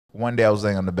one day I was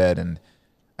laying on the bed and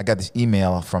I got this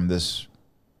email from this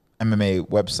MMA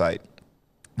website.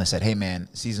 I said, hey, man,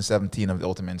 season 17 of the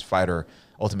Ultimate Fighter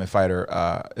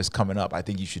is coming up. I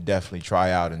think you should definitely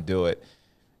try out and do it.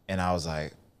 And I was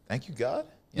like, thank you, God.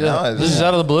 You know, this is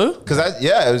out of the blue? Because,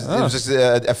 it was just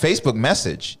a Facebook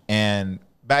message. And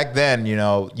back then, you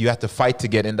know, you have to fight to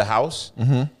get in the house.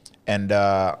 And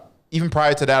even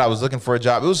prior to that, I was looking for a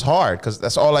job. It was hard because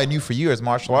that's all I knew for years,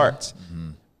 martial arts.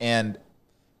 And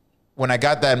when I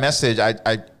got that message,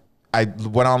 I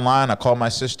went online, I called my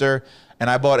sister, and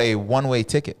I bought a one-way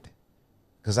ticket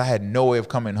because I had no way of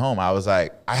coming home. I was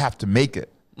like, I have to make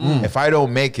it. If I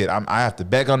don't make it, I have to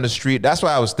beg on the street. That's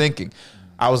what I was thinking.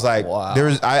 I was like,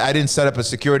 I didn't set up a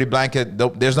security blanket.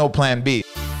 There's no plan B.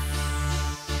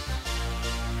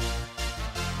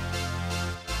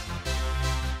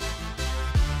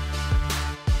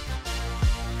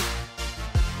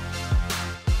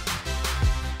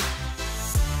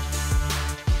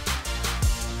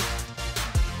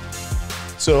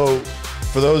 So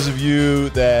for those of you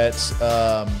that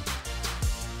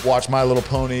watch My Little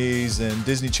Ponies and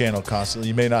Disney Channel constantly,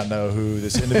 you may not know who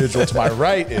this individual to my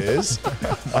right is.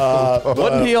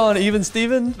 Wasn't he on Even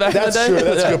Steven back in the day? That's true.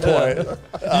 That's a good point.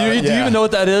 Do you even know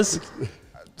what that is?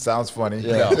 Sounds funny.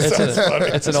 Yeah.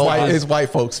 It's an old It's white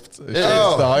folks. It's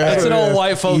an old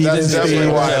white folks. That's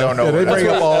definitely why I don't know. They bring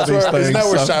up all these things. Isn't that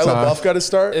where Shia LaBeouf got to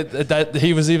start?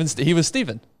 He was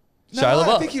Steven. No, Shia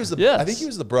LaBeouf. I think he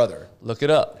was the brother. Look it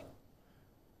up.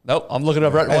 Nope, I'm looking it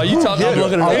up right now. While you talking, I'm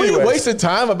looking it up. Are we wasting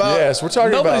time about? Yes, we're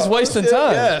talking Nobody's about. wasting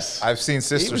time. Yes. I've seen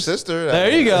Sister.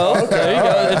 There you go. There you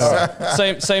go.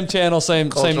 It's same channel,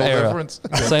 same era. Difference.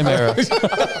 Same era.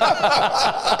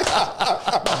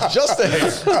 Just a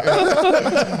hair.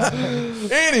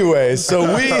 Anyway,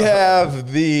 so we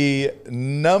have the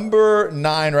number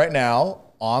 9 right now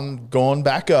on going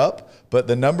back up, but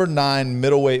the number 9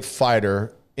 middleweight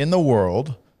fighter in the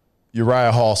world,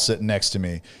 Uriah Hall, sitting next to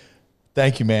me.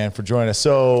 Thank you, man, for joining us.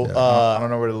 So I don't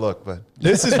know where to look, but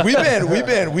this is we've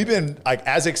been like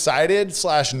as excited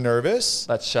 / nervous.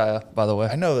 That's Shia, by the way.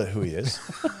 I know that who he is.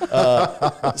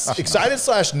 Excited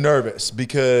 / nervous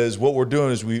because what we're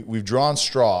doing is we've drawn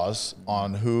straws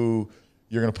on who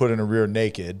you're going to put in a rear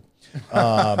naked.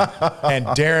 And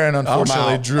Darren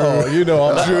unfortunately drew. Oh, you know,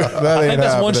 I think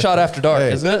that's one shot after dark,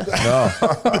 isn't it? No.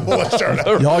 One shot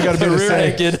after Y'all got to be the rear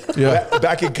same. naked. Yeah.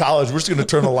 Back in college, we're just going to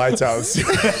turn the lights out and see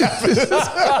what happens.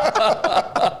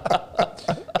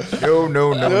 No.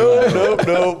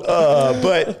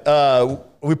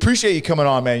 But we appreciate you coming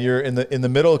on, man. You're in the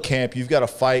middle of camp. You've got a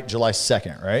fight July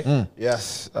 2nd, right?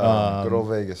 yes, good old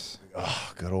Vegas.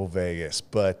 Oh, good old Vegas.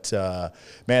 But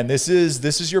man, this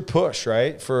is your push,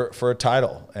 right? For a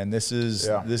title. And this is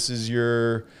I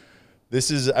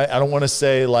don't want to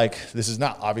say like this is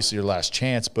not obviously your last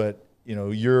chance, but you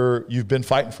know, you've been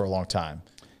fighting for a long time.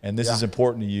 And this is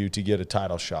important to you to get a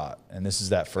title shot. And this is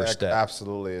that first step.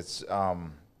 Absolutely. It's I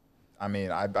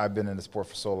mean, I've been in the sport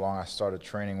for so long. I started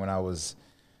training when I was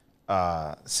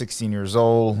 16 years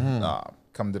old.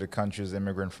 Come to the country as an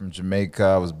immigrant from Jamaica.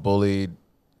 I was bullied.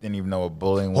 Didn't even know what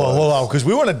bullying was. Hold on, because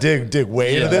we want to dig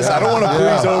way into this. I don't want to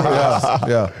breeze over this.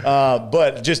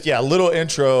 But just a little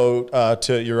intro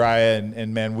to Uriah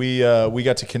and man, we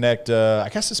got to connect. I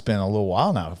guess it's been a little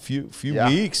while now, a few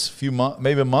weeks, few months,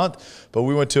 maybe a month. But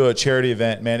we went to a charity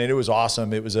event, man, and it was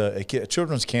awesome. It was a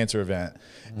children's cancer event,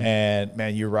 and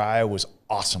man, Uriah was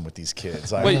awesome with these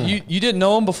kids. Like, Wait, you didn't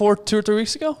know him before 2 or 3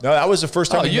 weeks ago? No, that was the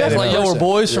first time. You act like y'all were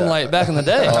boys from like back in the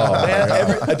day. Oh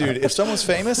man, dude, if someone's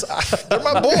famous, they're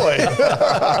my boy.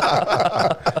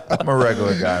 I'm a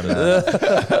regular guy, man.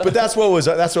 But that's what was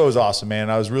awesome, man.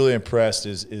 I was really impressed.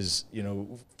 Is you know,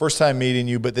 first time meeting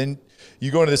you, but then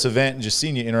you go into this event and just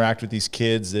seeing you interact with these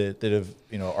kids that have,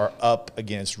 you know, are up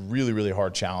against really, really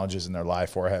hard challenges in their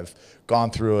life or have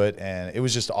gone through it, and it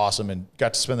was just awesome. And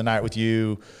got to spend the night with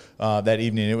you that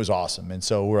evening. It was awesome. And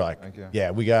so we're like,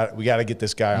 yeah, we got to get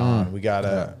this guy on. We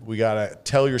gotta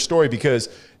tell your story, because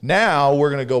now we're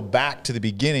gonna go back to the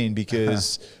beginning,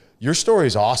 because your story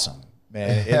is awesome,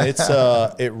 man. And it's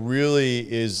it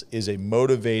really is a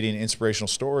motivating, inspirational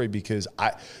story, because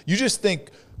you just think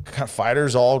kind of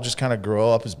fighters all just kind of grow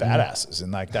up as badasses,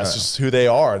 and like that's just who they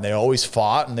are, and they always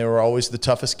fought, and they were always the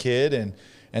toughest kid, and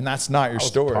that's not your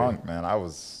story. Punk, man. I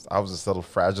was this little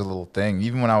fragile little thing.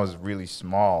 Even when I was really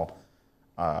small,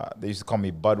 they used to call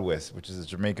me Budwis, which is a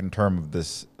Jamaican term of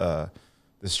this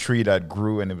this tree that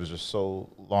grew, and it was just so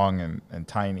long and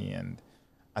tiny. And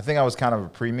I think I was kind of a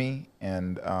preemie,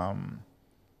 and I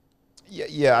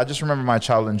just remember my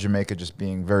childhood in Jamaica just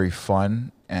being very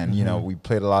fun. And, you know, we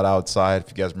played a lot outside, if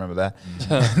you guys remember that.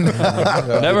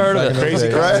 Never heard of it. Crazy,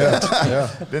 right?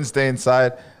 Didn't stay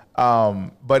inside.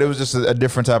 But it was just a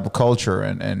different type of culture,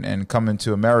 and coming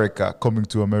to America, coming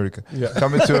to America,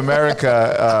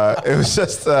 it was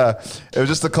just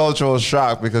a cultural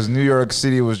shock because New York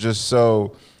City was just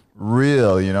so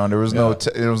real, you know. And there was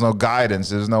no guidance,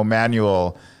 there was no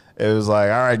manual. It was like,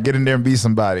 all right, get in there and be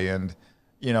somebody. And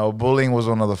you know, bullying was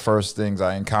one of the first things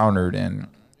I encountered. And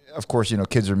of course, you know,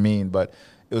 kids are mean, but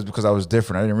it was because I was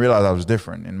different. I didn't realize I was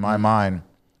different. In my mind,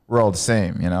 we're all the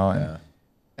same, you know.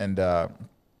 And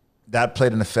that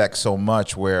played an effect so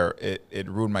much where it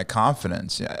ruined my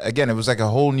confidence. Again, it was like a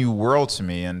whole new world to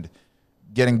me, and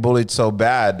getting bullied so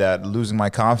bad that losing my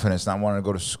confidence, not wanting to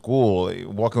go to school,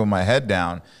 walking with my head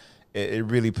down, it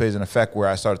really plays an effect where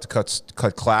I started to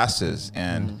cut classes,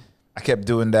 and I kept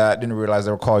doing that. Didn't realize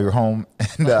they would call you home,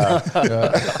 and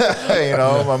you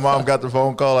know, my mom got the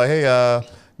phone call like, "Hey,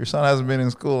 your son hasn't been in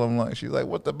school." I'm like, she's like,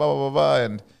 "What the blah blah blah blah,"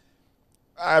 and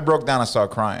I broke down and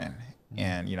started crying.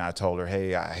 And you know, I told her,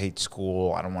 "Hey, I hate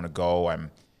school. I don't want to go. I'm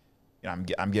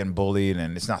getting bullied,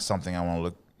 and it's not something I want to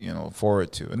look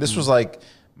forward to." And this was like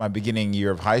my beginning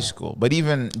year of high school. But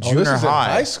even junior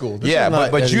high school,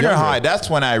 but junior high, that's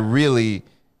when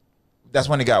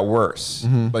it got worse.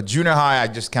 But junior high, I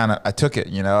just I took it.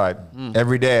 You know,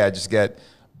 every day I just get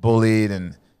bullied,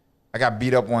 and I got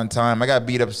beat up one time. I got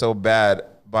beat up so bad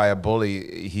by a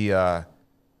bully. He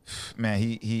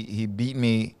beat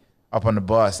me up on the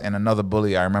bus, and another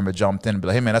bully I remember jumped in and be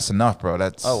like, "Hey man, that's enough, bro.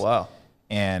 That's." Oh wow.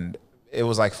 And it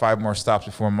was like 5 more stops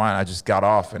before mine. I just got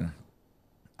off, and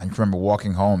I remember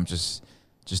walking home just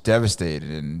devastated.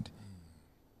 And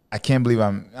I can't believe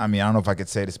I don't know if I could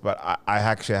say this, but I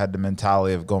actually had the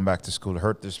mentality of going back to school to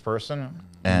hurt this person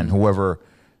and whoever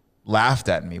laughed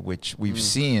at me, which we've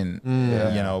seen,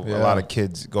 a lot of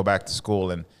kids go back to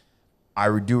school. And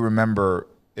I do remember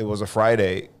it was a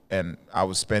Friday, and I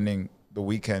was spending the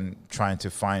weekend trying to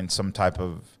find some type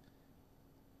of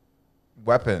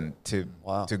weapon to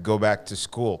go back to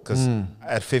school, because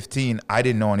at 15 I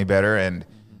didn't know any better, and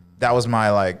that was my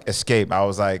like escape. I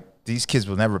was like, these kids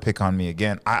will never pick on me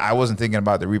again. I wasn't thinking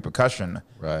about the repercussion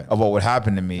of what would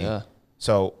happen to me.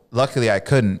 So luckily I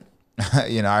couldn't.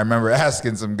 You know, I remember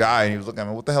asking some guy, and he was looking at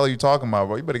me, "What the hell are you talking about,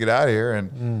 bro? You better get out of here."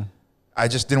 And I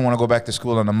just didn't want to go back to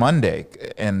school on a Monday,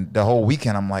 and the whole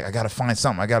weekend I'm like, I gotta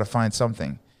find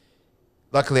something.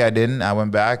 Luckily, I didn't. I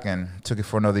went back and took it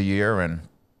for another year. And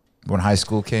when high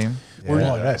school came,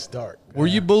 that's dark. Were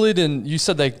you bullied? And you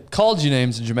said they called you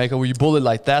names in Jamaica. Were you bullied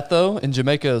like that though in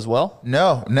Jamaica as well?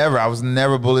 No, never. I was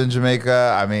never bullied in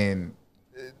Jamaica. I mean,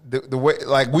 the way,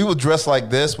 like, we would dress like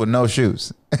this with no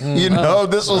shoes. You know,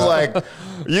 this was like,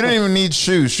 you didn't even need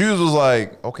shoes. Shoes was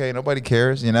like, okay, nobody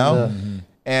cares. You know.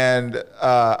 And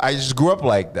I just grew up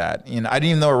like that. You know, I didn't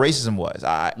even know what racism was.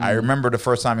 I remember the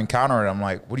first time encountering it, I'm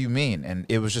like, what do you mean? And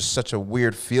it was just such a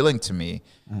weird feeling to me.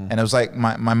 And it was like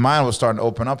my mind was starting to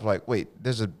open up, like, wait,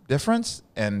 there's a difference?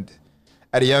 And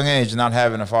at a young age, not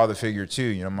having a father figure too,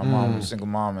 you know, my mom was a single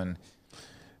mom, and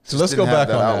so let's go back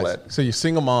on that. So you're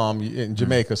single mom in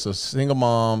Jamaica. So single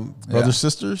mom, brothers,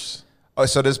 sisters? Oh,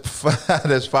 so there's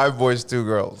 5 boys, 2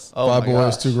 girls. Oh, 5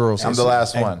 boys, 2 girls. I'm the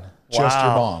last one. Just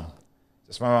your mom.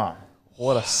 It's my mom.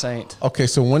 What a saint. Okay,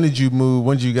 so when did you move?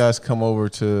 When did you guys come over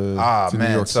to New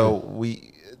York City? So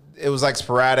it was like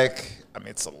sporadic. I mean,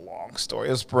 it's a long story.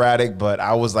 It was sporadic, but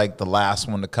I was like the last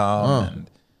one to come. And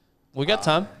we got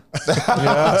time.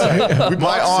 We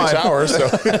blocked 6 hours. So.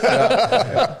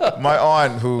 My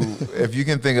aunt, who, if you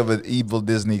can think of an evil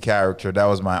Disney character, that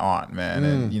was my aunt, man.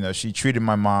 And you know, she treated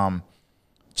my mom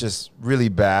just really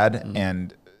bad.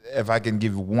 And if I can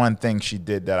give one thing she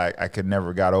did that I could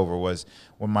never got over, was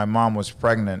when my mom was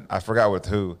pregnant, I forgot with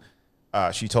who,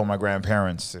 she told my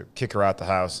grandparents to kick her out the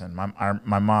house. And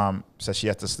my mom said she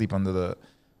had to sleep under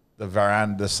the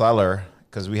veranda, the cellar,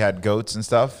 because we had goats and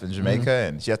stuff in Jamaica,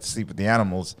 and she had to sleep with the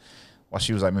animals while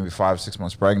she was like maybe 5, 6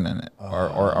 months pregnant,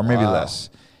 or maybe less.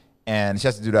 And she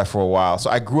had to do that for a while. So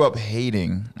I grew up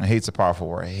hating, and hate's a powerful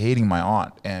word, hating my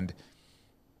aunt. And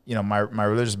you know, my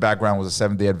religious background was a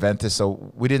Seventh-day Adventist,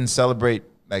 so we didn't celebrate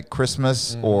like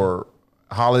Christmas or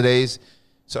holidays.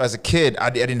 So as a kid, I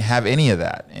didn't have any of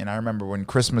that. And I remember when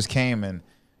Christmas came and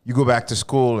you go back to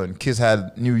school and kids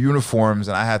had new uniforms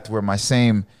and I had to wear my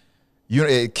same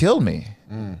uniform, it killed me.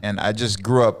 And I just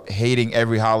grew up hating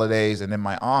every holidays. And then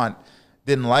my aunt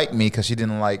didn't like me because she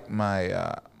didn't like my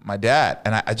dad.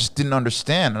 And I just didn't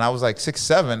understand. And I was like 6,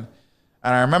 7.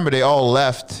 And I remember they all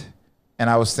left. And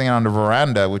I was sitting on the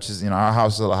veranda, which is, you know, our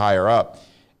house is a little higher up.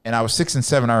 And I was 6 and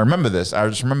 7. I remember this. I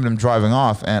just remember them driving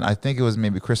off. And I think it was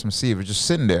maybe Christmas Eve. I was just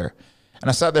sitting there. And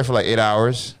I sat there for like 8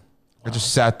 hours. I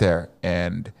just sat there.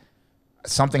 And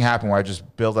something happened where I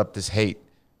just built up this hate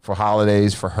for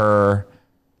holidays, for her.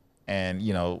 And,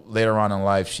 you know, later on in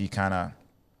life, she kind of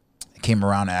came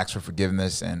around and asked for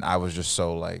forgiveness. And I was just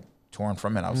so like torn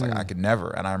from it. I was like, I could never.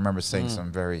 And I remember saying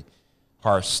some very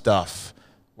harsh stuff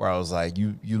where I was like,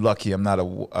 you lucky I'm not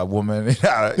a woman.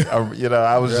 You know,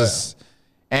 I was just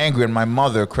angry. And my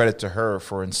mother, credit to her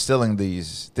for instilling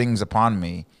these things upon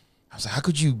me. I was like, how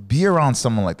could you be around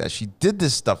someone like that? She did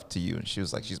this stuff to you. And she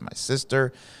was like, she's my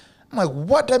sister. I'm like,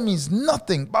 what? That means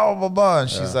nothing. Blah, blah, blah, blah. And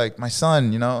she's like, my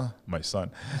son, you know, my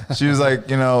son. She was like,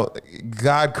 you know,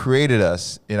 God created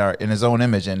us in his own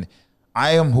image. And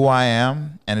I am who I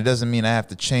am. And it doesn't mean I have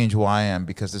to change who I am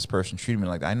because this person treated me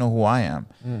like that. I know who I am.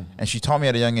 And she taught me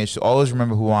at a young age to always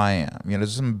remember who I am. You know,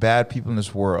 there's some bad people in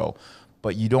this world,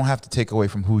 but you don't have to take away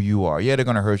from who you are. Yeah, they're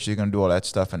going to hurt you. They're going to do all that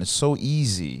stuff. And it's so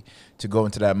easy to go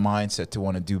into that mindset to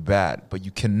want to do bad, but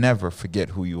you can never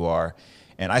forget who you are.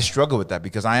 And I struggle with that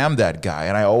because I am that guy,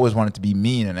 and I always wanted to be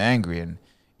mean and angry. And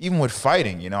even with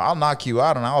fighting, you know, I'll knock you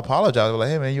out and I'll apologize. I'll be like,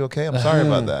 hey, man, you okay? I'm sorry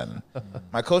about that. And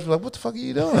my coach was like, what the fuck are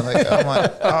you doing? Like, I'm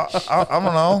like, I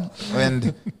don't know.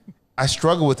 And I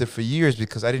struggled with it for years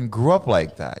because I didn't grow up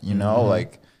like that, you know?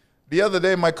 Like the other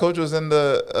day, my coach was in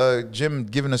the gym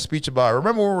giving a speech about,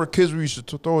 remember when we were kids, we used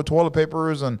to throw toilet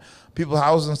papers and people's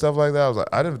houses and stuff like that? I was like,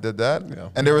 I never did that. Yeah.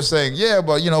 And they were saying, yeah,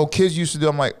 but, you know, kids used to do.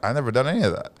 I'm like, I never done any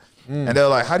of that. And they're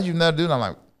like, how do you not do that? I'm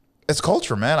like, it's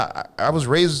culture, man. I was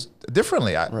raised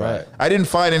differently. I didn't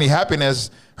find any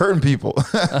happiness hurting people.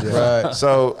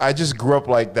 So I just grew up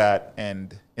like that.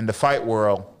 And in the fight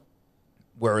world,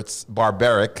 where it's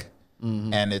barbaric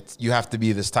and you have to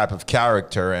be this type of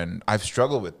character, and I've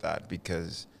struggled with that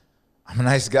because I'm a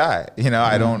nice guy. You know,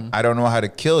 I don't know how to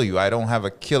kill you. I don't have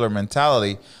a killer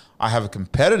mentality. I have a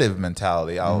competitive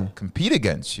mentality. I'll compete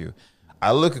against you.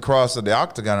 I look across at the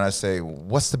octagon and I say,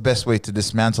 what's the best way to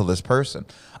dismantle this person?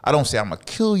 I don't say, I'm going to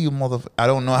kill you, motherfucker. I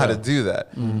don't know how to do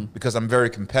that because I'm very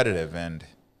competitive, and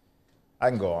I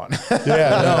can go on.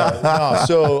 No.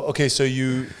 So, okay, so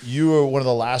you were one of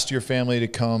the last of your family to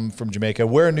come from Jamaica.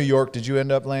 Where in New York did you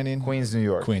end up landing? Queens, New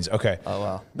York. Queens, okay. Oh,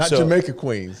 wow. Not Jamaica,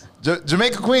 Queens.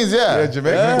 Jamaica, Queens, yeah. Yeah,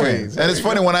 Jamaica, Queens. And it's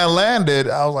funny, when I landed,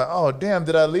 I was like, oh, damn,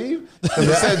 did I leave? Because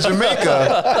it said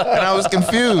Jamaica, and I was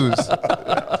confused.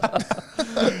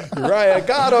 Uriah, I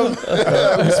got him.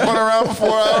 We spun around for 4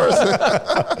 hours.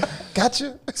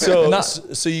 Gotcha.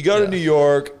 So you go to New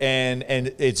York, and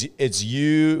it's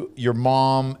you, your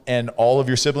mom, and all of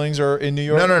your siblings are in New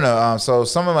York? No. So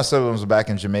some of my siblings were back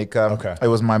in Jamaica. Okay. It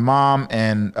was my mom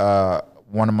and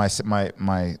one of my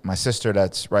sister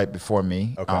that's right before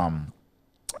me. Okay.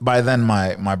 By then,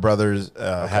 my brothers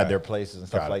had their places and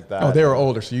stuff like that. Oh, they were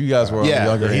older, so you guys were on the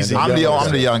younger end.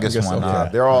 I'm the youngest one.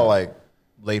 Okay. They're all like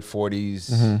late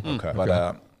 40s. Okay.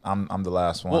 But I'm the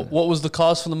last one. What was the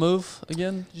cause for the move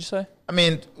again, did you say? I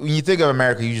mean, when you think of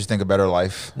America, you just think a better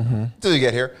life until you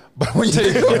get here. But when you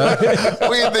think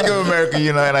of America,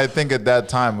 you know, and I think at that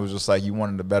time it was just like you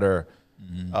wanted a better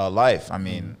life. I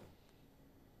mean,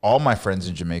 all my friends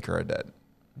in Jamaica are dead.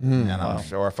 And I'm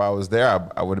sure if I was there,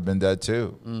 I would have been dead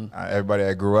too. Everybody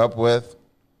I grew up with,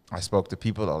 I spoke to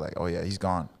people that were like, oh yeah, he's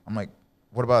gone. I'm like,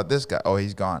 what about this guy? Oh,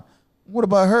 he's gone. What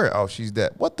about her? Oh, she's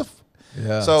dead. What the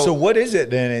Yeah. So what is it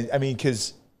then? I mean,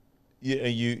 because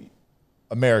you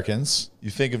Americans, you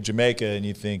think of Jamaica and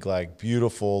you think like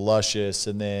beautiful, luscious,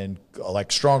 and then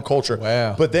like strong culture.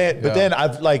 Wow. But then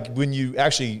I've like when you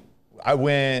actually, I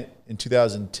went in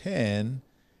 2010,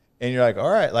 and you're like, all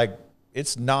right, like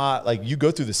it's not like you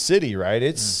go through the city, right?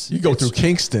 You go through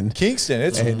Kingston. It's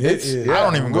I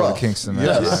don't even go to Kingston.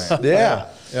 Yeah.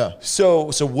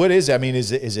 So what is it? I mean,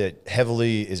 is it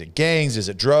heavily? Is it gangs? Is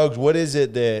it drugs? What is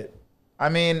it that? I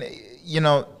mean, you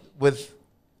know, with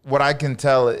what I can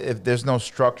tell, if there's no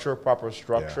proper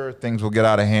structure, things will get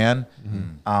out of hand.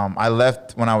 I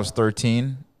left when I was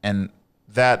 13, and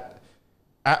that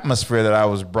atmosphere that I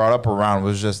was brought up around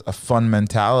was just a fun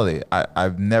mentality.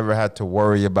 I've never had to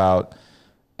worry about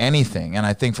anything, and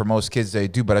I think for most kids they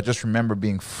do, but I just remember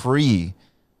being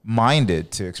free-minded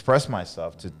to express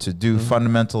myself, to do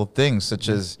fundamental things, such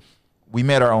as we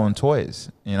made our own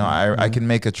toys. You know, I can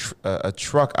make a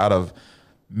truck out of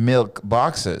milk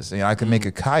boxes. You know, I can make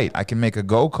a kite. I can make a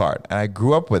go-kart. And I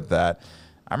grew up with that.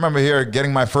 I remember here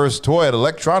getting my first toy at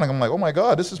electronic. I'm like, oh my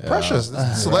God, this is precious.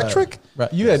 This is electric.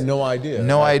 Right. You had no idea.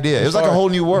 No idea. It was like a whole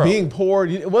new world. Being poor,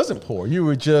 it wasn't poor. You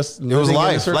were just living. It was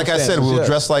life. Like I said, we were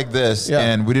dressed like this,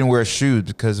 and we didn't wear shoes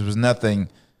because it was nothing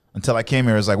until I came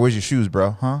here. It was like, where's your shoes,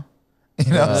 bro? Huh?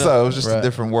 You know, so it was just a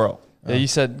different world. Yeah, you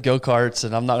said go-karts,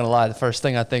 and I'm not going to lie. The first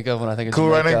thing I think of when I think of Cool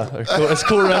Jamaica, it's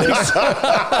Cool Runnings.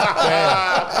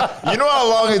 You know how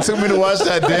long it took me to watch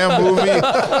that damn movie?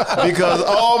 Because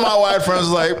all my white friends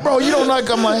were like, bro, you don't like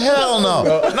them? I'm like, hell no.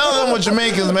 None of them were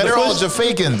Jamaicans, man. They're all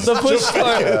Jafakins.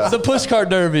 The push cart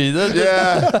derby.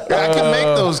 Yeah, I can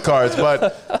make those cards,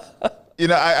 but you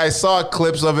know, I saw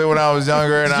clips of it when I was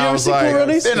younger, and I was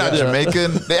like, they're not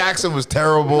Jamaican. The accent was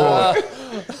terrible.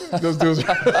 Those dudes.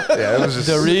 Yeah, it was just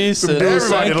Darius and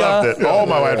Everybody loved it. all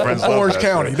my white friends loved Orange that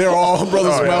County. shit. They're all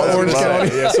brothers from Orange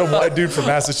County. Yeah, some white dude from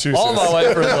Massachusetts. all my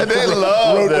white friends. They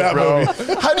love that, bro.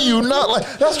 movie. How do you not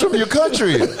like? That's from your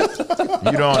country.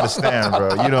 You don't understand,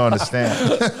 bro. You don't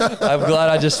understand. I'm glad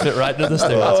I just fit right into the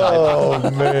stereotype.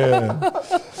 Oh man!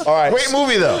 All right, Great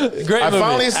movie though. Great I movie.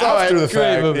 finally saw After it. the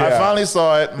fact, movie. yeah. I finally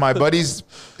saw it. My buddy's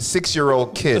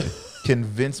 6-year-old kid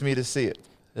convinced me to see it.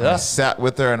 And I Yeah. sat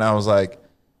with her and I was like,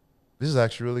 "This is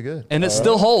actually really good." And it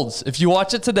still holds. If you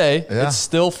watch it today, Yeah. it's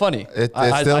still funny. It's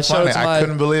still showed funny. it to I my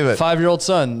couldn't believe it. 5-year-old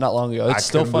son not long ago. It's I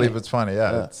still couldn't funny. believe it's funny.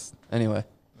 Yeah. It's, Anyway,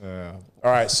 Yeah.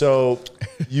 All right, so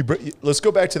let's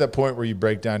go back to that point where you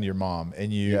break down to your mom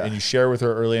and you share with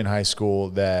her early in high school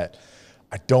that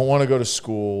I don't want to go to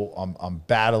school. I'm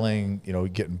battling, you know,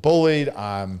 getting bullied.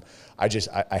 I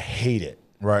hate it.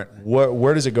 right.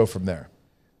 Where does it go from there?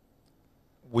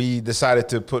 We decided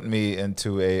to put me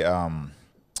into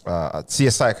see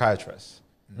a psychiatrist,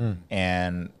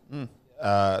 and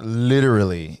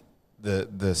literally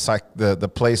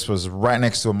the place was right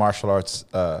next to a martial arts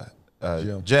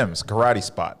gym's karate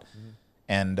spot,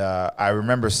 and I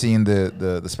remember seeing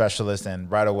the specialist, and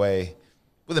right away,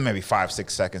 within maybe 5-6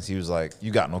 seconds, he was like,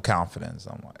 "You got no confidence."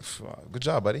 I'm like, "Good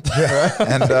job, buddy."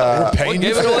 And Paying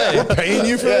you gave for it away. We're paying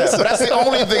you for yeah, this? but that's the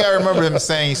only thing I remember him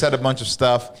saying. He said a bunch of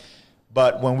stuff,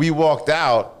 but when we walked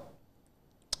out,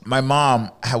 my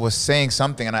mom was saying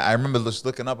something, and I remember just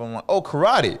looking up. I'm like, "Oh,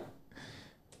 karate!"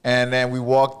 And then we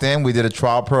walked in. We did a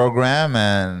trial program,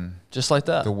 and just like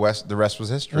that. the rest was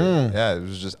history. Yeah, it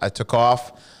was just I took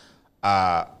off.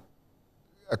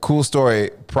 A cool story: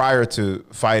 prior to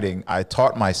fighting, I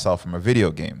taught myself from a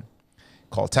video game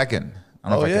called Tekken. I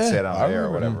don't know if I can say it on air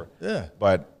or whatever. Yeah.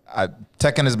 But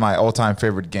Tekken is my all-time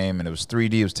favorite game, and it was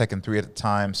 3D. It was Tekken 3 at the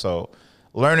time, so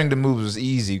learning the moves was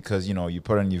easy because you know you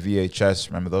put on your VHS.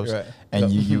 Remember those? Right.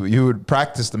 And you would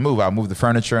practice the move. I would move the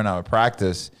furniture, and I would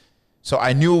practice. So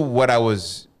I knew what I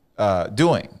was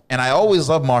doing, and I always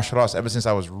loved martial arts ever since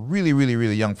I was really, really,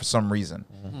 really young for some reason.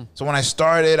 So when I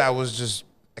started, I was just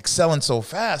excelling so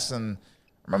fast, and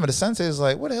I remember the sensei was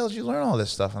like, "Where the hell did you learn all this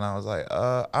stuff?" And I was like,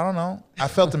 "I don't know." I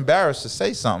felt embarrassed to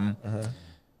say something.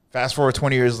 Fast forward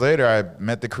 20 years later, I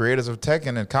met the creators of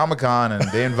Tekken at Comic-Con,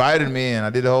 and they invited me, and I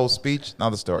did a whole speech.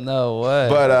 Another story. No way.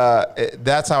 But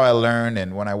that's how I learned.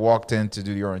 And when I walked in to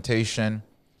do the orientation,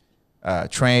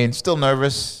 train, still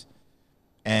nervous.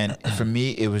 And for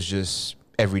me, it was just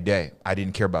every day. I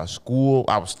didn't care about school.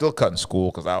 I was still cutting school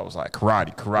because I was like,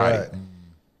 karate. Right.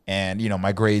 And, you know,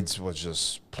 my grades was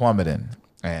just plummeting.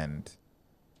 And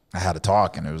I had to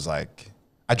talk, and it was like,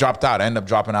 I dropped out. I ended up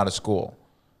dropping out of school.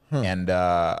 And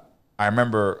I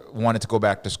remember wanting to go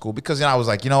back to school because, you know, I was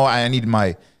like, you know, I needed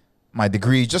my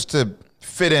degree just to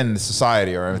fit in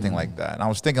society or everything like that. And I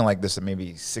was thinking like this at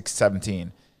maybe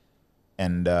 17.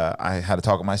 And I had to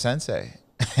talk with my sensei.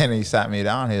 And he sat me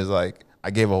down. He was like,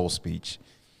 I gave a whole speech.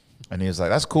 And he was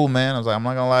like, "That's cool, man." I was like, "I'm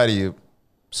not going to lie to you.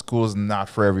 School is not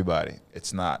for everybody.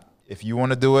 It's not. If you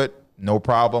want to do it, no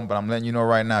problem. But I'm letting you know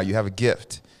right now, you have a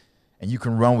gift. And you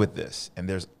can run with this. And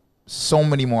there's so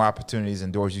many more opportunities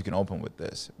and doors you can open with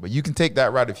this. But you can take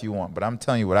that route if you want. But I'm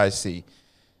telling you what I see."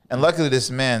 And luckily, this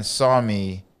man saw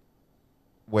me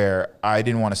where I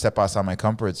didn't want to step outside my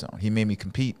comfort zone. He made me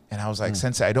compete. And I was like,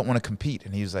 "Sensei, I don't want to compete."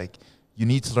 And he was like, "You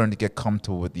need to learn to get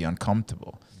comfortable with the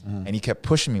uncomfortable." And he kept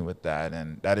pushing me with that.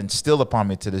 And that instilled upon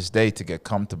me to this day to get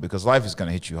comfortable because life is going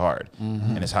to hit you hard.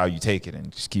 And it's how you take it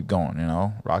and just keep going, you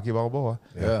know, Rocky Balboa.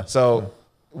 Yeah. So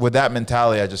with that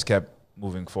mentality, I just kept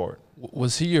moving forward.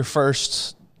 Was he your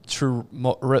first true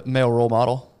male role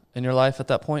model in your life at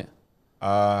that point?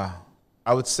 I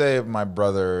would say my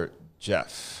brother,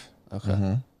 Jeff.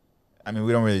 Okay. I mean,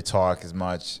 we don't really talk as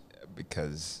much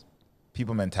because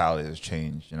people mentality has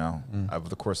changed, you know. Over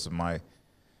the course of my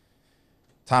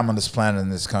time on this planet in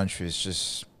this country, it's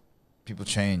just people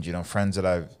change, you know. Friends that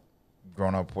I've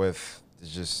grown up with,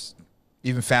 it's just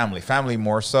even family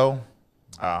more so.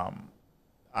 I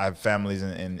have families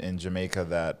in Jamaica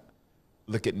that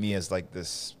look at me as like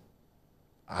this,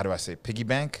 how do I say, piggy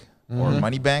bank or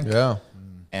money bank. Yeah.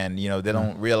 And, you know, they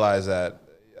don't realize that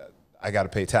I got to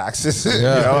pay taxes. You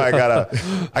know, I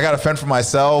gotta fend for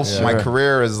myself. Yeah. My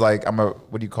career is like, I'm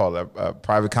what do you call it? A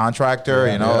private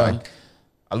contractor. You know, like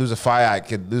I lose a fight, I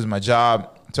could lose my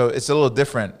job. So it's a little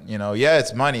different. You know, yeah,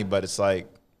 it's money, but it's like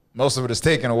most of it is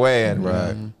taken away,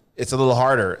 and it's a little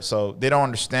harder. So they don't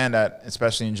understand that,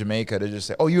 especially in Jamaica. They just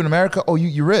say, "Oh, you in America? Oh,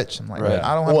 you rich?" I'm like,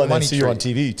 I don't have well, a money see you on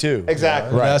TV too.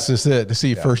 Exactly. Right. That's just it. To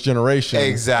see first generation.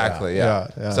 Exactly.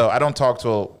 Yeah. So I don't talk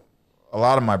to a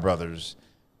lot of my brothers,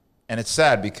 and it's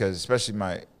sad because especially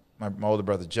my older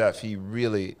brother Jeff, he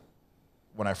really,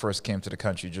 when I first came to the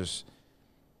country, just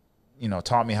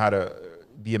taught me how to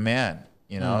be a man.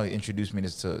 You know, he introduced me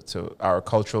to our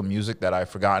cultural music that I've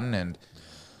forgotten, and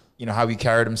how he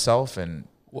carried himself. And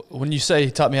when you say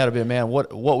he taught me how to be a man,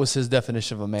 what was his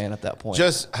definition of a man at that point?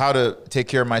 Just how to take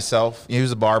care of myself. He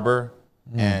was a barber,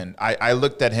 and I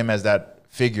looked at him as that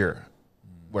figure,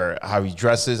 where how he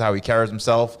dresses, how he carries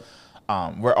himself.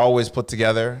 We're always put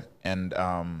together and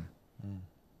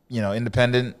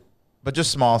independent, but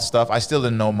just small stuff. I still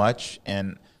didn't know much,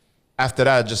 and after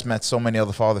that, I just met so many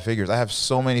other father figures. I have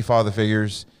so many father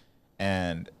figures,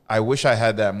 and I wish I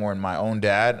had that more in my own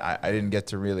dad. I didn't get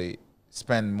to really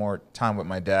spend more time with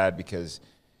my dad because,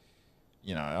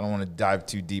 I don't want to dive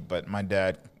too deep, but my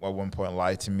dad at one point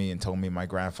lied to me and told me my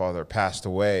grandfather passed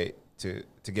away to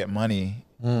get money,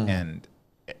 and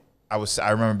I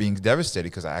remember being devastated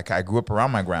because I grew up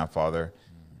around my grandfather,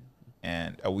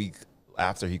 and a week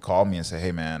after he called me and said,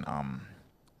 "Hey man,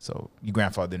 so your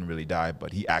grandfather didn't really die,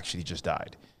 but he actually just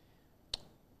died."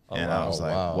 And I was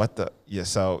like, what the? Yeah,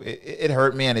 so it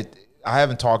hurt me, and I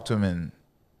haven't talked to him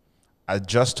I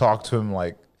just talked to him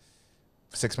like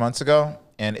 6 months ago,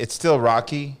 and it's still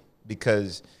rocky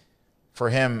because for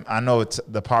him, I know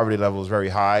the poverty level is very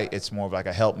high. It's more of like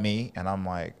a help me, and I'm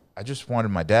like, I just wanted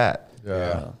my dad.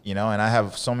 Yeah. And I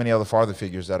have so many other father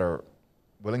figures that are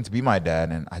willing to be my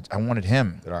dad, and I wanted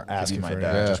him that aren't asking to be for my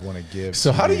dad. Just want to give.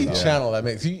 So how do you channel that?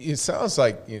 Man, it sounds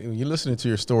like when you're listening to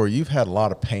your story, you've had a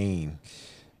lot of pain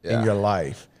in your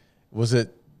life. Was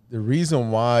it the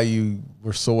reason why you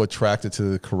were so attracted to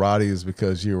the karate is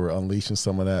because you were unleashing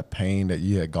some of that pain that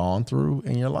you had gone through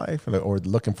in your life, or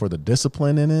looking for the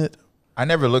discipline in it? I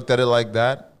never looked at it like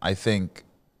that. I think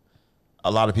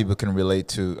a lot of people can relate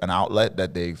to an outlet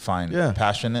that they find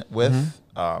passionate with.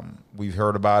 We've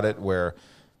heard about it where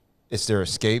it's their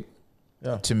escape.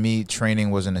 Yeah. To me,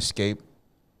 training was an escape.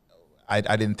 I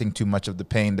didn't think too much of the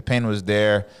pain. The pain was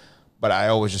there, but I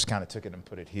always just kind of took it and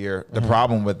put it here. The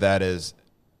problem with that is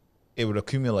it would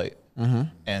accumulate.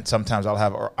 And sometimes I'll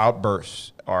have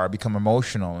outbursts or I become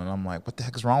emotional, and I'm like, what the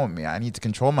heck is wrong with me? I need to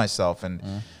control myself,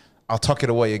 and I'll tuck it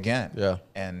away again. Yeah.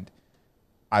 And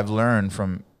I've learned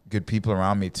from good people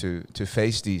around me to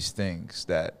face these things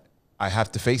that I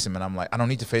have to face them, and I'm like, I don't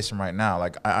need to face them right now.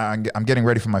 Like I'm getting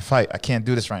ready for my fight. I can't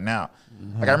do this right now.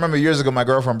 Like I remember years ago, my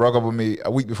girlfriend broke up with me a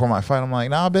week before my fight. I'm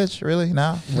like, nah, bitch, really,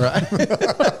 now? Right.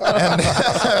 And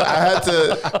I had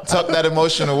to tuck that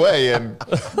emotion away. And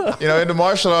in the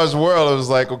martial arts world, it was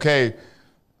like, okay,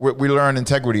 we learn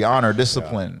integrity, honor,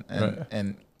 discipline,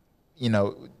 and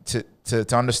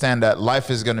to understand that life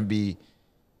is going to be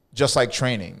just like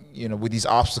training, with these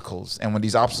obstacles. And when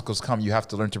these obstacles come, you have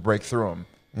to learn to break through them.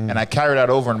 And I carry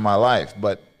that over in my life.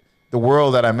 But the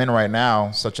world that I'm in right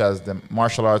now, such as the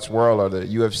martial arts world or the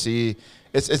UFC,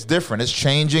 it's different. It's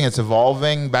changing. It's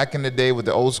evolving. Back in the day with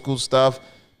the old school stuff,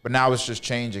 but now it's just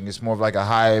changing. It's more of like a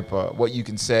hype, what you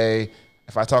can say.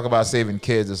 If I talk about saving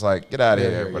kids, it's like, get out of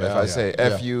here. But if I say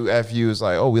F you, it's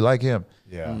like, oh, we like him.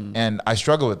 Yeah. And I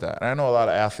struggle with that. And I know a lot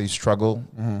of athletes struggle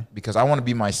because I want to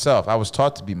be myself. I was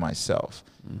taught to be myself.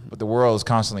 But the world is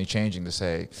constantly changing to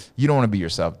say, you don't want to be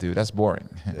yourself, dude. That's boring.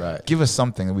 Right. Give us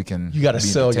something that we can. You got to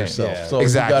sell yourself. Yeah. So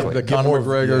exactly. You got the Conor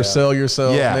McGregor, sell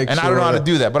yourself. Yeah. And I don't know how to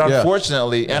do that. But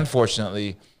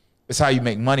unfortunately, it's how you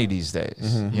make money these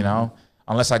days.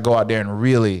 Unless I go out there and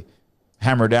really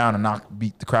hammer down and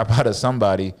beat the crap out of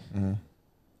somebody.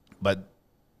 But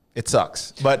it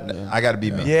sucks. But I got to be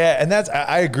me. Yeah, and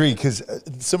I agree, because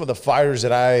some of the fighters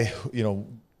that I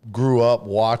grew up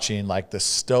watching, like the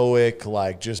stoic,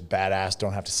 like just badass,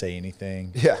 don't have to say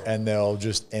anything. Yeah. And they'll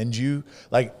just end you.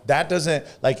 Like that doesn't,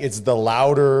 like it's the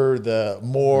louder, the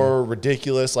more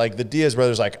ridiculous. Like the Diaz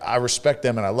brothers, like I respect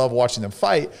them and I love watching them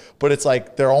fight, but it's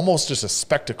like they're almost just a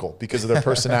spectacle because of their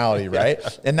personality, right?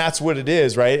 And that's what it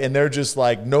is, right? And they're just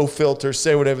like no filter,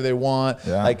 say whatever they want.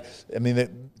 Yeah. Like, I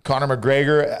mean, Conor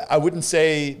McGregor, I wouldn't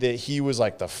say that he was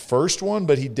like the first one,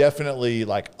 but he definitely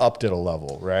like upped it a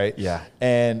level, right? Yeah.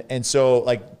 And so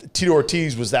like Tito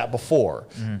Ortiz was that before.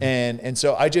 And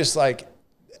so I just like,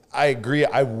 I agree.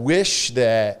 I wish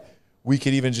that we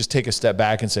could even just take a step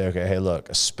back and say, okay, hey, look,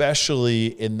 especially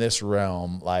in this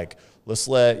realm, like let's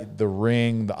let the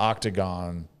ring, the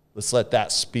octagon, let's let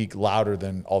that speak louder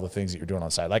than all the things that you're doing on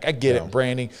the side. Like, I get it,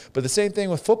 branding, but the same thing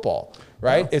with football,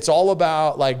 right? It's all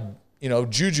about, like, you know,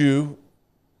 Juju.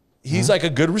 He's like a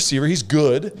good receiver. He's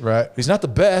good. Right. He's not the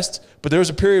best, but there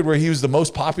was a period where he was the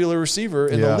most popular receiver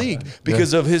in the league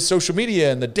because of his social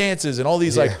media and the dances and all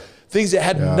these like things that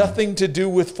had nothing to do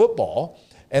with football.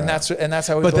 And that's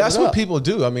how we. But that's what people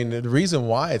do. I mean, the reason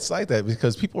why it's like that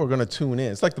because people are going to tune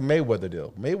in. It's like the Mayweather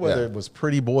deal. Mayweather was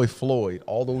Pretty Boy Floyd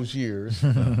all those years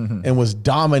and was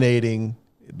dominating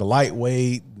the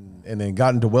lightweight and then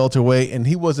got into welterweight, and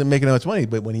he wasn't making that much money.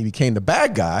 But when he became the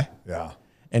bad guy,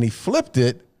 and he flipped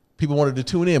it, people wanted to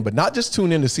tune in, but not just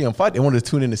tune in to see him fight. They wanted to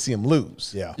tune in to see him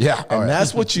lose. And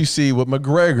that's what you see with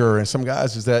McGregor and some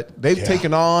guys is that they've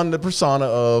taken on the persona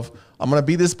of, I'm going to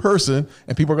be this person,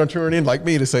 and people are going to turn in like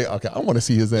me to say, okay, I want to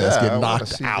see his ass get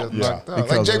knocked out.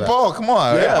 Like Jake Paul, come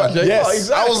on. Exactly.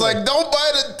 I was like, don't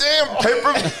buy the damn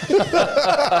pay-per-view.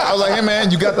 I was like, hey, man,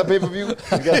 you got the pay-per-view?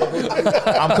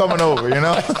 I'm coming over, you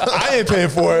know? I ain't paying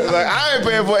for it. Like, I ain't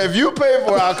paying for it. If you pay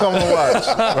for it, I'll come and watch.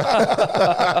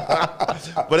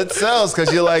 But it sells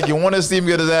because you're like, you want to see him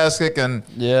get his ass kicked, and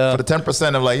for the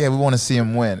 10% of like, we want to see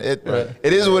him win. It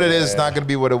is what it is. It's not going to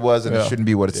be what it was, and it shouldn't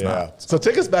be what it's not. So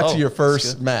take us back to your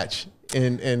first match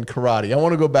in karate. I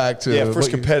want to go back to first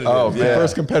competitive.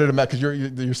 First competitive match because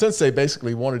your sensei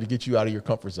basically wanted to get you out of your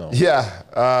comfort zone.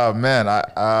 Man,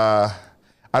 I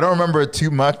don't remember it too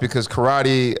much because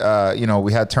karate, you know,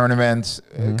 we had tournaments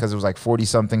because it was like 40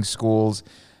 something schools,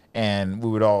 and we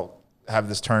would all have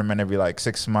this tournament every like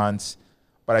 6 months.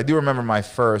 But I do remember my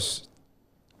first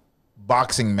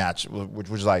boxing match, which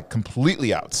was like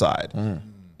completely outside,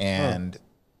 and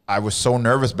I was so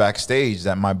nervous backstage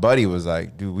that my buddy was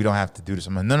like, dude, we don't have to do this.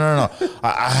 I'm like, no.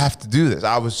 I have to do this.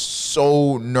 I was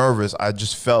so nervous. I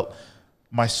just felt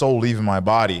my soul leaving my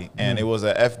body. And it was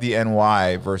a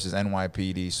FDNY versus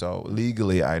NYPD. So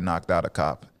legally, I knocked out a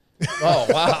cop. Oh,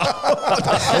 wow.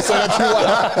 Don't say that too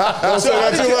loud. Don't say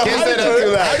that too loud. Can't say that too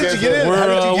loud. How did you get in? We're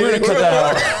going to cut that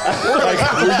out. Like,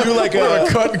 were you like a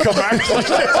cut and come back?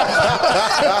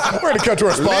 We're going to cut to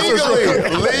our sponsors. Legally,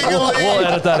 We'll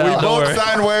edit that we out. both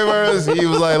signed waivers. He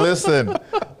was like, listen,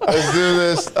 let's do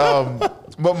this.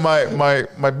 But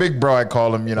my big bro, I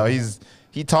call him, you know,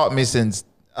 he taught me since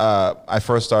I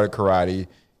first started karate.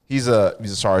 He's a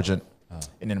sergeant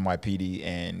in NYPD,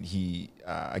 and he,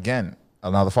 again,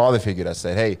 another father figure that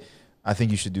said, hey, I think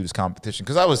you should do this competition.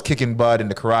 Because I was kicking butt in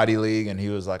the karate league, and he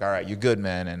was like, all right, you're good,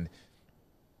 man. And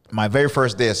my very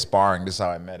first day of sparring, this is how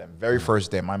I met him. Very first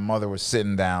day, my mother was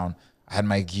sitting down. I had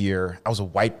my gear. I was a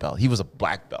white belt. He was a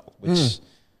black belt, which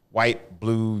white,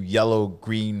 blue, yellow,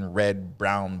 green, red,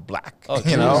 brown, black. Oh,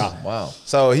 you know? Wow.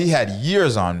 So he had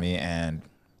years on me, and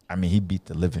I mean, he beat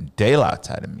the living daylights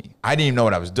out of me. I didn't even know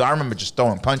what I was doing. I remember just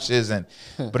throwing punches,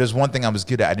 but there's one thing I was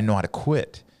good at. I didn't know how to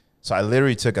quit. So I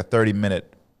literally took a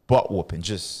 30-minute butt whooping,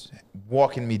 just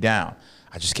walking me down.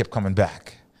 I just kept coming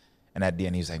back. And at the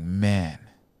end, he was like, man,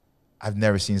 I've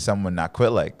never seen someone not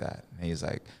quit like that. And he's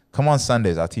like, come on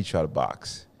Sundays, I'll teach you how to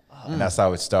box. And that's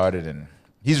how it started. And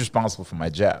he's responsible for my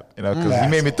jab, you know, because he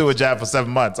made me throw a jab for 7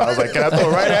 months. I was like, can I throw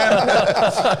a right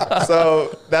hand?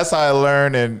 So that's how I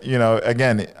learned. And, you know,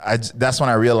 again, that's when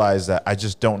I realized that I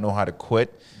just don't know how to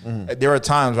quit. There are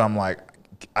times where I'm like,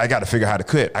 I got to figure out how to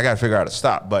quit. I got to figure out how to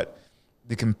stop. But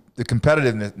the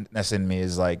competitiveness in me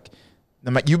is like,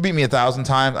 you beat me 1,000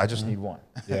 times, I just need one.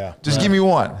 Just give me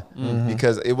one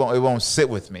because it won't sit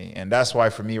with me. And that's why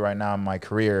for me right now in my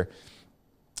career,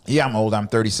 I'm old, I'm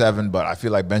 37, but I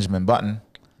feel like Benjamin Button.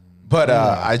 But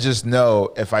I just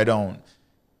know if I don't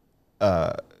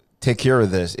take care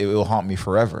of this, it will haunt me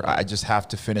forever. I just have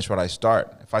to finish what I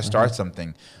start. If I start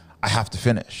something, I have to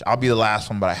finish. I'll be the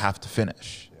last one, but I have to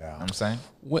finish. You know what I'm saying?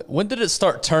 When did it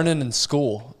start turning in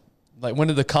school? Like, when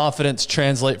did the confidence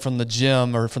translate from the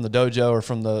gym or from the dojo or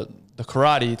from the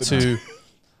karate to...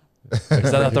 Is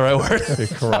that not the right word?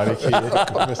 Karate Kid.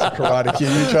 Mr. Karate Kid.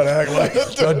 You try to act like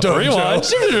a Rewind.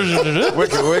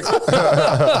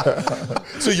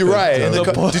 So you're right.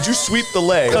 Did you sweep the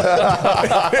leg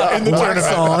in the wax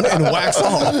on and wax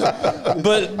off?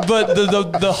 But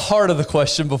the heart of the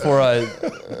question before I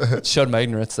showed my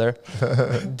ignorance there,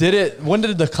 when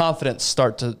did the confidence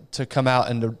start to come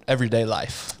out into everyday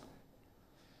life?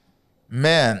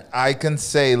 Man, I can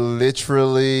say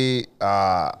literally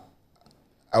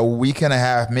a week and a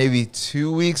half, maybe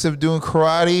 2 weeks of doing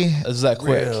karate. Is that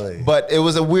quick? Really? But it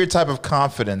was a weird type of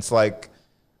confidence. Like,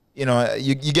 you know,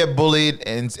 you get bullied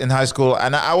in high school.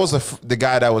 And I was the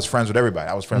guy that was friends with everybody.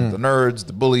 I was friends with the nerds,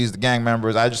 the bullies, the gang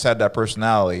members. I just had that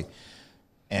personality.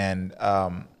 And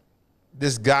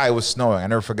this guy was snowing. I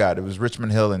never forgot. It was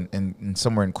Richmond Hill in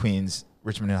somewhere in Queens,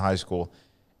 Richmond Hill High School.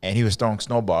 And he was throwing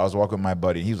snowballs. I was walking with my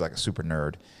buddy. He was like a super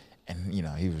nerd. And, you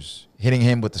know, he was hitting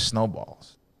him with the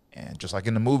snowballs. And just like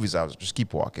in the movies, I was just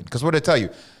keep walking. Because what did I tell you?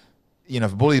 You know,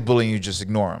 if bully's bullying you, just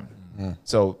ignore him.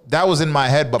 So that was in my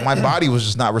head, but my body was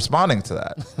just not responding to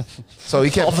that. So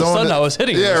he kept All of a sudden, I was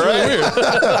hitting him. Yeah, It was right.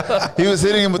 really weird. He was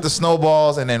hitting him with the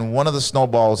snowballs, and then one of the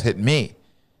snowballs hit me.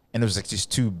 And it was like these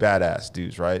two badass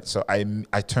dudes, right? So I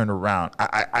turned around.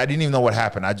 I didn't even know what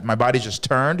happened. My body just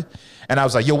turned, and I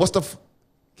was like, yo, what's the...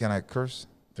 Can I curse?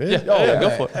 Yeah, go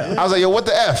for it. I was like, yo, what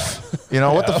the F? You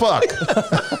know, what the fuck?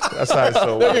 That's how I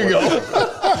saw it. There you go.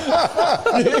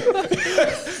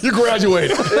 You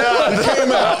graduated. Yeah, You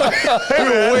came out. You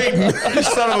were waiting. you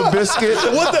son of a biscuit.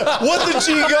 What the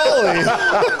gee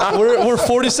golly? We're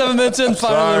 47 minutes in.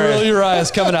 Finally, Sorry. the real Uriah is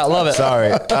coming out. Love it.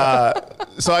 Sorry.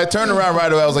 So I turned around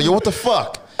right away. I was like, yo, what the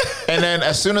fuck? And then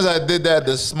as soon as I did that,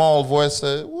 this small voice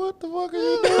said, what the fuck are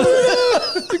you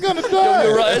doing? You're going to die.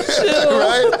 Uriah, chill.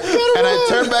 Right? And I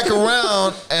turned back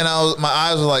around, and my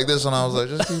eyes were like this, and I was like,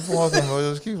 just keep walking,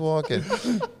 bro. Just keep walking.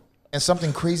 And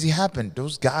something crazy happened.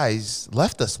 Those guys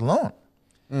left us alone.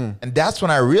 And that's when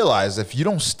I realized if you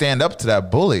don't stand up to that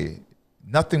bully,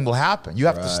 nothing will happen. You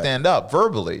have to stand up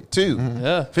verbally, too.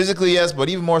 Yeah. Physically, yes, but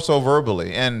even more so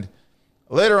verbally. And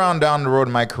later on down the road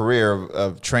in my career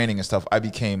of training and stuff, I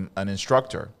became an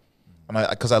instructor.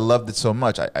 Because I loved it so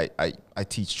much. I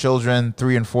teach children,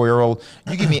 3- and 4-year-old.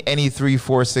 You give me any 3,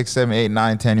 4, 6, 7, 8,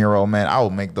 9, 10-year-old man, I will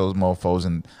make those mofos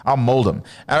and I'll mold them.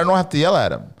 And I don't have to yell at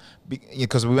them.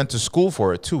 Because we went to school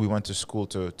for it too. We went to school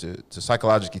to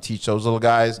psychologically teach those little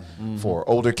guys for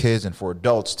older kids and for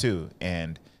adults too.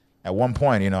 And at one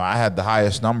point, you know, I had the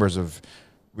highest numbers of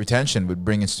retention with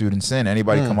bringing students in.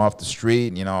 Anybody come off the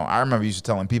street, you know, I remember used to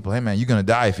telling people, hey man, you're gonna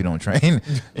die if you don't train.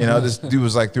 You know, this dude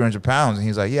was like 300 pounds and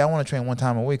he's like, yeah, I want to train 1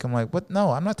 time a week. I'm like, what?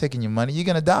 No, I'm not taking your money. You're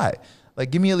gonna die.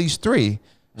 Like, give me at least 3.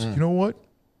 So, you know what?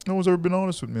 No one's ever been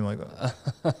honest with me like that.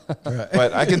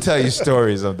 But I can tell you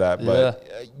stories of that. But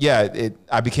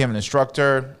I became an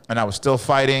instructor and I was still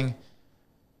fighting.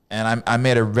 And I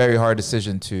made a very hard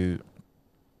decision to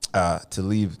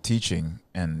leave teaching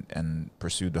and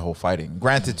pursue the whole fighting.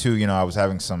 Granted, too, you know, I was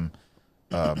having some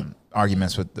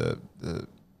arguments with the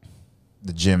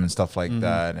gym and stuff like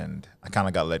that, and I kind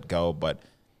of got let go. But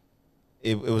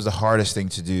it was the hardest thing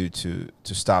to do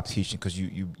to stop teaching because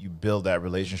you build that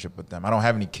relationship with them. I don't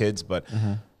have any kids, but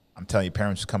I'm telling you,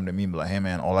 parents come to me and be like, hey,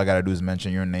 man, all I got to do is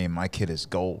mention your name. My kid is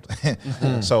gold.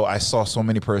 So I saw so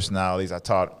many personalities. I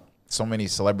taught so many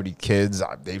celebrity kids.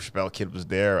 Dave Chappelle kid was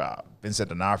there. Vincent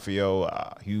D'Onofrio,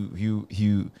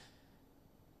 Hugh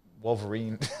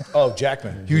Wolverine. Oh,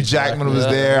 Jackman. Hugh Jackman was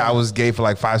there. I was gay for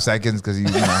like 5 seconds because he,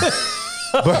 you know.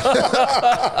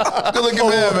 Good looking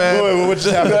man. Wait, what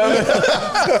just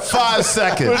happened? 5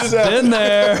 seconds. Been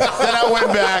there. Then I went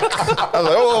back. I was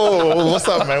like, oh, what's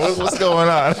up, man? What's going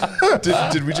on?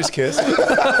 Did we just kiss?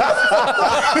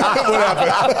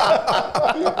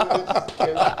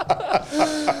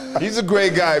 He's a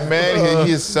great guy, man.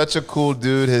 He is such a cool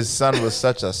dude. His son was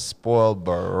such a spoiled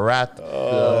brat.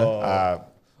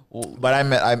 But I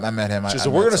met him. So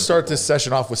we're going to start this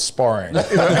session off with sparring. You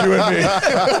and me.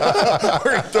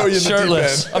 We're going to throw you in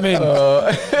Shirtless. the deep end. I mean,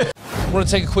 I want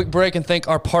to take a quick break and thank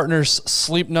our partners,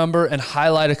 Sleep Number, and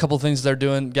highlight a couple things they're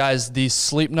doing. Guys, these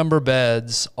Sleep Number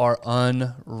beds are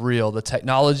unreal. The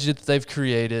technology that they've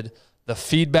created, the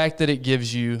feedback that it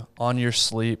gives you on your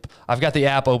sleep. I've got the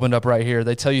app opened up right here.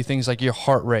 They tell you things like your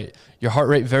heart rate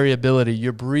variability,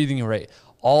 your breathing rate,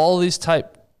 all these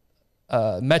type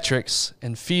metrics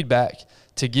and feedback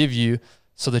to give you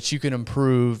so that you can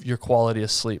improve your quality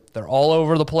of sleep. They're all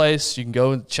over the place. You can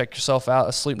go and check yourself out,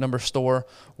 a Sleep Number store,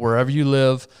 wherever you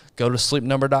live. Go to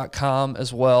sleepnumber.com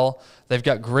as well. They've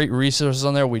got great resources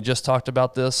on there. We just talked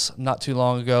about this not too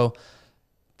long ago.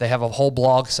 They have a whole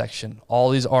blog section, all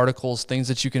these articles, things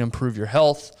that you can improve your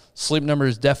health. Sleep Number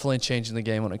is definitely changing the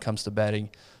game when it comes to bedding.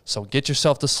 So get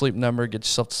yourself to Sleep Number, get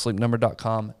yourself to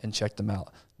sleepnumber.com and check them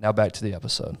out. Now back to the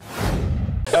episode.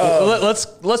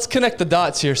 Let's connect the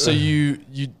dots here. So you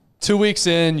 2 weeks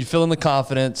in, you feeling the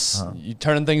confidence, you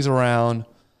turning things around.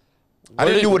 I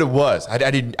didn't know what it was. I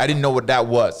didn't know what that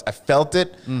was. I felt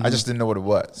it. I just didn't know what it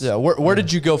was. Yeah. Where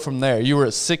did you go from there? You were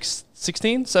at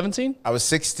 16, 17? I was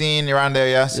 16, around there,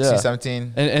 yeah, 16,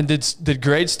 17. And did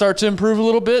grades start to improve a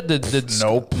little bit?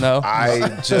 Nope. No.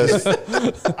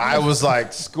 I was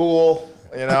like school,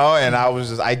 you know, and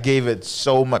I gave it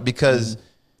so much because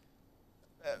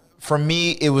for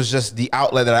me, it was just the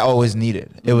outlet that I always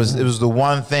needed. It was the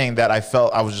one thing that I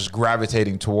felt I was just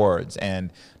gravitating towards,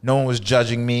 and no one was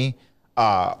judging me.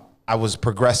 I was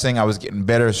progressing. I was getting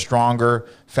better, stronger,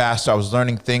 faster. I was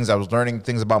learning things. I was learning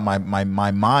things about my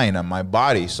mind and my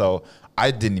body. So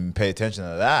I didn't even pay attention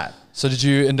to that. So did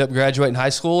you end up graduating high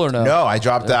school or no? No, I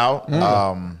dropped out.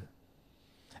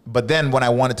 But then when I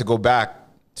wanted to go back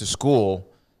to school,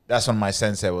 that's when my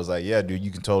sensei was like, yeah, dude,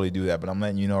 you can totally do that. But I'm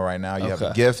letting you know right now, you have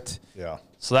a gift. Yeah.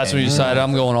 So that's when you decided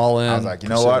I'm going all in. I was like, you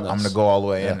know what? I'm going to go all the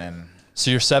way in. And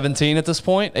so you're 17 at this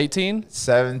point, 18?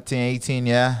 17, 18,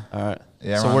 yeah. All right.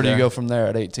 Yeah, so where do you go from there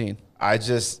at 18? I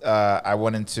just, I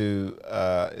went into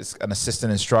an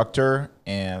assistant instructor,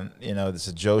 and, you know, there's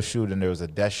a Joe shoot, and there was a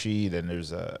Deshi, then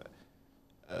there's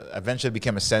eventually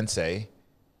became a sensei.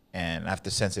 And after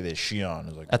sensei, there's Shion. It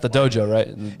was like, at the dojo, right?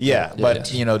 Yeah,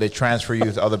 but you know, they transfer you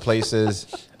to other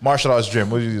places. Martial arts gym,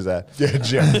 what do you use that? Yeah,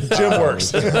 gym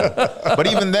works. But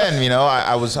even then, you know,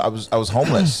 I was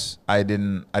homeless. I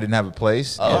didn't have a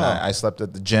place, and I slept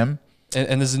at the gym.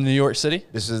 And this is in New York City?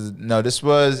 This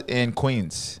was in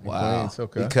Queens. Wow. Queens,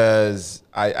 okay. Because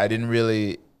I didn't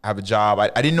really have a job.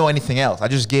 I didn't know anything else. I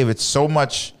just gave it so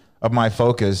much of my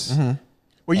focus.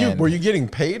 Were you getting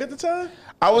paid at the time?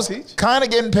 I was kind of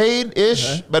getting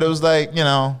paid-ish, but it was like, you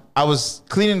know, I was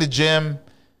cleaning the gym.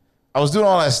 I was doing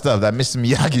all that stuff, that Mr.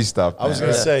 Miyagi stuff. I was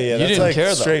going to say, yeah, You that's didn't like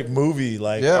care, straight movie.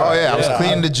 Like, Oh, yeah, I was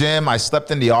cleaning the gym. I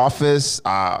slept in the office.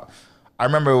 I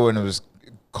remember when it was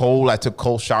cold, I took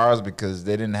cold showers because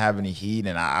they didn't have any heat,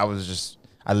 and I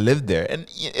lived there. And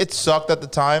it sucked at the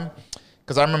time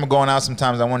because I remember going out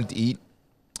sometimes. I wanted to eat.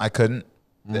 I couldn't.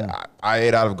 I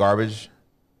ate out of garbage.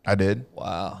 I did.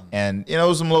 Wow. And, you know, it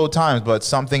was some low times, but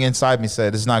something inside me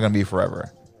said, this is not going to be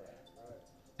forever.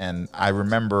 And I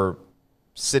remember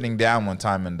sitting down one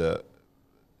time in the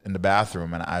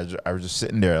bathroom, and I was just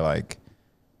sitting there like,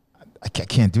 I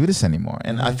can't do this anymore.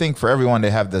 And I think for everyone, they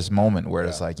have this moment where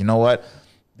it's like, you know what?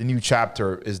 The new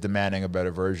chapter is demanding a better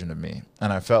version of me.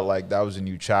 And I felt like that was a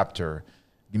new chapter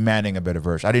demanding a better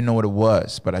version. I didn't know what it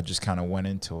was, but I just kind of went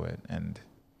into it and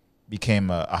became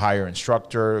a higher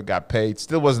instructor, got paid.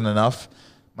 Still wasn't enough.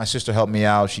 My sister helped me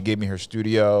out. She gave me her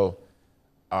studio.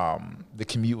 The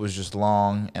commute was just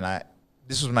long, and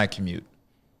this was my commute.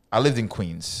 I lived in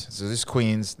Queens. So there's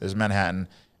Queens, there's Manhattan,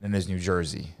 and there's New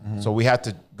Jersey. So we had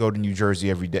to go to New Jersey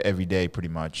every day pretty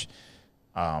much.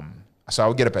 So I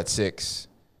would get up at 6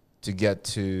 to get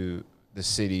to the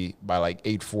city by like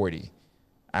 8:40.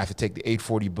 I have to take the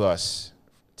 8:40 bus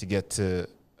to get to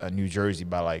New Jersey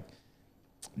by like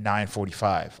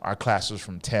 9:45. Our class was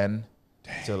from 10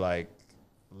 to like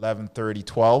 11:30,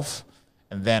 12.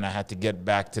 And then I had to get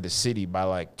back to the city by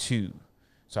like 2.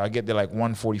 So I get there like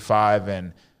 1:45,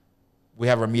 and we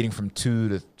have our meeting from 2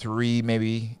 to 3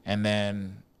 maybe. And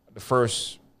then the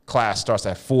first class starts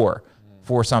at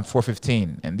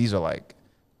 4:15. And these are like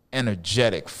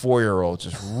energetic 4-year-olds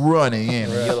just running in.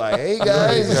 And you're like, hey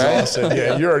guys, right? Awesome.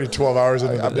 Yeah, you're already 12 hours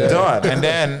into the day. Done. And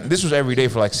then this was every day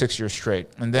for like 6 years straight.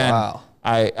 And then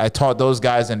I taught those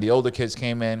guys, and the older kids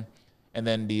came in, and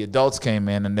then the adults came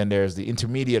in, and then there's the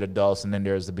intermediate adults, and then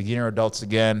there's the beginner adults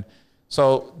again.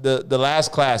 So the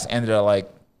last class ended at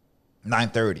like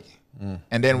 9:30.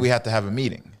 And then we had to have a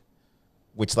meeting,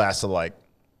 which lasted like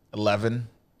 11,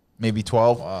 maybe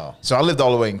 12. Wow. So I lived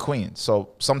all the way in Queens. So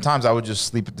sometimes I would just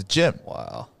sleep at the gym.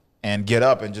 Wow. And get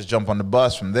up and just jump on the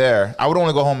bus from there. I would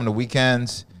only go home on the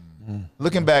weekends.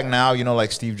 Looking back now, you know,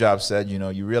 like Steve Jobs said, you know,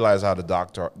 you realize how the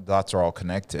dots are all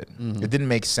connected. It didn't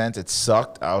make sense. It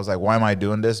sucked. I was like, why am I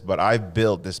doing this? But I've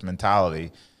built this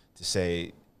mentality to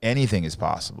say anything is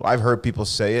possible. I've heard people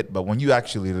say it, but when you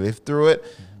actually live through it,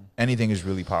 anything is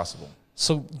really possible.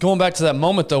 So going back to that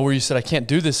moment, though, where you said, I can't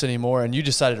do this anymore, and you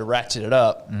decided to ratchet it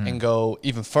up and go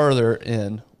even further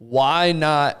in, why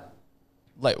not,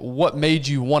 like, what made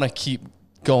you want to keep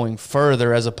going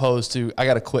further as opposed to, I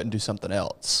got to quit and do something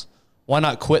else? Why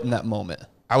not quit in that moment?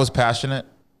 I was passionate,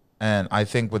 and I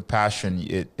think with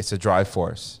passion, it's a drive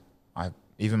force.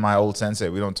 Even my old sensei,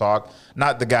 we don't talk,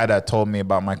 not the guy that told me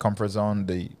about my comfort zone,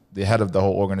 the head of the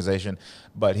whole organization,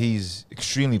 but he's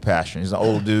extremely passionate. He's an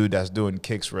old dude that's doing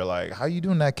kicks where like, how you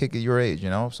doing that kick at your age, you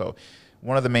know? So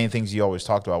one of the main things he always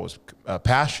talked about was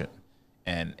passion.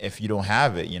 And if you don't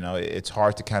have it, you know, it's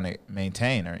hard to kind of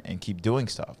maintain and keep doing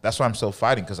stuff. That's why I'm still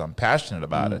fighting, because I'm passionate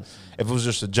about it. If it was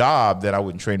just a job, then I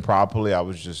wouldn't train properly. I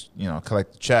was just, you know,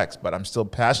 collect checks, but I'm still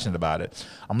passionate about it.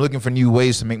 I'm looking for new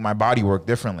ways to make my body work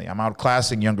differently. I'm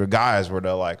outclassing younger guys where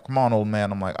they're like, come on, old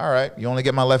man. I'm like, all right, you only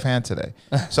get my left hand today.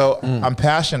 So I'm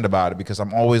passionate about it because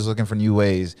I'm always looking for new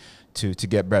ways to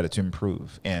get better, to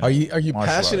improve. And are you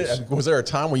passionate? arts. Was there a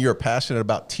time when you were passionate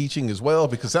about teaching as well?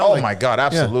 Because my God,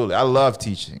 absolutely. I love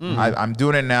teaching. I'm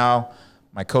doing it now.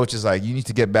 My coach is like, you need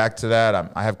to get back to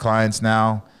that. I have clients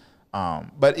now.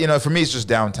 But, you know, for me, it's just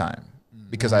downtime.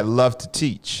 because I love to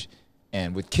teach.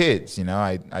 And with kids, you know,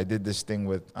 I did this thing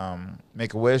with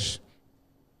Make-A-Wish.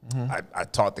 I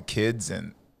taught the kids,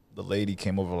 and the lady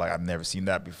came over like, I've never seen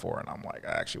that before. And I'm like,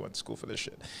 I actually went to school for this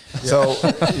shit. So,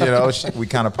 you know, we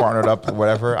kind of partnered up or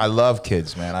whatever. I love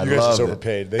kids, man. I You guys love just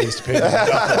overpaid. They used to pay me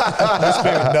nothing. They used to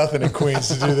pay me nothing in Queens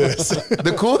to do this.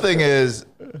 The cool thing is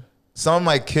some of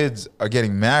my kids are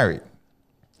getting married.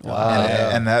 Wow.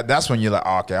 And that's when you're like,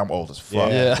 oh, okay, I'm old as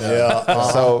fuck. Yeah.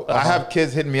 So I have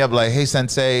kids hitting me up like, hey,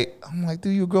 sensei. I'm like,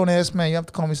 dude, you're a grown ass man. You have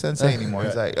to call me sensei anymore.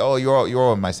 He's like, oh, you're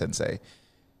all my sensei.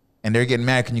 And they're getting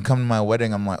married. Can you come to my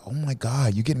wedding? I'm like, oh my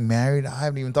God, you getting married? I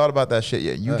haven't even thought about that shit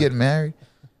yet. You getting married?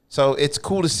 So it's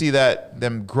cool to see that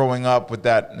them growing up with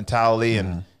that mentality.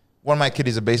 And one of my kids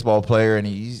is a baseball player, and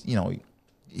he's, you know,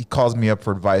 he calls me up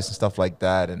for advice and stuff like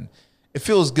that. And it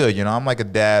feels good, you know. I'm like a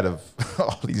dad of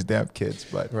all these damn kids,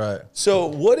 but Right. So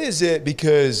what is it?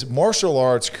 Because martial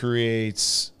arts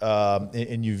creates,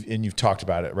 and you've talked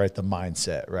about it, right? The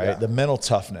mindset, right? Yeah. The mental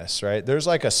toughness, right? There's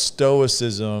like a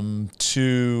stoicism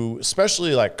to,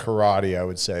 especially like karate, I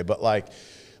would say. But like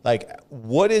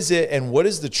what is it, and what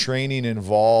is the training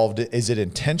involved? Is it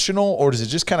intentional, or does it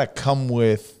just kind of come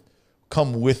with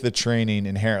the training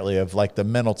inherently of like the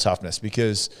mental toughness?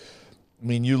 Because I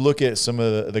mean, you look at some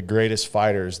of the greatest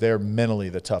fighters, they're mentally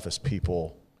the toughest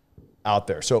people out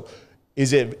there. So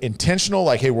is it intentional,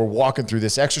 like, hey, we're walking through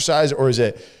this exercise, or is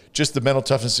it just the mental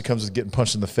toughness that comes with getting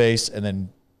punched in the face and then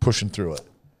pushing through it?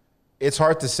 it's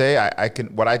hard to say.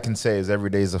 What I can say is every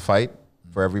day is a fight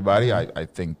for everybody. I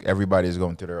think everybody is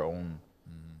going through their own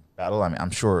battle. I mean,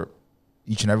 I'm sure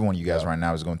each and every one of you guys right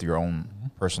now is going through your own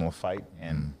personal fight,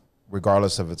 and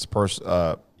regardless of its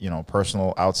personal,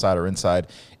 outside or inside,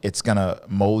 it's gonna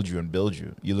mold you and build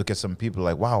you. You look at some people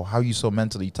like, wow, how are you so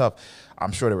mentally tough?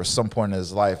 I'm sure there was some point in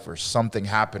his life where something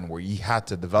happened where he had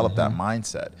to develop that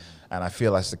mindset, and I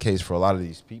feel that's the case for a lot of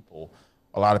these people.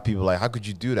 A lot of people are like, how could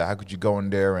you do that? How could you go in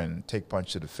there and take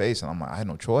punch to the face? And I'm like, I had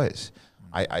no choice.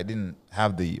 I didn't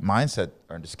have the mindset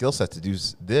or the skill set to do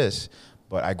this,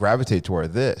 but I gravitated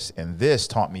toward this, and this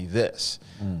taught me this,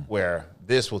 where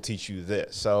this will teach you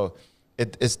this. So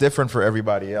it's different for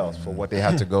everybody else for what they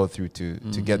had to go through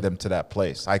to get them to that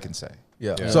place, I can say.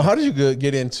 Yeah. So how did you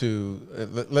get into,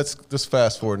 let's just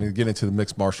fast forward and get into the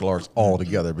mixed martial arts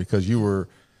altogether, because you were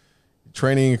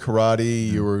training karate,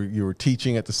 you were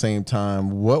teaching at the same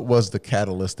time. What was the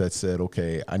catalyst that said,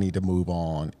 okay, I need to move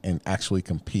on and actually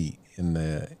compete in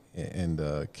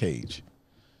the cage?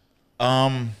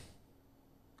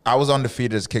 I was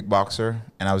undefeated as a kickboxer,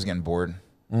 and I was getting bored.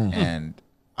 And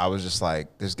I was just like,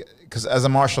 because as a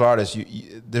martial artist,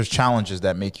 there's challenges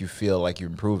that make you feel like you're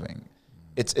improving.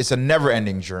 It's a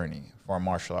never-ending journey for a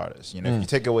martial artist. You know, if you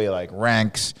take away like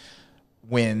ranks,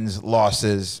 wins,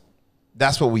 losses,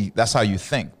 that's how you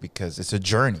think, because it's a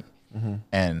journey.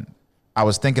 And I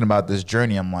was thinking about this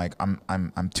journey. I'm like,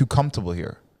 I'm too comfortable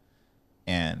here,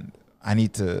 and I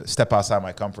need to step outside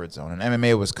my comfort zone. And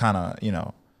MMA was kind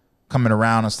of, coming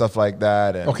around and stuff like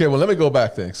that. And Okay, well, let me go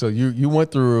back then. So you went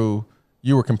through,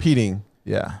 you were competing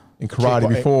in karate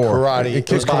before. Karate. In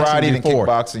karate and before.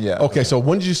 kickboxing, yeah. Okay, so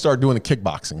when did you start doing the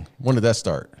kickboxing? When did that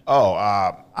start?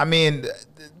 I mean,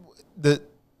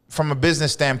 from a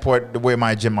business standpoint, the way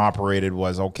my gym operated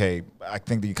was, okay, I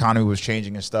think the economy was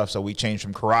changing and stuff, so we changed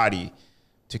from karate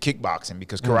to kickboxing,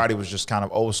 because karate was just kind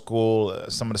of old school.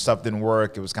 Some of the stuff didn't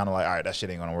work. It was kind of like, all right, that shit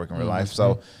ain't gonna work in real life.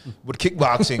 So with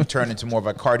kickboxing turned into more of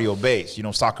a cardio base.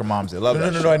 Soccer moms, they love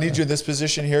that shit. No, I need you in this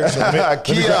position here. So let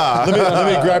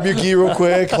me grab your gi real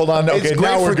quick. Hold on. Okay, It's great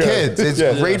now we're for good. kids.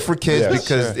 It's great for kids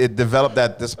because it developed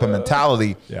that discipline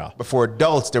mentality. Yeah. But for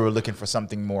adults, they were looking for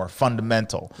something more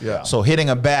fundamental. Yeah. So hitting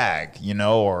a bag,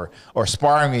 or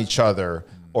sparring each other,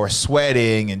 or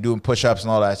sweating and doing push-ups and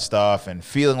all that stuff, and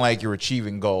feeling like you're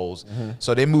achieving goals.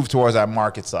 So they moved towards that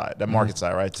market side,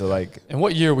 right? So like, And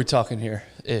what year are we talking here?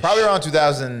 probably around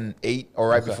 2008 or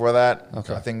right before that.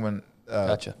 Okay. I think when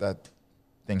Gotcha. that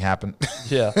thing happened.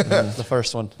 Yeah, the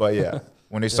first one. But yeah,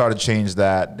 when they started to change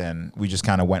that, then we just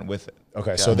kind of went with it.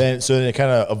 Okay, so then it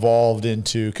kind of evolved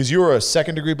into, because you were a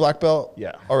second-degree black belt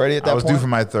already at that point? I was due for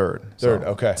my third. Third, so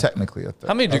okay. Technically a third.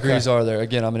 How many degrees are there?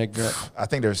 Again, I'm an ignorant. I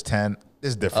think there's 10.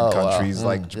 There's different Oh, wow. countries.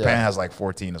 Like Japan yeah. has like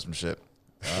 14 or some shit.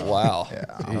 Wow. Yeah,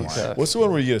 I don't know. What's the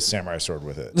one where you get a samurai sword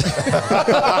with it?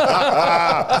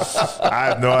 I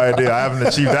have no idea. I haven't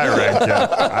achieved that rank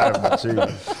yet. I haven't achieved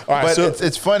it. All right, But so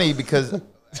it's funny because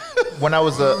when I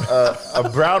was a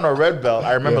brown or red belt,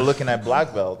 I remember looking at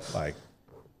black belts,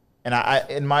 and I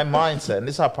in my mindset, and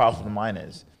this is how powerful the mind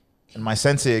is. And my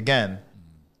sensei, again,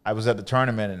 I was at the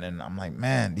tournament, and I'm like,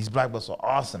 man, these black belts are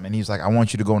awesome. And he's like, I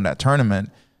want you to go in that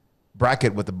tournament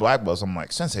bracket with the black belts. I'm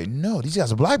like, Sensei, no, these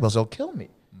guys are black belts. They'll kill me.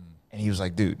 And he was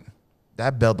like, dude,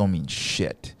 that belt don't mean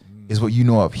shit. Is what you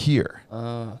know up here.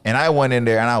 And I went in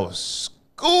there and I was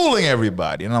schooling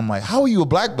everybody. And I'm like, how are you a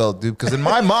black belt, dude? Because in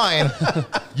my mind,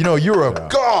 you know, you're a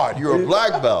god. You're a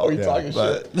black belt. You talking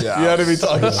shit? Yeah, You had to be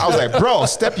talking shit. I was like, bro,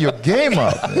 step your game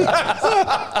up.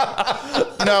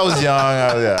 You know, I was young.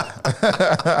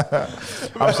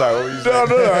 I'm sorry. What were you saying?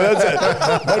 No, that's it.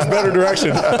 Much better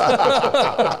direction.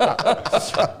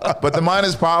 But the mind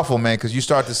is powerful, man, because you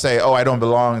start to say, oh, I don't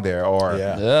belong there, or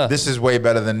this is way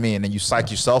better than me. And then you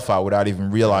psych yourself out without even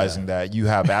realizing that you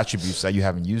have attributes that you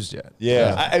haven't used yet.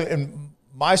 Yeah. And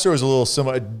my story was a little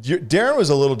similar. Darren was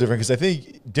a little different because I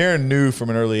think Darren knew from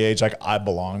an early age, like, I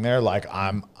belong there. Like,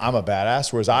 I'm a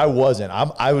badass, whereas I wasn't.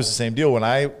 I was the same deal when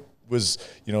I was,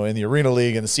 you know, in the Arena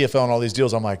League and the CFL and all these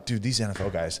deals. I'm like, dude, these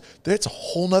NFL guys, it's a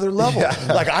whole nother level.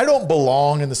 Like, I don't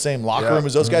belong in the same locker room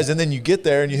as those guys. And then you get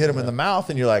there and you hit them in the mouth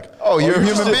and you're like, oh, you're a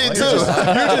human being too.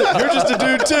 You're just a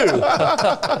dude too.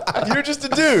 You're just a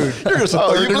dude. You're just a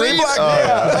third degree black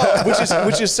man.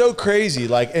 Which is so crazy.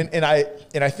 Like, and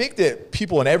I think that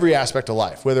people in every aspect of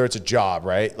life, whether it's a job,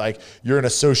 right? Like, you're an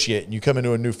associate and you come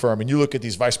into a new firm and you look at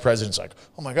these vice presidents like,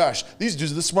 oh my gosh, these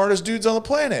dudes are the smartest dudes on the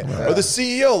planet. Or the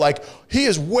CEO, like, he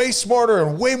is way smarter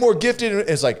and way more gifted.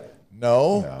 It's like,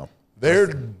 no. They're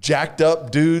jacked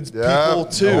up dudes, people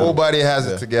too. Nobody has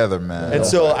it together, man. And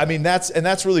so, I mean,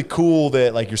 that's really cool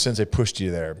that, like, your sensei pushed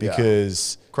you there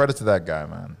because credit to that guy,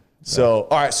 man. So,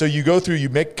 all right. So you go through, you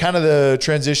make kind of the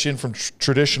transition from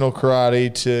traditional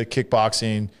karate to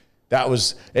kickboxing. That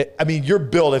was, I mean, you're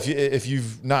built, if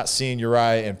you've not seen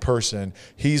Uriah in person,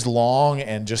 he's long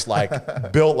and just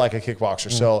like built like a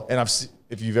kickboxer. So, and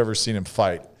if you've ever seen him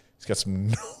fight, he's got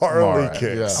some gnarly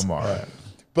kicks. Yeah. I'm all right.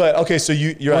 But okay, so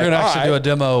we're gonna actually do a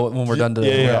demo when we're done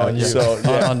today. on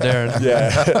Darren.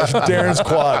 Yeah, Darren's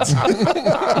quads.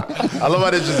 I love how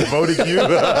they just voted you.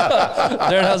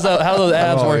 Darren, how those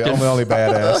abs working? I'm the only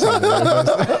badass.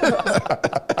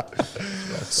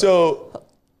 So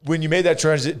when you made that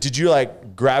transition, did you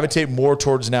like gravitate more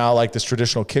towards now like this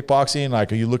traditional kickboxing?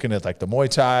 Like, are you looking at like the Muay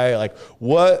Thai? Like,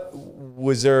 what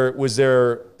was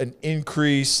there an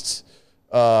increased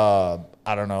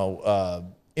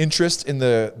interest in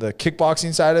the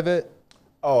kickboxing side of it?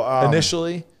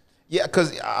 Initially? Yeah,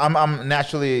 because I'm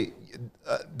naturally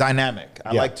dynamic.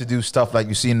 I like to do stuff like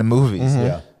you see in the movies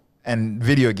and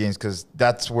video games because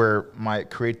that's where my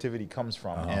creativity comes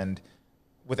from. And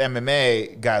with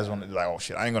MMA, guys want to be like, oh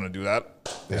shit, I ain't gonna do that.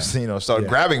 You know, start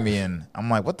grabbing me, and I'm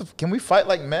like, what the? Can we fight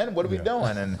like men? What are we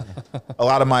doing? And a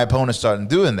lot of my opponents started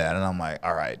doing that, and I'm like,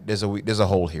 all right, there's a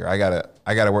hole here. I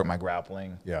gotta work my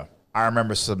grappling. Yeah. I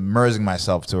remember submerging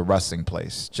myself to a wrestling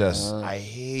place. I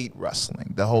hate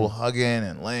wrestling. The whole hugging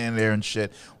and laying there and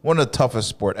shit. One of the toughest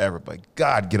sport ever, but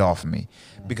God, get off of me.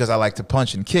 Because I like to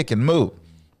punch and kick and move.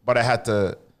 But I had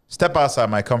to step outside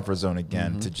my comfort zone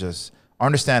again to just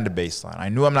understand the baseline. I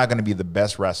knew I'm not going to be the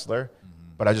best wrestler,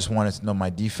 but I just wanted to know my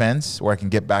defense where I can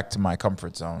get back to my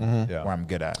comfort zone where I'm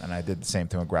good at. And I did the same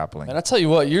thing with grappling. And I tell you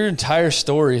what, your entire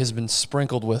story has been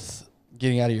sprinkled with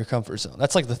getting out of your comfort zone.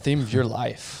 That's like the theme of your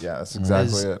life. Yeah, that's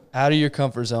exactly it. Out of your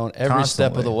comfort zone every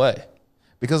step of the way.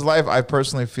 Because life, I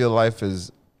personally feel life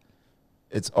is,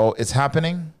 it's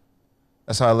happening.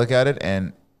 That's how I look at it.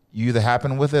 And you either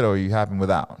happen with it or you happen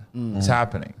without. It's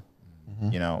happening.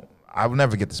 You know, I will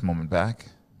never get this moment back.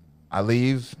 I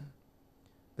leave,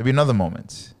 there'll be another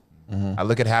moment. I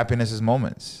look at happiness as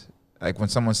moments. Like when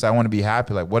someone says, I want to be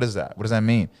happy, like, what is that? What does that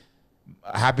mean?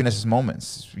 Happiness is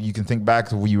moments. You can think back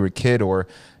to when you were a kid or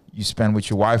you spend with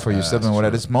your wife or your sibling,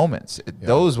 whatever. It's moments.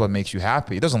 Those what makes you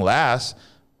happy. It doesn't last,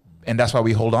 and that's why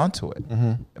we hold on to it.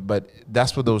 But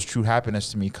that's where those true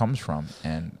happiness to me comes from,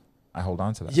 and I hold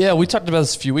on to that. Yeah, we talked about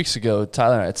this a few weeks ago,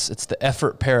 Tyler. It's the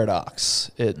effort paradox.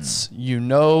 It's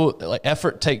like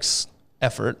effort takes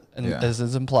effort, and as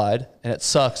is implied, and it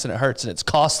sucks and it hurts and it's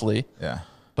costly. Yeah.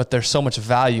 But there's so much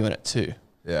value in it too.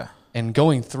 Yeah. And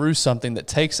going through something that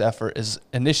takes effort is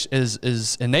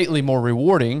innately more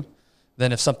rewarding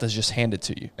than if something's just handed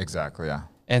to you. Exactly, yeah.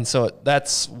 And so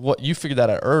that's what you figured that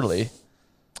out early.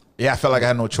 Yeah, I felt like I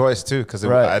had no choice too because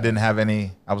I didn't have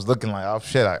any. I was looking like, oh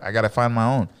shit, I got to find my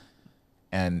own.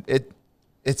 And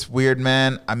it's weird,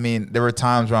 man. I mean, there were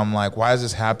times where I'm like, why is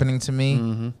this happening to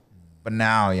me? But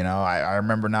now, you know, I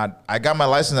remember I got my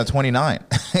license at 29.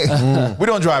 We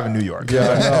don't drive in New York.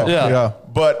 Yeah.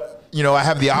 But you know, I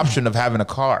have the option of having a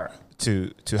car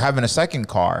to having a second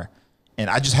car, and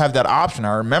I just have that option.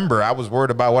 I remember I was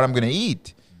worried about what I'm going to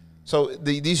eat. So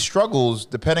these struggles,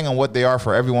 depending on what they are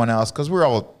for everyone else, because we're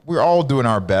all doing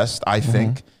our best, I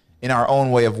think, in our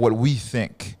own way of what we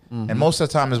think, and most of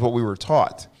the time is what we were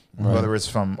taught. whether it's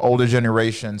from older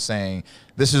generations saying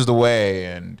this is the way,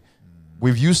 and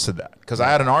we've used to that. Because I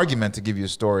had an argument, to give you a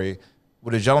story,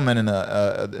 with a gentleman in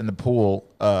the pool.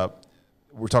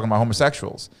 We're talking about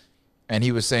homosexuals, and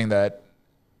he was saying that.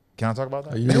 Can I talk about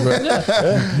that? You go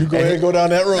ahead and go down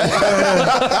that road.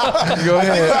 Go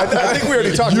ahead. I think we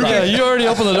already talked about it. You already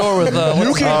opened the door with.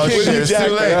 You can kick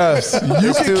Yes.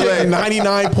 You can kick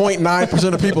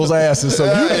 99.9% of people's asses, so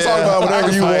you can talk about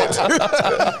whatever you want.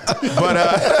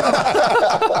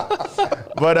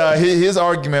 But his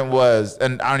argument was,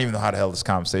 and I don't even know how the hell this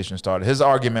conversation started. His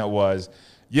argument was,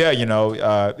 yeah,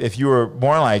 if you were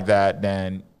born like that,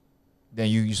 then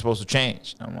you're supposed to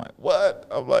change. And I'm like, what?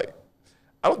 I'm like,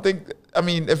 I don't think,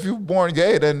 if you're born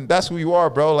gay, then that's who you are,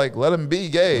 bro. Like, let him be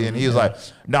gay. And he was like,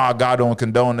 nah, God don't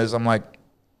condone this. I'm like,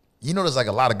 there's like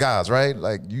a lot of gods, right?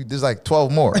 Like, there's like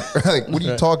 12 more. Like, what are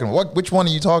you talking about? Which one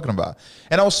are you talking about?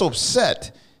 And I was so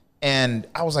upset. And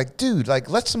I was like, dude, like,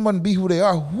 let someone be who they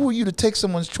are. Who are you to take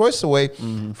someone's choice away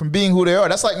from being who they are?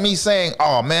 That's like me saying,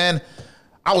 oh, man,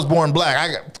 I was born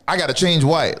black. I got to change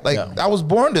white. Like, I was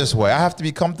born this way. I have to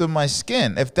be comfortable in my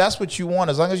skin. If that's what you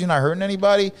want, as long as you're not hurting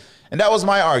anybody. And that was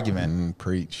my argument.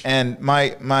 Preach. And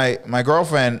my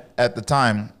girlfriend at the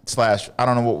time, / I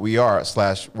don't know what we are,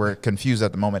 / we're confused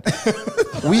at the moment.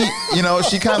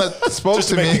 She kind of spoke Just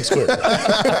to make me. things clear.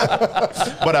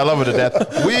 But I love her to death.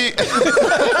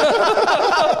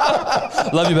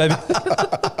 Love you, baby.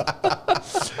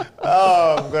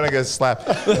 Oh, I'm going to get slapped.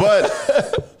 But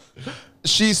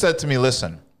she said to me,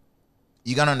 listen,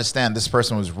 you got to understand this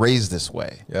person was raised this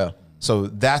way. Yeah. So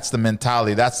that's the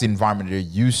mentality. That's the environment they're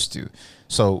used to.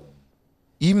 So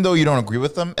even though you don't agree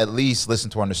with them, at least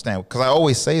listen to understand. Because I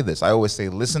always say this. I always say,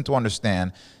 listen to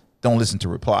understand. Don't listen to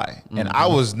reply. And I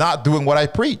was not doing what I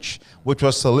preach, which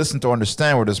was to listen to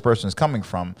understand where this person is coming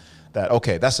from. That,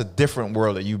 okay, that's a different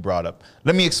world that you brought up.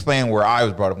 Let me explain where I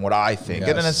was brought up and what I think. Yes.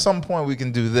 And then at some point we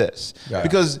can do this. Yeah.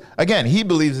 Because, again, he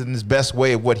believes in his best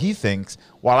way of what he thinks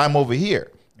while I'm over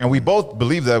here. And we both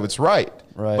believe that it's right.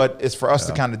 Right. But it's for us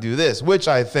to kind of do this, which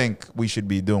I think we should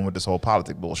be doing with this whole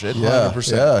politic bullshit. Yeah.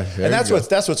 100%. Yeah. And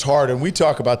that's what's hard. And we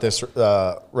talk about this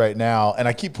right now. And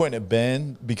I keep pointing at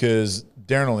Ben because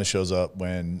Darren only shows up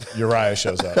when Uriah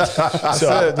shows up. So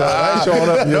I ain't showing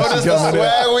up. Notice the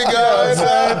swag we got.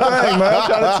 Same thing, man. I'm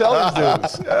trying to tell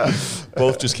these dudes. Yeah.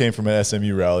 both just came from an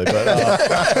SMU rally. But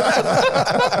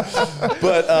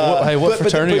hey, what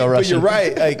fraternity are but you're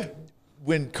rushing? right. Like,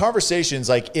 when conversations,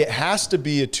 like, it has to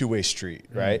be a two-way street,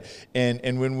 right? And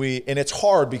it's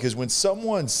hard because when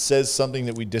someone says something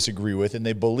that we disagree with and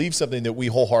they believe something that we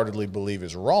wholeheartedly believe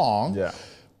is wrong,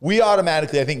 we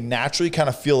automatically, I think, naturally kind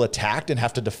of feel attacked and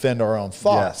have to defend our own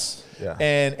thoughts. Yes.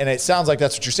 Yeah. And it sounds like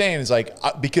that's what you're saying, is like,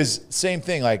 because same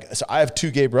thing, like, so I have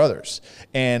two gay brothers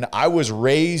and I was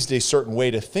raised a certain way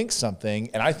to think something,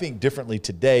 and I think differently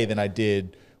today than I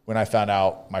did when I found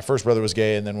out my first brother was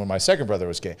gay, and then when my second brother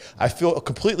was gay. I feel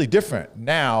completely different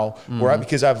now,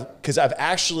 because I've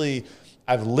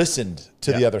listened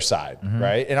to the other side,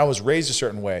 right? And I was raised a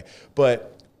certain way.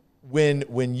 But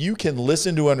when you can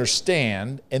listen to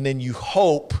understand, and then you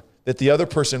hope that the other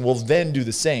person will then do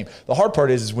the same. The hard part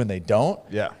is when they don't.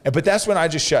 Yeah. But that's when I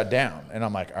just shut down, and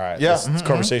I'm like, all right, this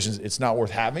conversation's, it's not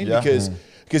worth having,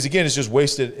 because again, it's just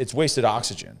wasted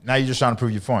oxygen. Now you're just trying to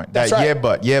prove your point. That's that,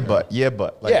 right. yeah,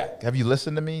 but. Like, Yeah. have you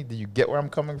listened to me? Do you get where I'm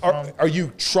coming from? Are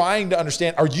you trying to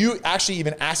understand? Are you actually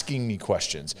even asking me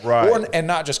questions? Right. And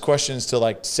not just questions to,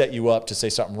 like, set you up to say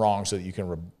something wrong so that you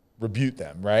can rebuke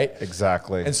them, right?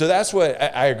 Exactly. And so that's what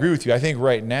I agree with you. I think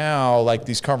right now, like,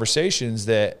 these conversations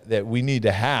that we need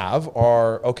to have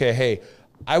are, okay, hey,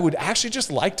 I would actually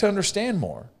just like to understand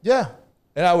more. Yeah.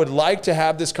 And I would like to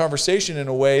have this conversation in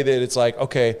a way that it's like,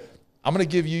 okay, I'm going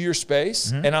to give you your space,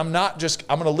 and I'm going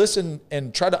to listen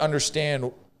and try to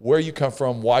understand where you come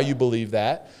from, why you believe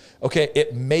that. Okay,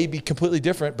 it may be completely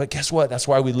different, but guess what? That's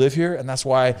why we live here, and that's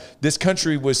why this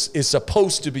country is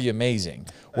supposed to be amazing.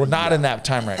 We're not in that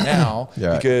time right now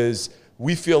because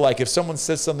we feel like if someone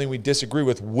says something we disagree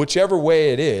with, whichever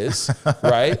way it is,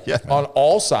 right, on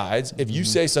all sides, if you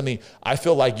say something, I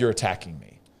feel like you're attacking me.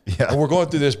 Yeah. And we're going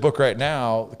through this book right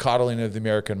now, The Coddling of the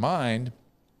American Mind.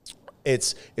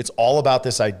 It's all about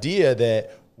this idea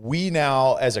that we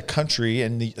now, as a country,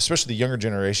 and especially the younger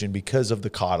generation, because of the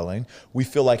coddling, we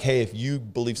feel like, hey, if you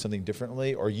believe something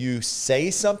differently, or you say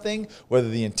something, whether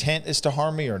the intent is to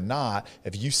harm me or not,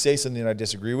 if you say something that I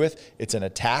disagree with, it's an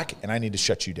attack, and I need to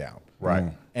shut you down.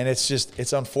 Right. And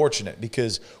it's unfortunate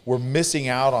because we're missing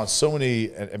out on so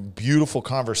many beautiful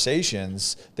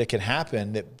conversations that can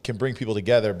happen that can bring people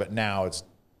together, but now it's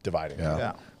dividing.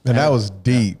 Yeah. And that was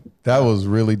deep. That was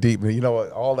really deep. You know what?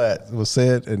 All that was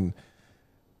said, and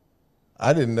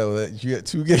I didn't know that you had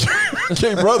two gay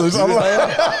brothers. I'm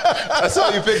like, That's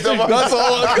all you picked up on? that's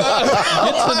all I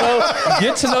got.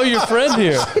 Get to know your friend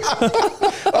here.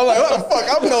 I'm like, what the fuck?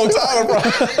 I've known Tyler, bro.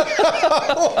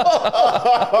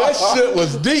 That shit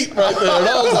was deep right there. And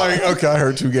I was like, okay, I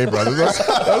heard two gay brothers. That's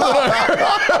what I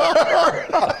heard.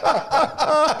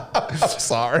 I'm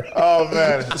sorry. Oh,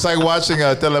 man. It's like watching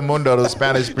Telemundo, the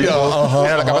Spanish people.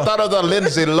 Yeah, And like, I thought it was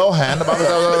Lindsay Lohan. You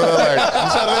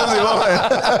said Lindsay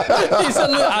Lohan. He said,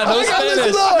 I know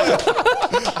Spanish.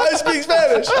 I speak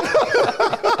Spanish.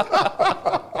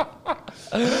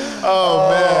 Oh,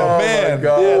 man. Man,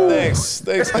 yeah, thanks,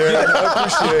 Darren. I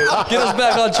appreciate it. Get us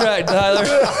back on track, Tyler.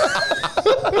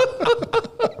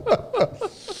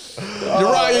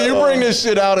 Uriah, you bring this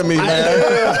shit out of me, man.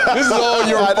 This is all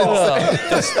your fault.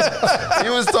 He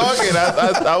was talking.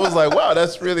 I was like, wow,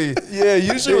 that's really. Yeah,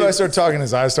 usually when I start talking,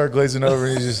 his eyes start glazing over,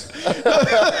 and he just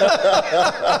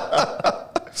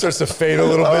starts to fade a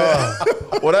little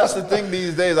bit. Well, that's the thing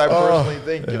these days. I personally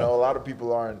think, a lot of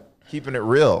people aren't keeping it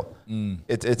real.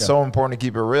 It's so important to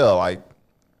keep it real. Like,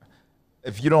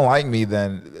 if you don't like me,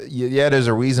 then yeah, there's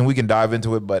a reason. We can dive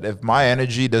into it. But if my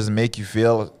energy doesn't make you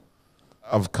feel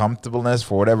of comfortableness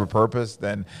for whatever purpose,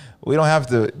 then we don't have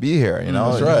to be here,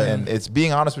 That's right. And it's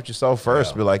being honest with yourself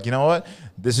first. Be like, you know what?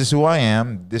 This is who I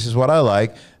am. This is what I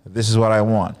like. This is what I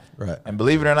want. Right. And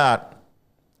believe it or not,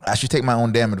 I should take my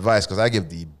own damn advice because I give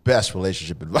the best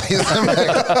relationship advice.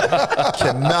 I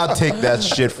cannot take that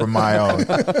shit from my own.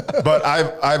 But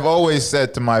I've always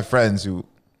said to my friends who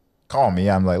call me,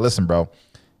 I'm like, listen, bro,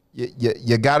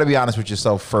 you got to be honest with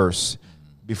yourself first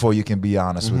before you can be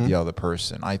honest with the other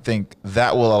person. I think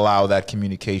that will allow that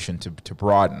communication to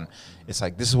broaden. It's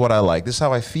like, this is what I like. This is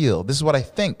how I feel. This is what I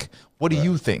think. What do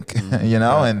you think?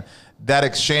 And that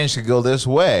exchange could go this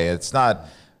way. It's not...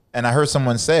 And I heard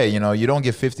someone say, you don't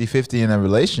get 50-50 in a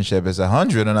relationship. It's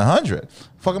 100 and 100.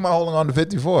 Fuck am I holding on to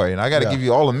 54? I got to give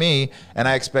you all of me, and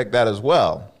I expect that as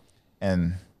well.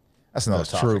 And that's another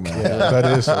topic. True, man. Yeah. That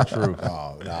is so true.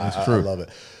 Oh, no, I love it.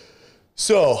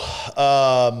 So,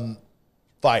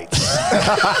 fights.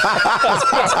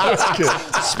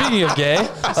 Speaking of gay,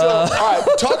 So, all right,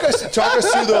 talk us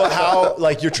through though how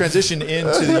like your transition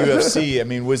into the UFC. I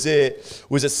mean, was it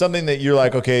something that you're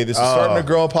like, okay, this is starting to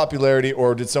grow in popularity,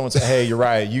 or did someone say, hey,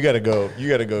 Uriah, you got to go.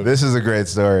 This is a great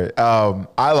story.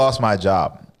 I lost my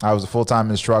job. I was a full-time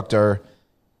instructor,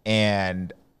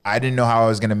 and I didn't know how I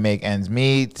was going to make ends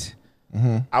meet.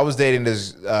 I was dating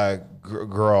this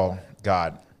girl.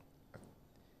 God,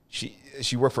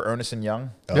 she worked for Ernest &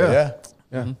 Young. Oh, yeah.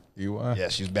 You are. Yeah,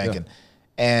 she was banking.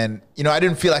 And, I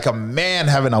didn't feel like a man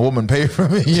having a woman pay for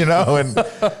me, And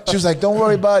she was like, don't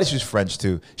worry about it. She was French,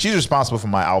 too. She's responsible for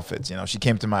my outfits, She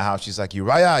came to my house. She's like,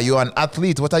 Uriah, you're an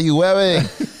athlete. What are you wearing?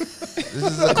 This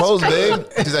is the clothes, babe.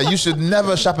 She's like, you should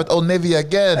never shop at Old Navy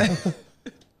again.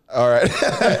 All right.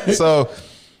 So,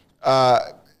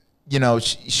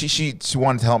 she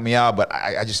wanted to help me out, but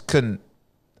I just couldn't.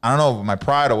 I don't know, my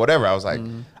pride or whatever. I was like,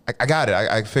 I got it.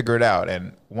 I figured it out.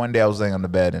 And one day I was laying on the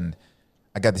bed and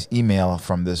I got this email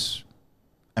from this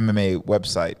MMA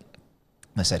website.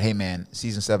 And I said, hey, man,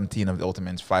 season 17 of the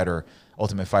Ultimate Fighter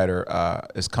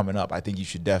is coming up. I think you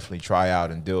should definitely try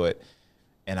out and do it.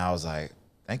 And I was like,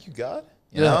 thank you, God.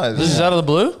 This is out of the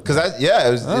blue? Because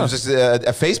it was just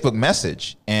a Facebook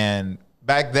message. And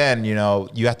back then,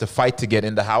 you had to fight to get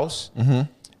in the house.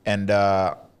 And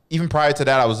even prior to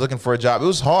that, I was looking for a job. It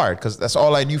was hard because that's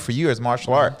all I knew for years,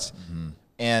 martial arts.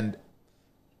 And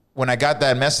when I got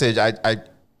that message, I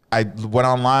went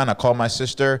online, I called my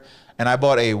sister, and I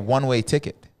bought a one-way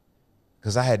ticket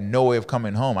because I had no way of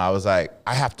coming home. I was like,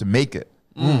 I have to make it.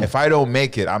 If I don't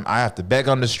make it, I have to beg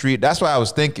on the street. That's what I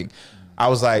was thinking. I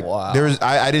was like,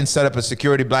 I didn't set up a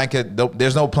security blanket.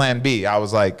 There's no plan B. I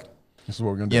was like, this is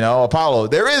what we're gonna do. Apollo,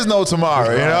 there is no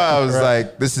tomorrow. I was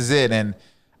like, this is it. And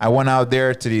I went out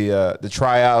there to the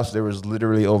tryouts. There was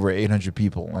literally over 800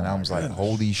 people, and I was like,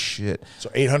 "Holy shit!" So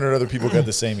 800 other people got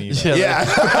the same email. Yeah.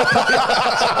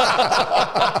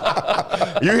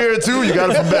 You're here too. You got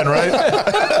it from Ben, right?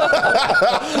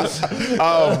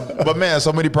 But man,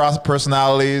 so many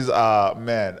personalities.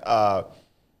 The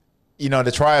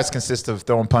tryouts consist of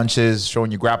throwing punches,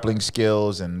 showing you grappling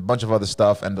skills, and a bunch of other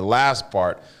stuff. And the last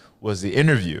part was the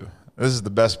interview. This is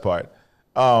the best part.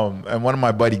 And one of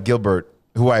my buddy Gilbert,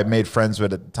 who I made friends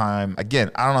with at the time.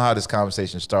 Again, I don't know how this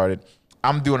conversation started.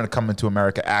 I'm doing a Coming to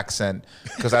America accent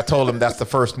because I told him that's the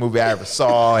first movie I ever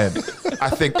saw, and I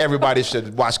think everybody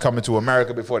should watch Coming to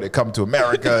America before they come to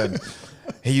America. And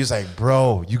he was like,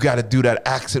 bro, you got to do that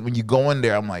accent when you go in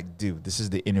there. I'm like, dude, this is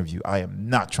the interview. I am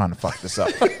not trying to fuck this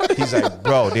up. He's like,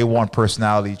 bro, they want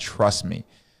personality. Trust me.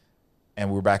 And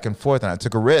we were back and forth, and I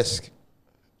took a risk.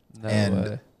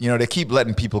 And you know, they keep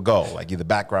letting people go, like either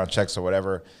background checks or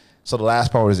whatever. So the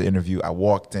last part was the interview. I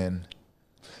walked in.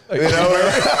 You know,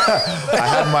 I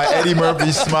had my Eddie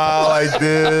Murphy smile like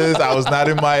this. I was not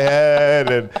in my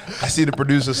head, and I see the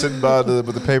producer sitting by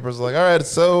with the papers, like, "All right,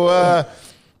 so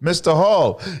Mr.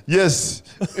 Hall, yes."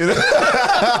 You know?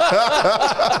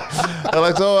 I'm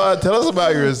like, "So tell us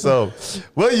about yourself."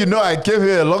 "Well, you know, I came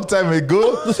here a long time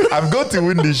ago. I'm going to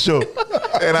win this show,"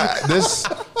 and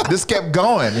this kept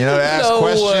going. You know, they asked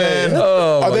questions.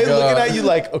 Oh, are they looking at you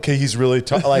like, okay, he's really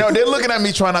like? No, they're looking at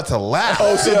me trying not to laugh.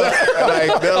 Oh, so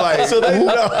they're like, so they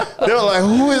know. They're like,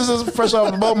 who is this fresh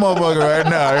off the boat motherfucker right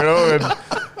now? You know,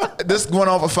 and this went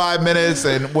on for 5 minutes,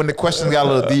 and when the questions got a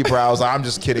little deeper, I was like, I'm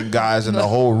just kidding, guys, and the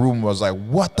whole room was like,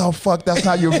 what the fuck? That's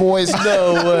not your voice?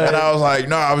 No way. And I was like,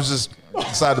 no, I was just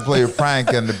decided to play a prank,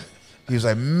 and he was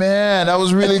like, man, that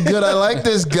was really good. I like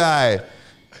this guy.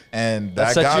 And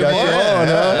that got me in.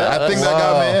 I think that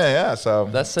got me in. Yeah, so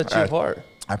that set you apart.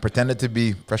 I pretended to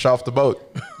be fresh off the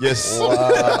boat. Yes.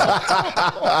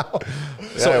 Wow.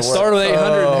 So it started with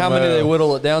 800. And how many did they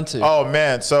whittle it down to? Oh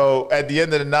man! So at the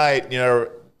end of the night, you know,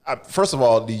 first of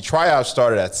all, the tryout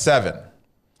started at 7.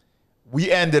 We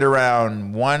ended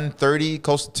around 1:30,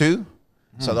 close to 2.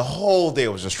 So the whole day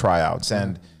was just tryouts,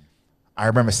 and I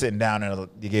remember sitting down and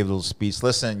they gave a little speech.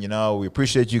 Listen, you know, we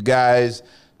appreciate you guys.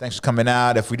 Thanks for coming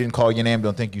out. If we didn't call your name,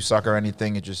 don't think you suck or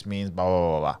anything. It just means blah, blah,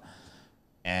 blah, blah.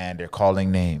 And they're calling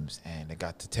names, and they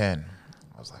got to 10.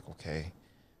 I was like, okay.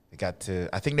 They got to,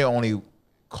 I think they only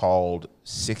called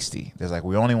 60. There's like,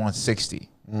 we only want 60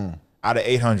 out of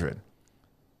 800.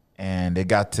 And they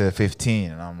got to 15,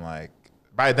 and I'm like,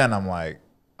 by then I'm like,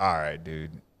 all right,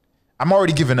 dude. I'm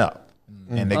already giving up.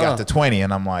 And they got to 20,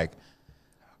 and I'm like,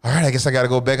 all right, I guess I got to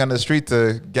go back on the street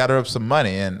to gather up some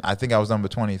money. And I think I was number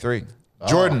 23.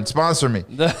 Jordan, sponsor me.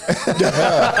 I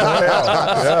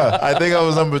think I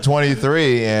was number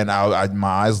 23, and my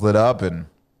eyes lit up, and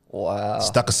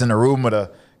stuck us in a room with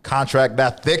a contract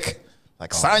that thick.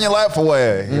 Like, sign your life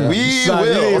away. Yeah. We will.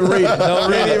 You didn't even read it. No,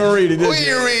 we didn't even read it. We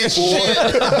didn't read shit.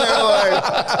 Like,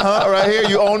 huh, right here,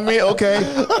 you own me? Okay.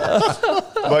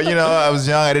 But, you know, I was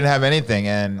young. I didn't have anything.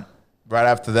 And right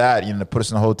after that, you know, they put us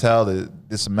in a hotel. They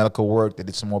did some medical work. They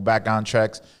did some more background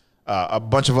checks. A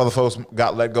bunch of other folks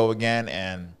got let go again,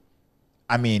 and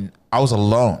I mean, I was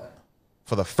alone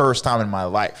for the first time in my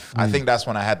life. I think that's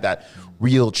when I had that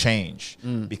real change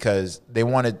because they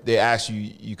asked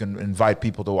you can invite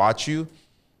people to watch you.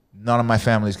 None of my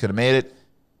families could have made it.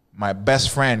 My best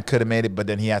friend could have made it, but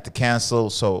then he had to cancel.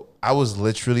 So I was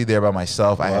literally there by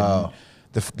myself. I had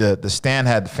the stand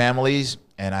had families,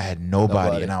 and I had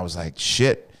nobody. And I was like,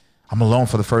 shit, I'm alone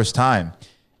for the first time.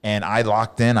 And I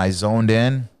locked in, I zoned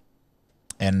in.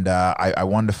 And I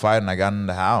won the fight, and I got in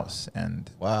the house. And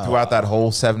throughout that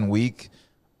whole 7 week,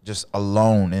 just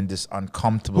alone and just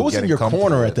uncomfortable. Who was in your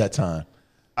corner at that time?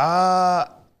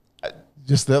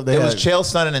 Just it was Chael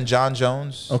Sonnen and John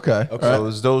Jones. Okay. So it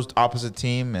was those opposite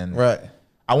team, and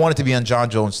I wanted to be on John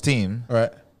Jones' team,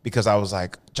 because I was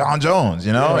like, John Jones,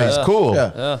 you know, he's cool.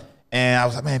 And I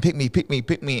was like, man, pick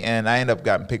me, and I ended up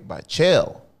getting picked by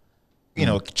Chael. You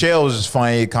know, Chael was just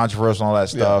funny, controversial, and all that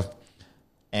stuff.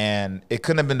 And it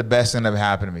couldn't have been the best thing that ever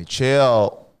happened to me.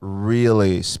 Chael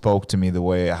really spoke to me the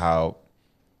way how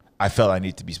I felt I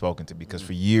need to be spoken to, because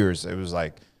for years it was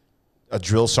like a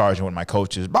drill sergeant with my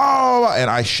coaches, blah, blah, blah, and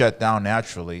I shut down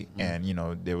naturally. And, you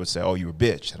know, they would say, oh, you're a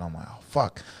bitch. And I'm like, oh,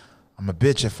 fuck. I'm a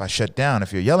bitch if I shut down,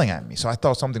 if you're yelling at me. So I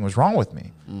thought something was wrong with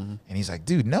me. And he's like,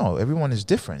 dude, no, everyone is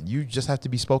different. You just have to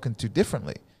be spoken to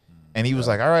differently. And he was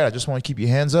like, all right, I just want to keep your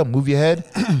hands up, move your head,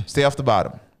 stay off the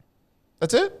bottom.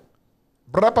 That's it.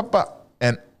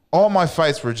 And all my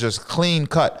fights were just clean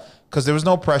cut because there was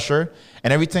no pressure,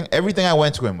 and everything I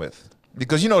went to him with,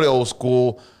 because you know the old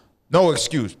school, no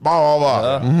excuse, blah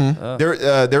blah blah.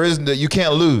 There isn't, you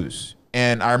can't lose.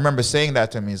 And I remember saying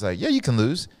that to him. He's like, yeah, you can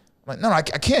lose. I'm like, no, I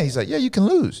can't. He's like, yeah, you can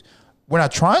lose. We're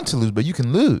not trying to lose, but you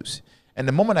can lose. And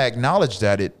the moment I acknowledged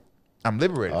that, I'm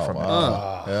liberated from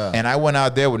it. And I went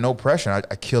out there with no pressure.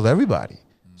 I killed everybody.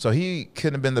 So he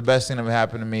couldn't have been the best thing that ever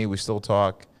happened to me. We still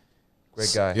talk.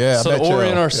 Great guy. Yeah. So to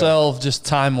orient ourselves, just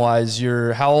time wise,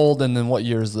 you're how old, and then what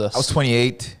year is this? I was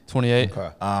 28. 28.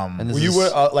 Okay. And were you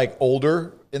like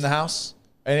older in the house?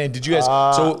 And did you guys?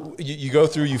 So you go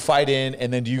through, you fight in,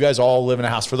 and then do you guys all live in a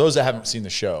house? For those that haven't seen the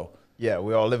show, yeah,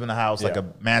 we all live in a house, like a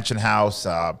mansion house.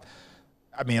 I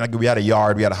mean, like we had a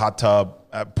yard, we had a hot tub,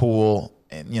 a pool,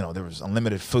 and you know there was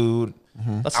unlimited food.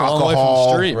 That's a long way from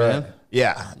the street, man.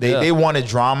 Yeah, they wanted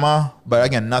drama, but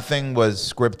again, nothing was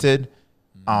scripted.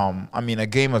 I mean, a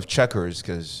game of checkers,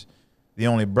 because the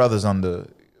only brothers on the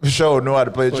show know how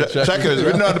to play checkers.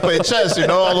 We know how to play chess. You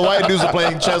know, all the white dudes are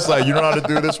playing chess. Like, you know how to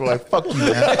do this? We're like, fuck you,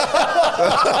 man.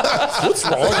 What's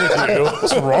wrong with you?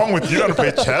 What's wrong with you? You know how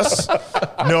to play chess?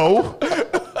 No.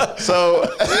 So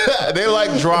they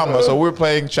like drama. So we're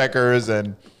playing checkers,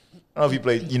 and I don't know if you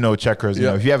play, checkers. You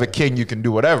know, if you have a king, you can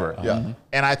do whatever. Yeah.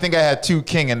 And I think I had 2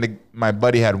 king, and my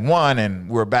buddy had 1, and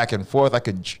we were back and forth. I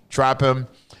could trap him.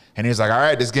 And he's like, all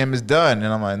right, this game is done.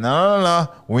 And I'm like, no,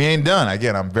 we ain't done.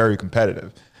 Again, I'm very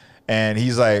competitive. And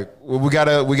he's like, well,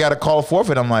 we gotta call a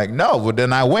forfeit. I'm like, no, well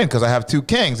then I win because I have 2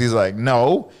 kings. He's like,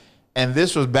 no. And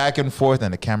this was back and forth,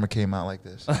 and the camera came out like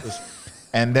this.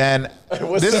 And then you know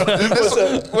what I'm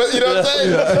saying?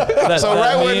 So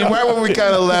right when we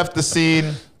kind of left the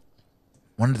scene,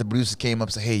 one of the producers came up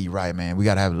and said, hey, Uriah, man, we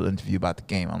gotta have a little interview about the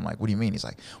game. I'm like, what do you mean? He's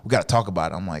like, we gotta talk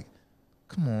about it. I'm like,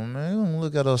 come on, man. You don't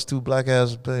look at us 2 black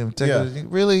asses playing checkers. Yeah.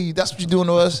 Really? That's what you're doing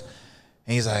to us?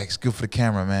 And he's like, it's good for the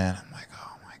camera, man. I'm like,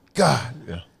 oh, my God.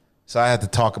 Yeah. So I had to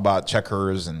talk about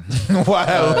checkers and why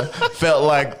I felt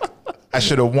like I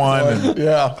should have won. And,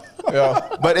 yeah.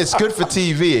 But it's good for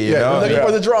TV, you know?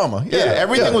 For the drama. Yeah,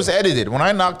 everything was edited. When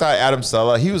I knocked out Adam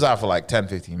Sella, he was out for like 10,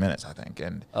 15 minutes, I think.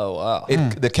 And oh, wow.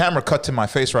 The camera cut to my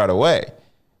face right away.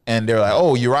 And they're like,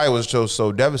 oh, Uriah was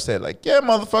so devastated. Like, yeah,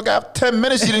 motherfucker, after 10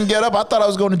 minutes you didn't get up. I thought I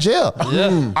was going to jail.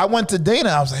 Yeah. I went to Dana.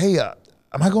 I was like, hey,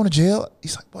 am I going to jail?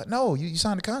 He's like, what? No, you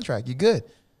signed a contract. You good.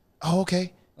 Oh,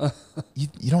 okay.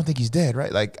 you don't think he's dead,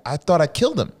 right? Like, I thought I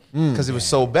killed him because it was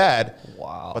so bad.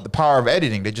 Wow. But the power of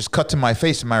editing, they just cut to my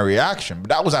face and my reaction. But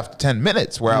that was after 10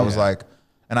 minutes where I was like,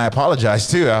 and I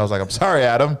apologized too. I was like, I'm sorry,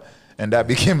 Adam. And that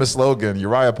became a slogan.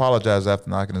 Uriah apologized after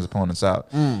knocking his opponents out.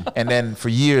 And then for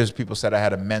years, people said I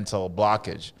had a mental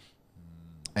blockage.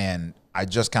 And I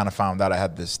just kind of found out I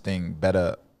had this thing,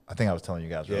 beta, I think I was telling you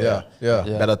guys, right? Yeah.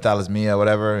 Beta thalassemia,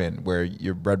 whatever, and where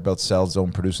your red blood cells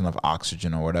don't produce enough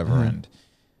oxygen or whatever. And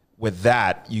with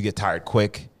that, you get tired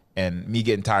quick. And me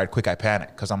getting tired quick, I panic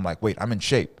because I'm like, wait, I'm in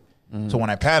shape. So when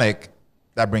I panic,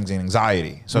 that brings in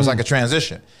anxiety. So it's like a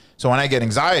transition. So when I get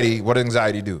anxiety, what does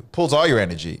anxiety do? It pulls all your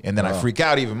energy. And then I freak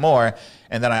out even more.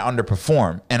 And then I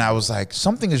underperform. And I was like,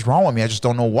 something is wrong with me. I just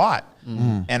don't know what.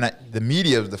 And the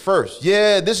media was the first.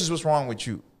 Yeah, this is what's wrong with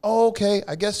you. Oh, okay,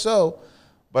 I guess so.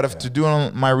 But if to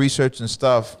doing my research and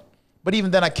stuff, but even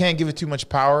then I can't give it too much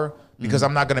power because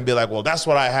I'm not going to be like, well, that's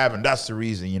what I have and that's the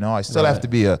reason. You know, I still have to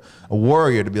be a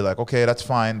warrior to be like, okay, that's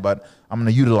fine. But I'm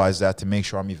going to utilize that to make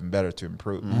sure I'm even better to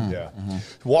improve.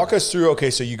 Walk us through,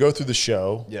 okay, so you go through the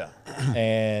show. Yeah.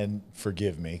 And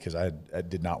forgive me, because I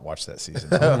did not watch that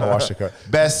season. I watched the car.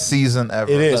 Best season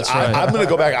ever. It is. That's right. I'm going to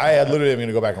go back. I literally am going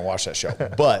to go back and watch that show.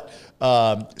 But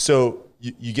so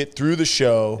you get through the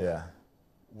show. Yeah.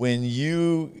 When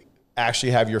you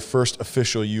actually have your first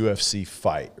official UFC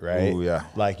fight, right? Ooh, yeah.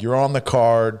 Like you're on the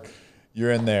card,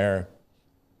 you're in there.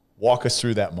 Walk us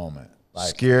through that moment. Like,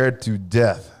 scared to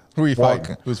death. Who are you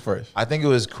fighting? Who's first? I think it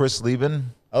was Chris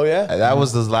Lieben. oh yeah? That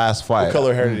was his last fight. What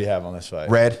color hair did he have on this fight?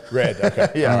 Red. Red,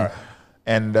 okay. Yeah. All right.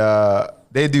 And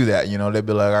they do that, you know. They'd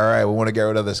be like, all right, we want to get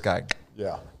rid of this guy.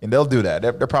 Yeah. And they'll do that.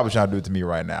 They're probably trying to do it to me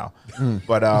right now.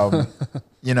 But,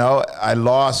 you know, I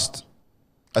lost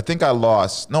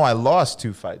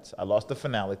 2 fights. I lost the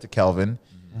finale to Kelvin,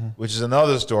 which is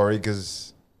another story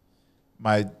because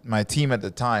my team at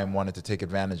the time wanted to take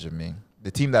advantage of me.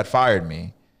 The team that fired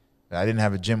me, I didn't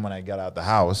have a gym when I got out the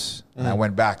house. And I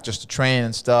went back just to train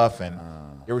and stuff. And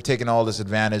they were taking all this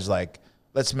advantage, like,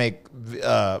 let's make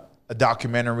a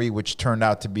documentary, which turned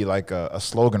out to be like a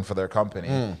slogan for their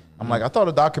company. I'm like, I thought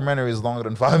a documentary is longer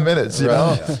than 5 minutes, you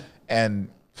know? Yeah. And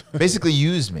basically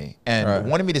used me and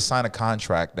wanted me to sign a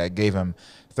contract that gave him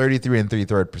 33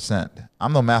 3/3%.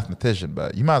 I'm no mathematician,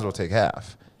 but you might as well take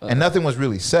half. And nothing was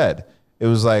really said. It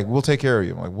was like, we'll take care of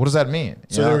you. I'm like, what does that mean?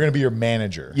 So they were going to be your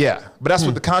manager. Yeah, but that's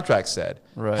what the contract said.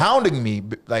 Right. Hounding me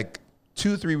like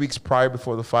 2-3 weeks prior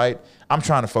before the fight. I'm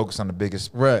trying to focus on the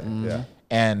biggest. Right. Yeah.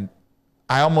 And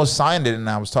I almost signed it, and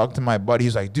I was talking to my buddy.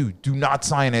 He's like, dude, do not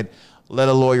sign it. Let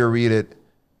a lawyer read it.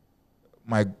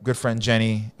 My good friend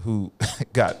Jenny, who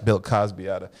got Bill Cosby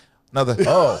out of another.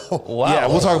 Oh, wow. Yeah,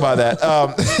 we'll talk about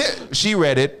that. She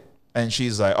read it, and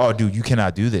she's like, oh, dude, you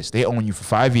cannot do this. They own you for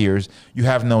 5 years. You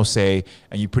have no say,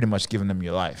 and you pretty much given them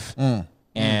your life.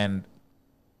 And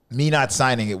me not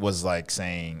signing it was like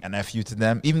saying an F you to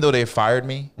them, even though they fired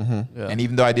me, and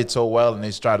even though I did so well, and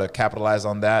they tried to capitalize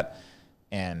on that.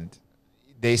 And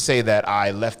they say that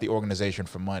I left the organization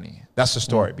for money. That's the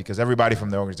story because everybody from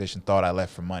the organization thought I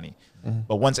left for money.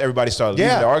 But once everybody started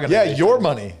leaving the organization, your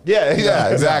money. Yeah,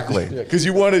 exactly. Because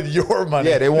you wanted your money.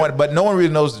 Yeah, they want, but no one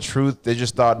really knows the truth. They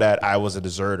just thought that I was a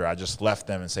deserter. I just left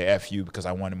them and say F you because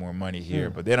I wanted more money here.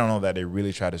 But they don't know that they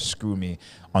really tried to screw me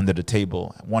under the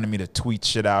table. Wanted me to tweet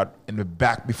shit out in the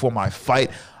back before my fight.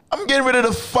 I'm getting ready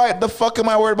to fight. The fuck am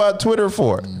I worried about Twitter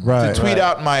for? Right. To tweet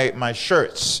out my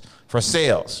shirts for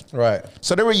sales. Right.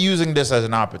 So they were using this as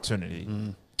an opportunity.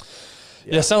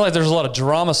 Yeah, it sounds like there's a lot of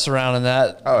drama surrounding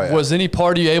that. Oh, yeah. Was any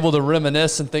part of you able to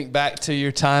reminisce and think back to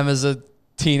your time as a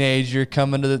teenager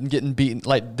coming to getting beaten?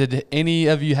 Like, did any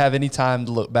of you have any time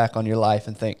to look back on your life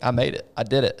and think, I made it, I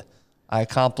did it, I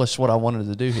accomplished what I wanted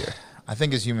to do here? I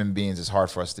think as human beings, it's hard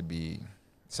for us to be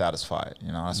satisfied.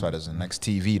 You know, that's why there's a next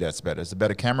TV that's better. There's a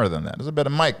better camera than that. There's a better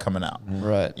mic coming out.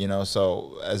 Right. You know,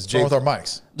 so as What's Jake, wrong with our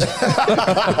mics?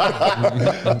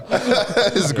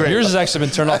 this is great. Yours has actually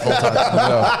been turned off the whole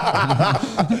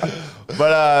time.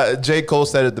 But J. Cole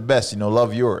said it the best, you know,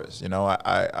 love yours. You know,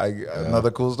 another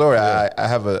cool story. I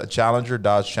have a Challenger,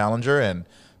 Dodge Challenger, and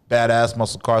badass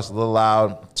muscle car. It's a little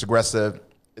loud. It's aggressive.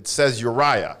 It says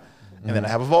Uriah. And then I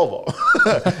have a Volvo,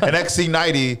 an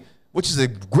XC90, which is a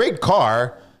great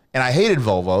car. And I hated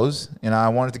Volvos. You know, I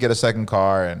wanted to get a second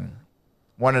car and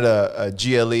wanted a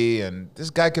GLE. And this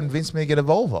guy convinced me to get a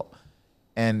Volvo.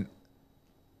 And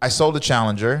I sold the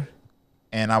Challenger,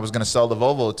 and I was going to sell the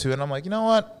Volvo too. And I'm like, you know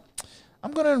what?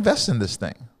 I'm going to invest in this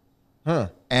thing.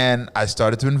 And I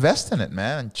started to invest in it,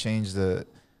 man, and change the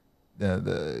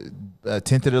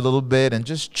tinted it a little bit and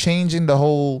just changing the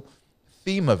whole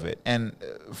theme of it. And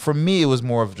for me, it was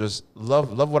more of just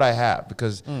love what I have,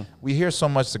 because we hear so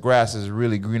much the grass is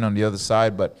really green on the other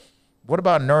side, but what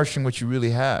about nourishing what you really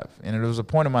have? And there was a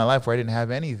point in my life where I didn't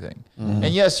have anything. And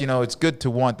yes, you know, it's good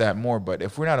to want that more, but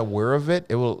if we're not aware of it,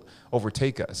 it will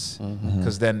overtake us.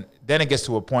 Because then it gets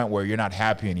to a point where you're not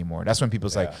happy anymore. That's when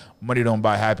people's like, money don't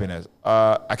buy happiness.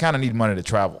 I kind of need money to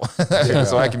travel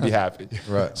so I can be happy.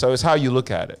 Right. So it's how you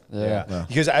look at it. Yeah.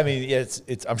 Because I mean,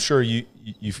 it's I'm sure you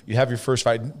have your first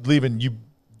fight. Leaving, you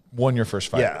won your first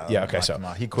fight. Yeah. Okay. So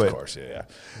he quit. Of course. Yeah.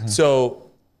 So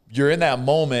you're in that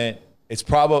moment.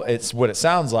 It's what it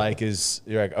sounds like is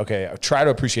you're like, okay, I try to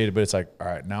appreciate it, but it's like, all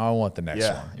right, now I want the next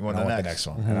one. You want I the want next.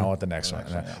 the next one, and I want the next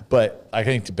one. But I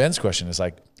think to Ben's question is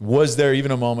like, was there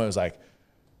even a moment it was like,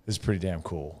 this is pretty damn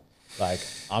cool. Like,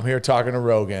 I'm here talking to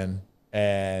Rogan,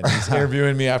 and he's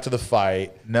interviewing me after the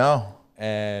fight. No.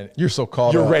 And You're so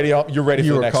caught you're up. ready. You're ready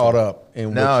for the next caught one. up.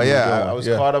 In No, what you were yeah, doing. I was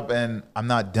caught up, and I'm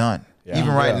not done. Yeah.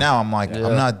 Even right now, I'm like,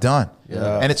 I'm not done.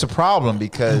 Yeah. And it's a problem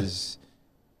because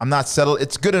I'm not settled.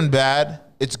 It's good and bad.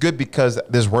 It's good because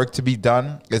there's work to be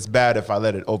done. It's bad if I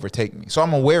let it overtake me. So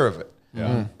I'm aware of it.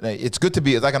 Yeah. It's good to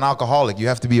be, it's like an alcoholic. You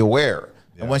have to be aware.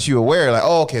 And once you're aware, like,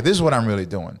 oh, okay, this is what I'm really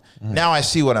doing. Now I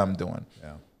see what I'm doing.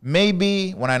 Yeah.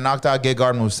 Maybe when I knocked out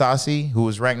Gegard Mousasi, who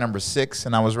was ranked number 6,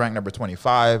 and I was ranked number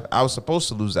 25, I was supposed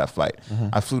to lose that fight.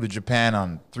 I flew to Japan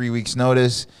on 3 weeks'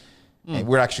 notice. And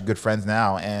we're actually good friends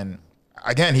now. And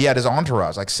again, he had his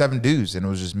entourage, like 7 dudes, and it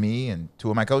was just me and 2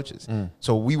 of my coaches.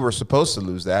 So we were supposed to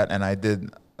lose that, and I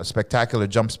did a spectacular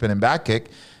jump spin and back kick,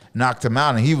 knocked him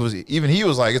out, and he was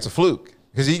like, it's a fluke,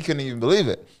 because he couldn't even believe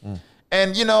it.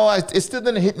 And, you know, it still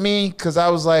didn't hit me, because I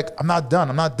was like, I'm not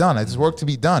done. There's work to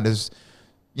be done. There's,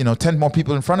 10 more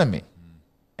people in front of me.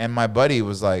 And my buddy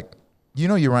was like, you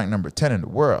know you're ranked number 10 in the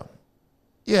world.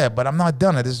 Yeah, but I'm not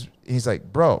done. He's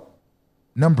like, bro,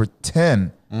 number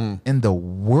 10 in the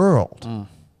world.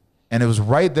 And it was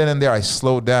right then and there I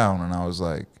slowed down, and I was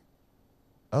like,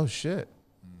 oh, shit.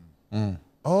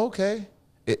 Oh, okay.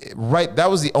 Right. That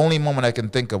was the only moment I can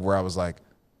think of where I was like,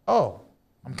 oh,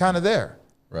 I'm kind of there.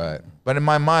 Right. But in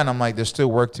my mind, I'm like, there's still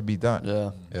work to be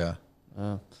done. Yeah.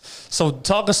 So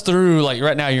talk us through, like,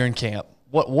 right now you're in camp.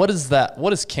 What is that?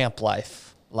 What is camp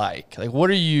life like? Like, what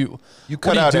are you cut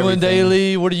what are out you doing everything.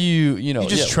 daily? What are you You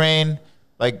just train,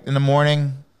 like, in the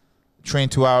morning, train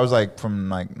 2 hours, like, from,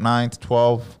 like, 9 to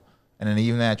 12. And in the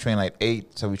evening, I train, like,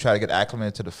 8. So we try to get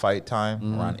acclimated to the fight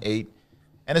time around 8.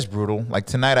 And it's brutal. Like,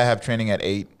 tonight I have training at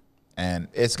 8. And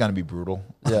it's going to be brutal.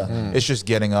 Yeah. It's just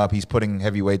getting up. He's putting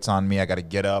heavy weights on me. I got to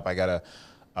get up. I got to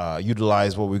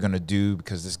utilize what we're going to do,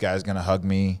 because this guy's going to hug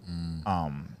me.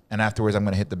 And afterwards, I'm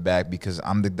going to hit the bag, because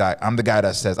I'm the guy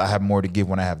that says I have more to give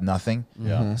when I have nothing.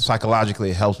 Psychologically,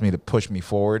 it helps me to push me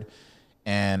forward.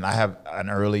 And I have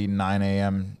an early 9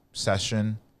 a.m.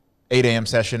 session, 8 a.m.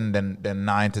 session, then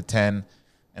 9 to 10,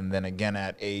 and then again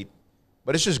at 8.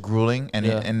 But it's just grueling. And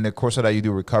in the course of that, you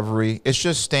do recovery. It's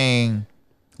just staying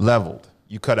leveled.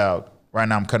 You cut out, right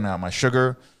now I'm cutting out my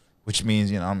sugar, which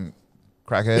means, I'm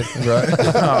crackhead. Right.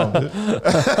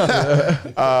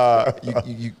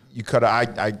 You cut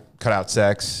out. I cut out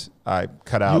sex. I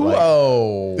cut out.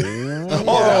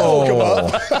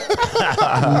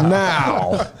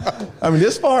 Now, I mean,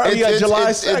 this far, you got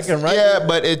July 2nd, right? Yeah,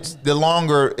 but it's the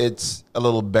longer, it's a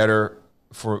little better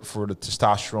for the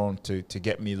testosterone to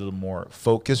get me a little more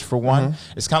focused. For one,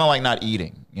 it's kind of like not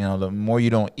eating. You know, the more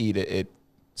you don't eat, it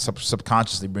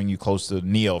subconsciously bring you close to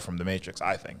Neo from the Matrix.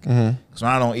 I think because when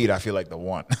I don't eat, I feel like the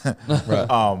one. Right.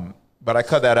 But I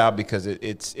cut that out because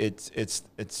it's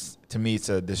to me it's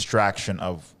a distraction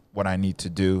of what I need to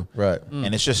do. Right.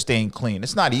 And it's just staying clean.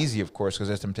 It's not easy, of course, because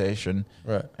there's temptation.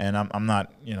 Right. And I'm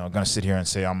not, going to sit here and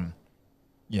say I'm,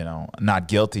 not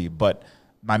guilty. But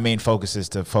my main focus is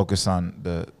to focus on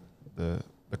the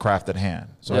craft at hand.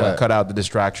 So I cut out the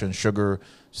distraction, sugar,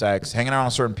 sex, hanging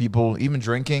around certain people, even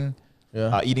drinking,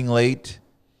 eating late,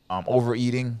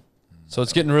 overeating. So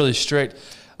it's getting really strict.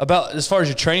 About as far as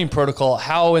your training protocol,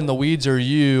 how in the weeds are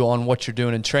you on what you're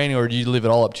doing in training, or do you leave it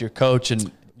all up to your coach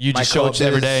and you just show up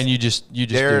every day and you just do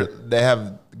it? They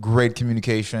have great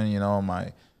communication.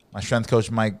 My strength coach,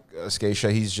 Mike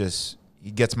Scatia, he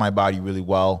gets my body really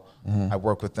well. I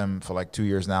work with them for like 2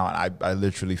 years now, and I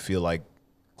literally feel like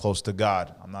close to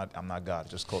God. I'm not God,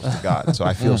 just close to God. So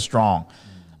I feel strong.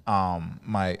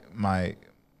 My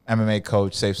MMA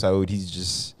coach, Saif Saud, he's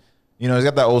just, he's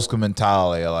got that old school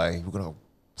mentality, like we're gonna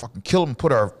fucking kill him,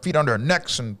 put our feet under our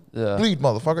necks and bleed,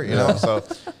 motherfucker. So.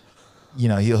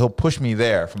 He'll push me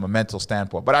there from a mental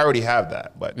standpoint, but I already have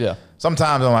that. But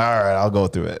sometimes I'm like, all right, I'll go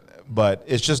through it. But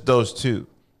it's just those two,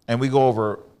 and we go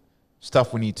over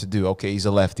stuff we need to do. Okay, he's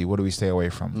a lefty. What do we stay away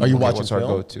from? Are you watching what's our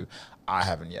film? go-to? I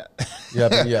haven't yet. You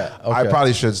haven't yet. Okay. I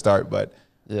probably should start, but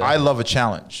I love a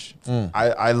challenge.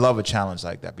 I love a challenge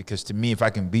like that because to me, if I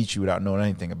can beat you without knowing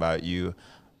anything about you,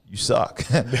 you suck.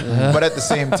 But at the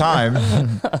same time,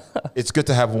 it's good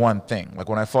to have one thing. Like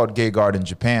when I fought Gegard in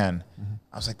Japan,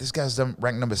 I was like, this guy's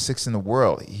ranked number 6 in the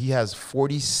world. He has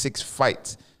 46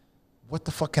 fights. What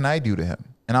the fuck can I do to him?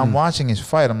 And I'm watching his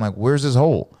fight. I'm like, where's his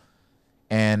hole?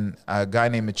 And a guy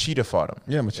named Machida fought him.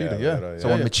 Yeah, Machida, So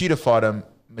when Machida fought him,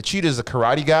 Machida is a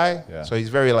karate guy. Yeah. So he's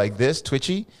very like this,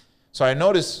 twitchy. So I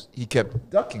noticed he kept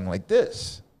ducking like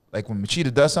this. Like when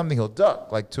Machida does something, he'll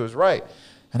duck like to his right.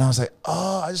 And I was like,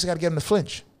 I just got to get him to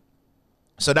flinch.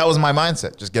 So that was my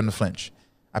mindset, just get him to flinch.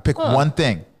 I picked one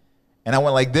thing. And I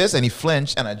went like this, and he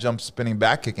flinched, and I jumped spinning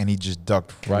back kick, and he just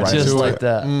ducked right just like it.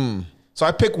 that. So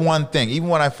I picked one thing. Even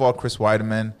when I fought Chris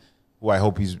Weideman, who I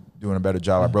hope he's doing a better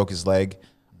job, I broke his leg.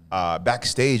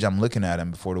 Backstage, I'm looking at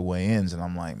him before the weigh-ins, and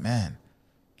I'm like, man,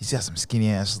 he's got some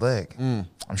skinny-ass leg.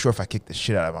 I'm sure if I kick the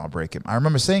shit out of him, I'll break him. I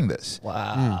remember saying this.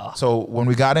 Wow. So when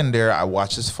we got in there, I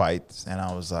watched his fight, and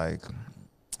I was like,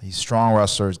 he's a strong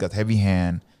wrestler. He's got heavy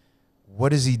hand. What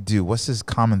does he do? What's his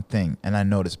common thing? And I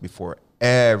noticed before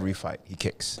every fight, he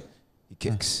kicks. He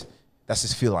kicks. That's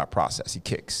his feel-out process. He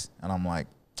kicks. And I'm like,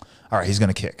 all right, he's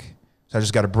going to kick. So I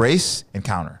just got to brace and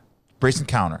counter. Brace and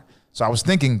counter. So I was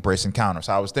thinking brace and counter.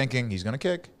 So I was thinking he's going to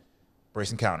kick,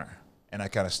 brace and counter. And I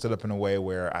kind of stood up in a way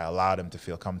where I allowed him to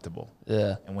feel comfortable.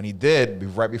 Yeah. And when he did,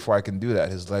 right before I can do that,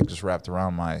 his leg just wrapped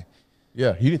around my...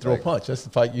 Yeah, he didn't throw a punch. That's the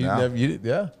fight you never... You did,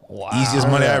 yeah. Wow. Easiest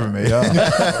money I ever made.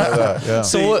 Yeah.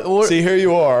 So see, here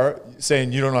you are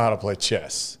saying you don't know how to play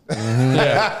chess.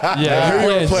 Yeah. Here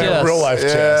you are playing real life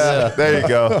chess. Yeah. There you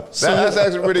go. That's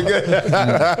actually pretty good.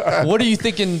 What are you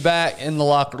thinking back in the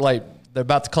locker? Like they're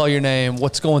about to call your name.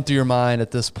 What's going through your mind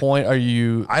at this point? Are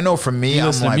you? I know for me, I'm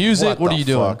listen to like, music. What are you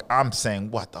doing? I'm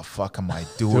saying, what the fuck am I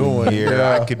doing here?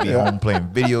 Yeah. I could be home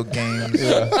playing video games.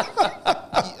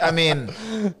 I mean,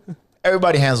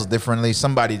 everybody handles it differently.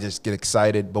 Somebody just get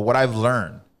excited. But what I've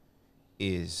learned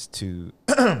is to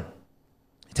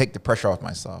take the pressure off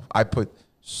myself. I put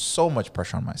so much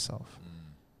pressure on myself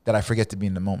that I forget to be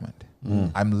in the moment.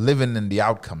 I'm living in the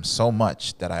outcome so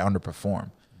much that I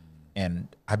underperform. And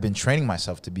I've been training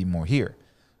myself to be more here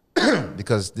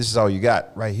because this is all you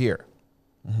got right here.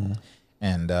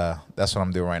 And that's what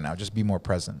I'm doing right now. Just be more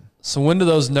present. So when do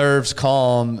those nerves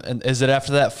calm? And is it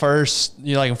after that first,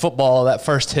 like in football, that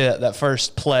first hit, that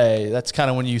first play? That's kind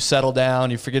of when you settle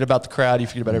down, you forget about the crowd, you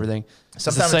forget about everything.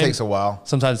 Sometimes it takes a while.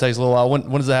 Sometimes it takes a little while.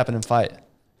 When does that happen in fight?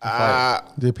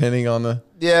 Depending on the...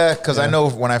 Yeah, because I know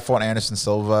when I fought Anderson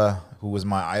Silva, who was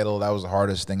my idol, that was the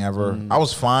hardest thing ever. I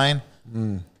was fine,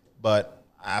 but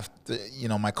after,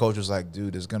 my coach was like,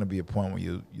 dude, there's going to be a point where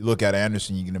you look at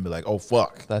Anderson, you're going to be like, oh,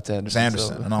 fuck. That's Anderson. It's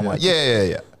Anderson. And I'm like,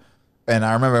 yeah. And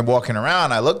I remember walking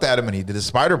around, I looked at him, and he did a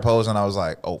spider pose, and I was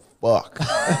like, oh, fuck.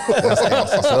 That's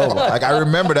Anderson Silva. Like, I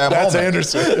remember that That's moment.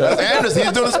 Anderson. That's Anderson.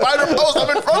 He's doing a spider pose.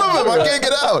 I'm in front of him. I can't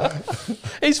get out.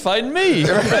 He's fighting me.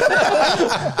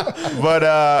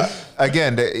 But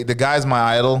again, the guy's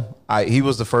my idol. He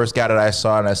was the first guy that I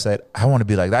saw, and I said, I want to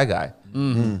be like that guy.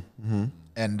 And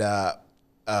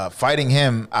fighting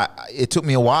him, it took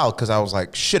me a while because I was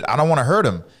like, shit, I don't want to hurt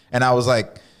him. And I was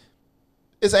like,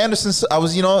 it's Anderson. I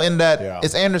was, in that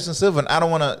it's Anderson Silva, and I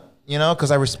don't want to,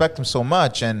 because I respect him so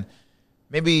much. And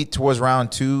maybe towards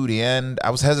round 2, the end, I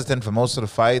was hesitant for most of the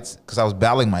fights because I was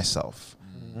battling myself.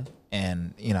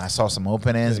 And, I saw some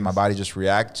openings. My body just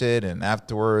reacted. And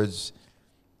afterwards,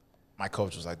 my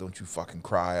coach was like, don't you fucking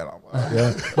cry. And I'm like,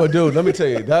 Yeah. Well, dude, let me tell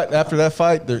you, that after that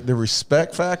fight, the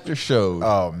respect factor showed.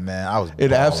 oh, man, I was It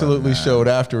balling, absolutely man. showed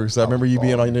afterwards. I rember you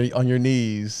being on your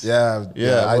knees. Yeah.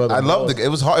 well, I loved it. It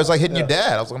was hard. It was like hitting your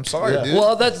dad. I was like, I'm sorry, dude.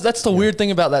 Well, that's the weird thing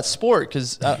about that sport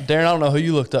because Darren, I don't know who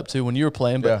you looked up to when you were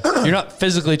playing, but you're not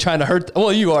physically trying to hurt.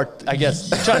 Well, you are, I guess,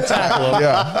 trying to tackle him.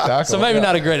 Yeah. So maybe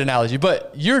not a great analogy,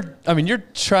 but you're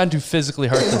trying to physically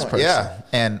hurt this person. Yeah,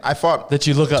 and I fought That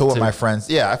you look up with to. my friends.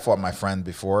 Yeah, I fought my friend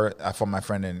before. I fought my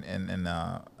friend in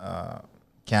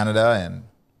Canada, and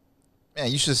man,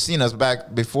 you should have seen us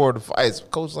back before the fights.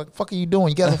 Coach was like, "Fuck are you doing?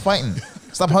 You guys are fighting.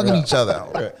 Stop hugging each other." I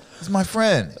was like, it's my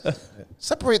friend.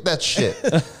 Separate that shit.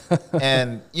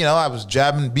 And I was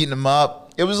jabbing, beating him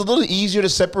up. It was a little easier to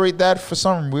separate that for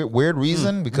some weird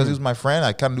reason because he was my friend.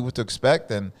 I kind of knew what to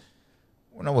expect, and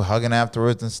we're hugging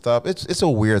afterwards and stuff. It's a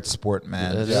weird sport,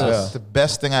 man. It's the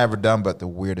best thing I ever done, but the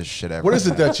weirdest shit ever. What is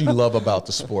it that you love about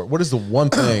the sport? What is the one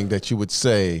thing that you would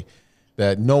say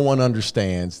that no one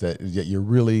understands that you're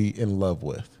really in love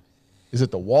with? Is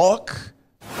it the walk?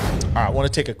 All right, I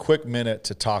want to take a quick minute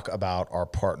to talk about our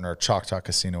partner, Choctaw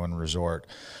Casino and Resort.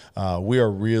 We are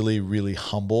really, really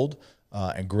humbled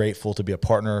and grateful to be a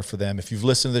partner for them. If you've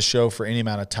listened to the show for any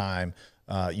amount of time,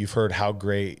 you've heard how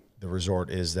great the resort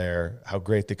is there, how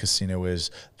great the casino is,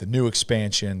 the new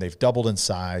expansion. They've doubled in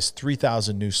size,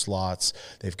 3,000 new slots.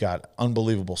 They've got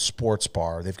unbelievable sports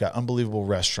bar. They've got unbelievable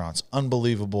restaurants,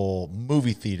 unbelievable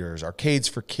movie theaters, arcades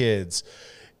for kids.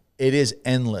 It is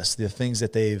endless, the things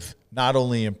that they've not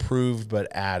only improved but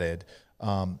added.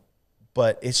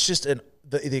 But it's just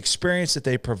the experience that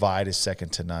they provide is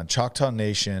second to none. Choctaw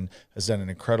Nation has done an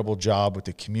incredible job with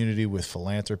the community, with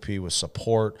philanthropy, with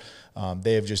support.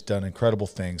 They have just done incredible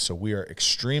things. So we are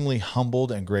extremely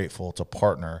humbled and grateful to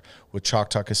partner with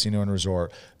Choctaw Casino and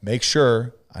Resort. Make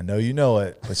sure, I know you know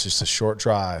it, but it's just a short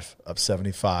drive up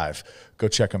 75. Go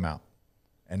check them out.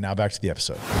 And now back to the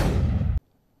episode.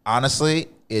 Honestly,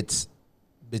 it's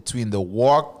between the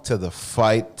walk to the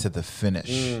fight to the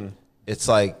finish. It's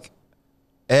like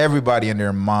everybody and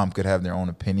their mom could have their own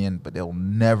opinion, but they'll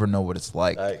never know what it's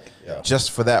like.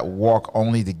 Just for that walk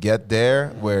only to get there,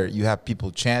 where you have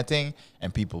people chanting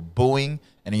and people booing,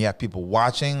 and then you have people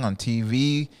watching on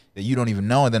TV that you don't even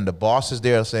know, and then the boss is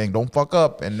there saying, don't fuck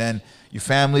up, and then your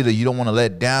family that you don't want to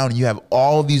let down, and you have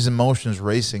all these emotions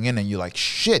racing in, and you're like,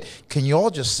 shit, can you all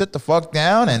just sit the fuck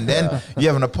down? And then you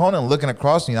have an opponent looking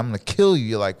across you, I'm going to kill you.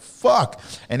 You're like, fuck.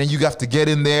 And then you have to get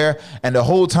in there, and the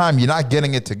whole time you're not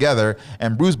getting it together,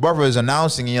 and Bruce Buffer is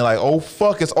announcing, and you're like, oh,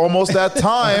 fuck, it's almost that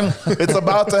time. It's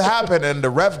about to happen. And the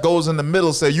ref goes in the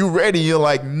middle, say, you ready? You're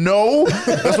like, no,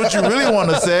 that's what you really want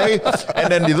to say.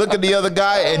 And then you look at the other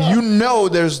guy, and you know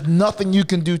there's nothing you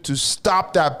can do to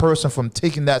stop that person from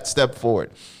taking that step forward.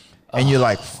 And you're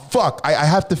like, fuck, I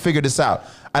have to figure this out.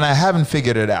 And I haven't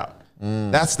figured it out.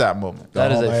 That's that moment.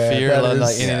 That is a fear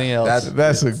unlike anything else.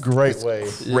 That's a great way.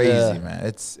 Crazy, man.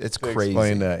 It's crazy.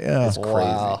 Explain that. Yeah. It's crazy.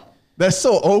 Wow. That's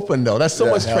so open, though. That's so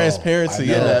much transparency in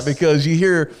that, because you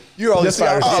hear You're all these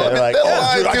fighters that are like,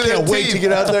 oh, dude, I can't wait to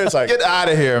get out there. It's like, get out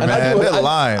of here, man. They're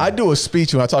lying. I do a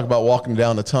speech when I talk about walking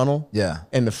down the tunnel. Yeah.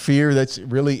 And the fear that's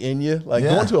really in you. Like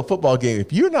going to a football game,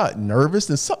 if you're not nervous,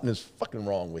 then something is fucking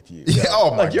wrong with you. Yeah.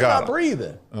 Oh, my like you're God. not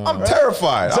breathing. I'm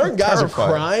terrified. Certain guys terrified.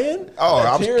 are crying. Oh, like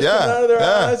I'm tears coming out of their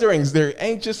yeah. eyes. They're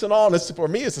anxious and all. And for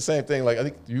me, it's the same thing. Like I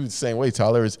think you the same way,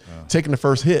 Tyler, is taking the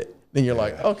first hit. Then you're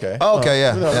like, okay.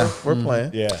 We're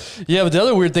playing. Yeah, but the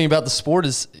other weird thing about the sport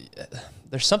is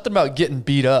there's something about getting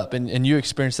beat up, and you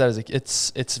experience that as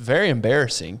it's very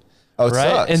embarrassing. Oh, it right?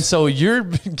 sucks. And so you're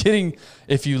getting,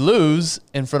 if you lose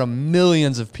in front of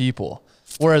millions of people,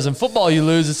 whereas in football you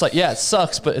lose, it's like, yeah, it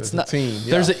sucks, but it's not. Team.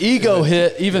 There's an ego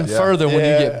hit even further when you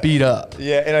get beat up.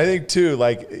 Yeah, and I think too,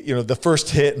 like, the first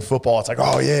hit in football, it's like,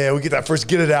 oh yeah, we get that first,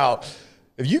 get it out.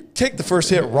 If you take the first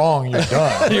hit wrong, you're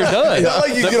done. You're done. It's not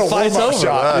like you The get a fight's warm-up over.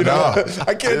 shot. You know? No.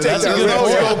 I can't take That's a that good risk.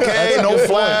 point. You okay? No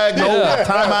flag, no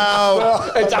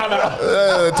timeout. Hey,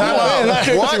 timeout.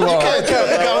 Timeout. What? You can't.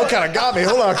 That kind of got me.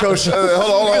 Hold on, coach.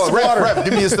 Hold on. Ref,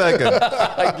 give me a second.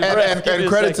 and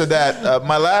credit to that.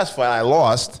 My last fight, I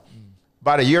lost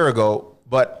about a year ago,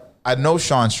 but I know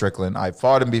Sean Strickland. I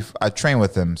fought him. I trained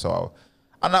with him, so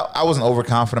I wasn't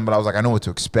overconfident, but I was like, I know what to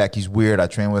expect. He's weird. I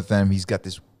train with him. He's got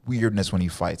this weirdness when he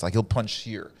fights. Like he'll punch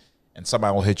here, and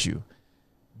somebody will hit you.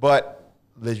 But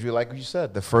literally, like you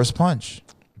said, the first punch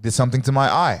did something to my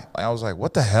eye. Like, I was like,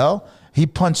 what the hell? He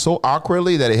punched so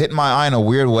awkwardly that it hit my eye in a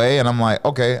weird way, and I'm like,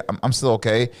 okay, I'm still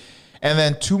okay. And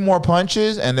then 2 more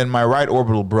punches, and then my right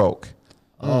orbital broke.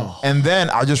 Oh. And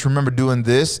then I just remember doing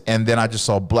this, and then I just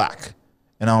saw black.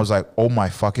 And I was like, oh my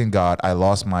fucking God, I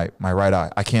lost my right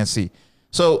eye. I can't see.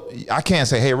 So I can't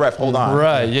say, hey, ref, hold on.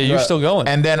 Right, yeah, you're still going.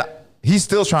 And then he's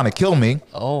still trying to kill me.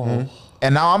 Oh.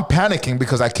 And now I'm panicking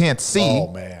because I can't see.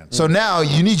 Oh, man. So now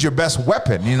you need your best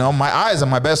weapon. You know, my eyes are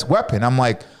my best weapon. I'm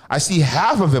like, I see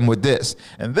half of him with this,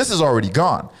 and this is already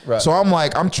gone. Right. So I'm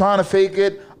like, I'm trying to fake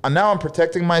it. And now I'm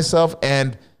protecting myself.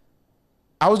 And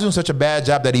I was doing such a bad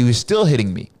job that he was still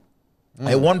hitting me.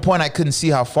 At one point, I couldn't see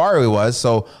how far he was.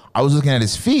 So I was looking at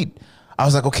his feet. I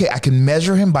was like, okay, I can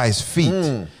measure him by his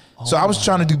feet. So I was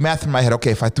trying to do math in my head.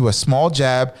 Okay, if I threw a small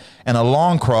jab and a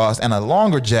long cross and a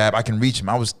longer jab, I can reach him.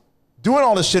 I was doing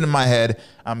all this shit in my head.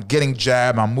 I'm getting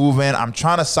jabbed. I'm moving. I'm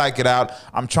trying to psych it out.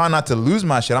 I'm trying not to lose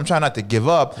my shit. I'm trying not to give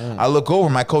up. I look over.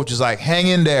 My coach is like, hang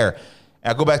in there.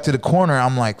 And I go back to the corner.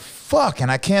 I'm like, fuck.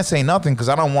 And I can't say nothing because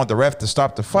I don't want the ref to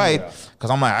stop the fight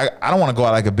because I'm like, I don't want to go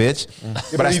out like a bitch.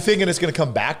 But are you thinking it's going to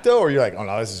come back, though? Or you're like, oh,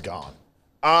 no, this is gone?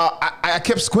 I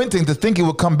kept squinting to think it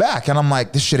would come back. And I'm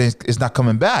like, this shit is not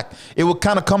coming back. It will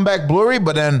kind of come back blurry,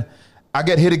 but then I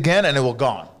get hit again and it will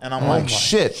gone. And I'm like,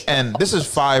 shit. And this is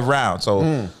 5 rounds.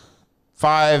 So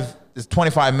 5 is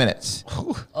 25 minutes.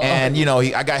 And, you know,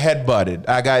 I got headbutted.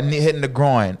 I got hit in the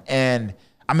groin. And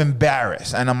I'm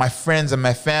embarrassed. And my friends and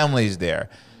my family's there.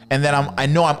 And then I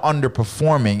know I'm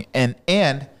underperforming.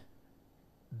 And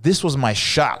this was my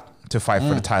shot to fight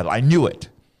for the title. I knew it.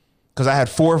 Because I had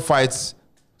 4 fights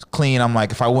clean. I'm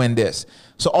like, if I win this.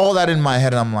 So all that in my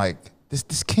head, and I'm like,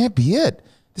 this can't be it.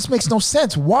 This makes no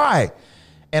sense. Why?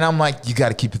 And I'm like, you got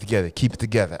to keep it together. Keep it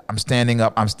together. I'm standing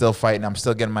up. I'm still fighting. I'm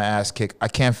still getting my ass kicked. I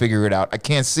can't figure it out. I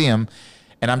can't see him.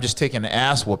 And I'm just taking an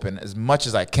ass whooping as much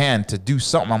as I can to do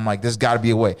something. I'm like, there's got to be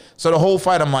a way. So the whole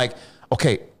fight, I'm like,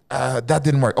 okay, that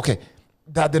didn't work. Okay,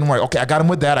 that didn't work. Okay, I got him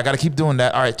with that. I got to keep doing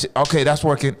that. All right, okay, that's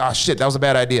working. Oh, shit, that was a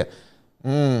bad idea.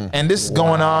 And this is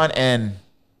going on, and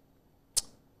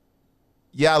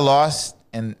yeah, I lost.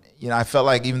 And you know, I felt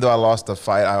like even though I lost the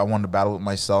fight, I wanted to battle with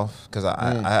myself because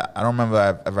I don't remember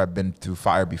I've ever been through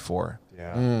fire before.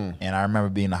 Yeah. And I remember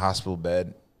being in the hospital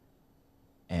bed,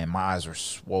 and my eyes were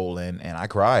swollen, and I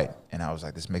cried, and I was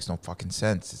like, "This makes no fucking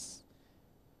sense."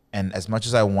 And as much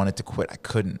as I wanted to quit, I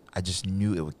couldn't. I just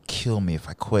knew it would kill me if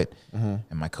I quit.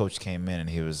 And my coach came in, and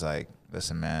he was like,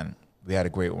 "Listen, man. We had a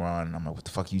great run." I'm like, what the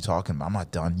fuck are you talking about? I'm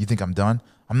not done. You think I'm done?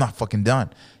 I'm not fucking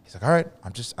done. He's like, all right,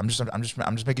 I'm just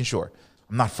making sure.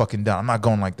 I'm not fucking done. I'm not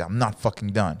going like that. I'm not fucking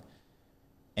done.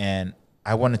 And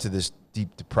I went into this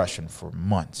deep depression for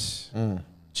months.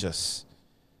 Just,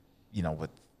 you know,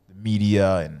 with the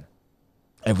media and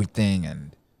everything.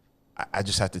 And I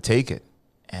just had to take it.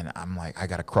 And I'm like, I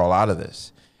got to crawl out of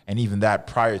this. And even that,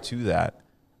 prior to that,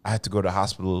 I had to go to the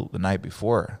hospital the night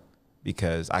before,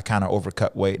 because I kind of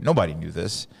overcut weight. Nobody knew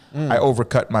this. I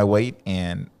overcut my weight,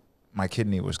 and my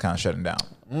kidney was kind of shutting down.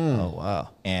 Oh, wow.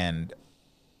 And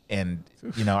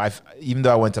you know, even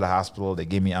though I went to the hospital, they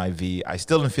gave me IV. I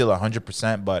still didn't feel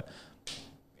 100%, but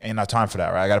ain't no time for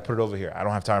that, right? I got to put it over here. I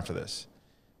don't have time for this.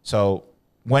 So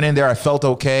went in there. I felt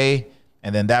okay,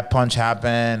 and then that punch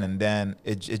happened, and then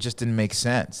it just didn't make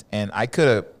sense. And I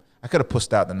could have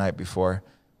pushed out the night before,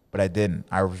 but I didn't.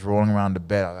 I was rolling around the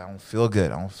bed. I was like, I don't feel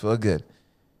good. I don't feel good.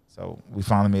 So we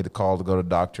finally made the call to go to the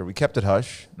doctor. We kept it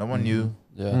hush. No one knew.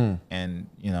 Yeah. And,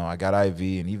 you know, I got IV,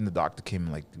 and even the doctor came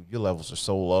in like, dude, your levels are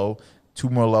so low. 2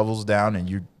 more levels down, and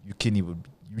your kidney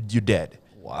you're dead.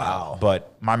 Wow.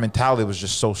 But my mentality was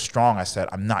just so strong. I said,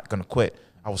 I'm not going to quit.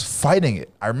 I was fighting it.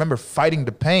 I remember fighting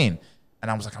the pain, and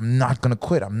I was like, I'm not going to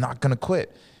quit. I'm not going to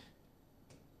quit.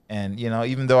 And, you know,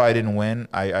 even though I didn't win,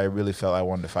 I really felt I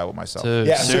wanted to fight with myself. Dude,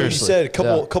 Yeah, seriously. so you said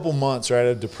a couple months, right,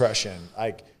 of depression.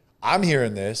 Like, I'm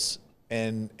hearing this,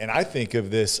 and I think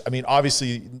of this, I mean,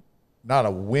 obviously not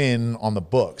a win on the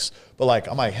books, but like,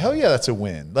 I'm like, hell yeah, that's a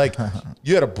win. Like,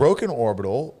 you had a broken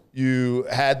orbital, you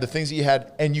had the things that you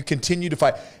had, and you continue to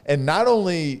fight. And not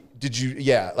only did you,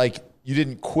 like, you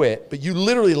didn't quit, but you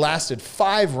literally lasted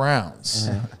 5 rounds.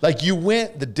 Like you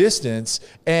went the distance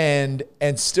and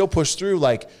still pushed through.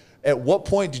 Like at what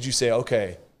point did you say,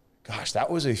 okay, gosh, that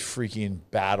was a freaking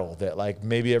battle that like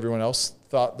maybe everyone else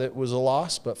thought that was a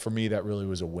loss, but for me, that really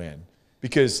was a win.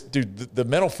 Because dude, the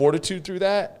mental fortitude through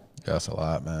that. That's a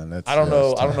lot, man. I don't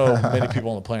know many people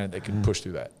on the planet that can push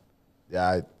through that.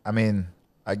 Yeah, I mean,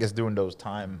 I guess during those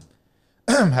times,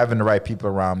 having the right people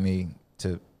around me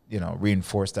to,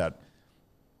 reinforce that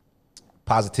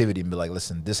positivity and be like,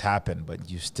 listen, this happened, but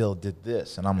you still did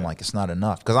this. And I'm like, it's not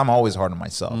enough. Because I'm always hard on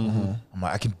myself. I'm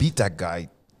like, I can beat that guy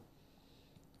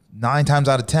 9 times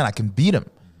out of 10. I can beat him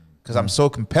because I'm so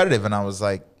competitive. And I was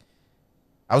like,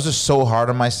 I was just so hard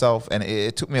on myself. And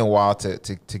it took me a while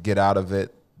to get out of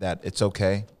it, that it's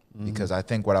okay. Because I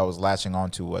think what I was latching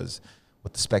onto was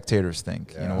what the spectators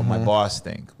think, what my boss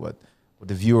think, what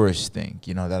the viewers think,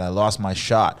 that I lost my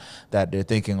shot, that they're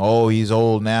thinking, oh, he's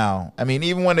old now. I mean,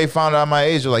 even when they found out my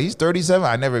age, they're like, he's 37.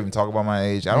 I never even talk about my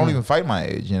age. I don't even fight my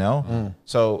age,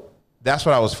 So that's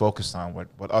what I was focused on,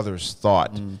 what others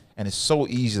thought. And it's so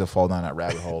easy to fall down that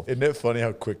rabbit hole. Isn't it funny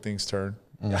how quick things turn?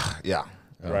 Yeah.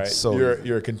 Right? So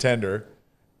you're a contender,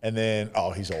 and then,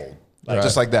 oh, he's old. Like,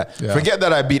 just like that. Yeah. Forget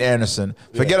that I beat Anderson.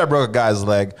 Forget I broke a guy's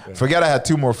leg. Forget I had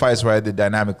 2 more fights where I did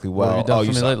dynamically well. What have you done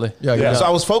for me saw. lately? Yeah. So I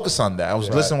was focused on that. I was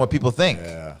listening to what people think.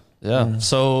 Yeah.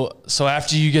 So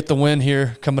after you get the win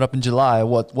here coming up in July,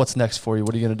 what's next for you?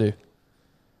 What are you gonna do?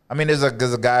 I mean, there's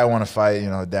a guy I want to fight.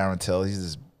 Darren Till. He's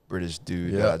this British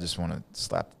dude that I just want to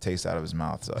slap the taste out of his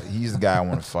mouth. So he's the guy I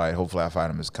want to fight. Hopefully, I fight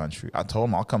him in his country. I told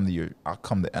him I'll come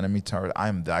to enemy territory. I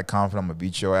am that confident. I'm gonna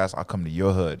beat your ass. I'll come to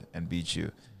your hood and beat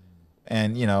you.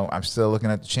 And, I'm still looking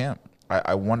at the champ.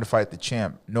 I want to fight the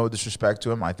champ. No disrespect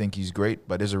to him. I think he's great.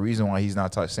 But there's a reason why he's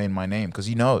not saying my name, because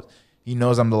he knows. He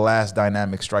knows I'm the last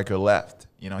dynamic striker left.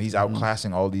 He's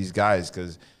outclassing all these guys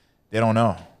because they don't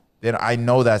know. I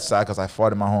know that style because I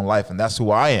fought in my whole life, and that's who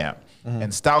I am.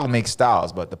 And style makes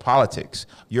styles, but the politics,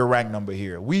 your rank number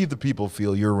here. We, the people,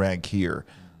 feel your rank here.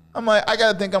 I'm like, I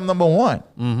got to think I'm number 1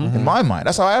 in my mind.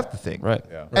 That's how I have to think. Right.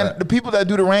 Yeah. And the people that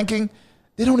do the ranking,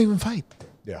 they don't even fight.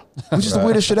 Yeah. Which is the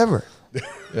weirdest shit ever.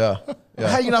 Yeah.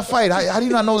 How do you not fight? How do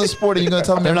you not know the sport and you're going to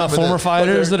tell me They're not former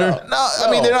fighters that are. No, I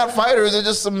mean, they're not fighters. They're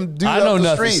just some dude I know up the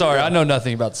nothing. street. Sorry, I know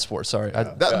nothing about the sport. Sorry. That's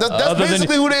Other than-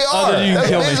 basically who they are. other than you That's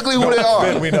kill me. basically who they are.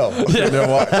 Ben, we know.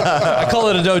 I call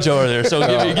it a dojo over there. So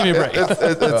give me a break.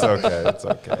 It's okay. It's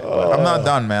okay. But I'm not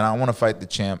done, man. I want to fight the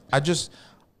champ. I just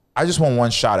want one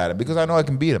shot at him because I know I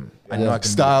can beat him. I know I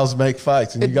can Styles make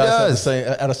fights, and It you guys have the does. same.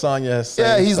 Adesanya has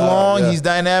Yeah, same he's style, long. yeah. He's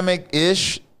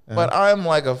dynamic-ish. But I'm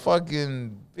like a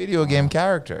fucking video game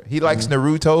character. He likes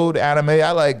Naruto, the anime.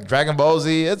 I like Dragon Ball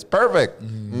Z. It's perfect.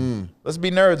 Let's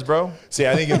be nerds, bro. See,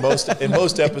 I think in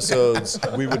most episodes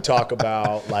we would talk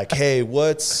about like, hey,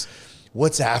 what's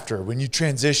after when you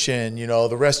transition?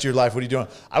 The rest of your life. What are you doing?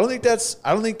 I don't think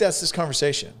that's this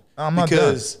conversation. I'm not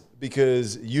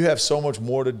because you have so much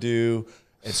more to do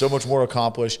and so much more to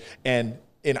accomplish. And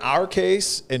in our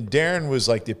case, and Darren was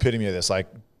like the epitome of this, like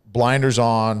blinders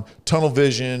on, tunnel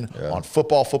vision on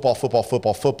football.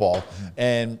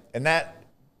 And that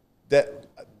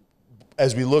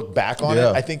as we look back on it,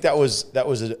 I think that was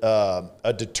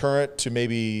a deterrent to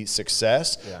maybe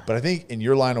success. Yeah. But I think in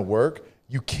your line of work,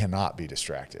 you cannot be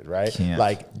distracted, right?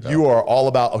 Like you are all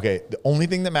about, okay, the only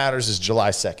thing that matters is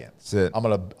July 2nd. That's it. I'm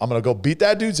gonna go beat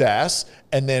that dude's ass,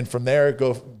 and then from there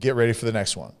go get ready for the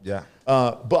next one. Yeah.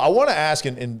 But I want to ask,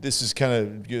 and this is kind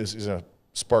of is a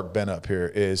spark Ben up here,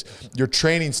 is your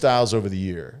training styles over the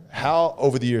years.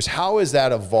 How has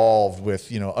that evolved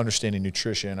with understanding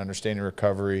nutrition, understanding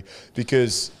recovery?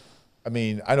 Because I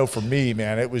mean, I know for me,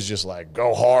 man, it was just like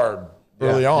go hard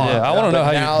early on. Yeah, I want to know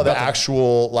how now you the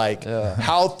actual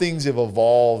how things have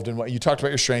evolved, and what you talked about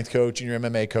your strength coach and your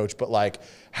MMA coach, but like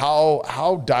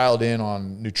how dialed in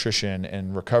on nutrition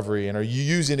and recovery, and are you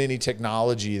using any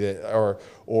technology that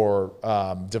or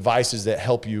devices that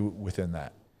help you within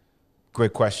that?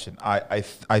 Great question. I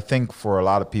think for a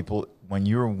lot of people, when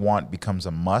your want becomes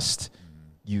a must,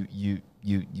 you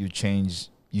change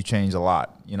a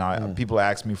lot. People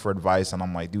ask me for advice, and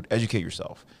I'm like, dude, educate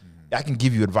yourself. I can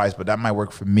give you advice, but that might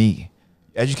work for me.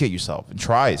 Educate yourself and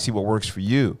try it. See what works for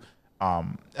you.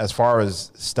 As far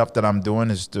as stuff that I'm doing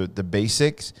is the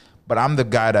basics, but I'm the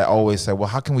guy that always say, well,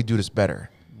 how can we do this better?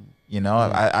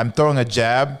 I'm throwing a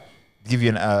jab. To give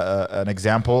you an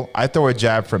example, I throw a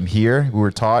jab from here. We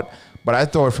were taught, but I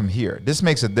throw it from here. This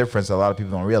makes a difference that a lot of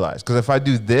people don't realize. Because if I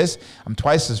do this, I'm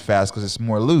twice as fast because it's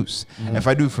more loose. And if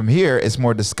I do it from here, it's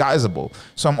more disguisable.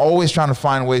 So I'm always trying to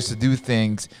find ways to do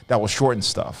things that will shorten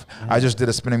stuff. I just did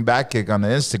a spinning back kick on the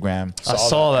Instagram. I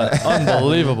saw that.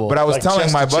 Unbelievable. But I was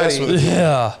telling my buddy,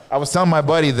 I was telling my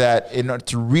buddy that in order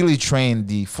to really train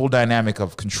the full dynamic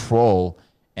of control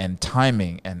and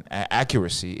timing and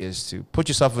accuracy is to put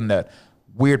yourself in that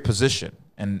weird position.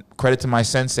 And credit to my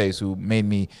senseis who made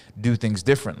me do things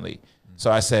differently.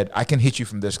 So I said, I can hit you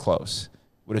from this close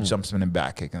with a jump spinning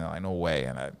back kick. And they're like, no way.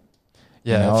 And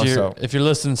if you're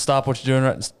listening, stop what you're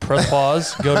doing, right, press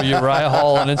pause, go to Uriah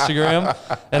Hall on Instagram.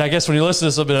 And I guess when you listen to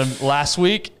this, it'll be last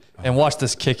week, and watch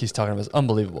this kick he's talking about. It's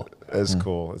unbelievable. It's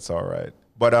cool. It's all right.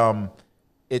 But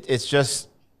it's just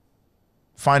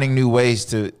finding new ways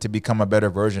to become a better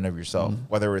version of yourself,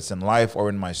 whether it's in life or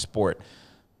in my sport.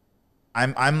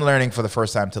 I'm learning for the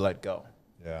first time to let go.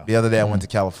 Yeah. The other day I went to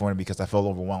California because I felt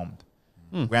overwhelmed.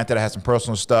 Granted, I had some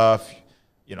personal stuff.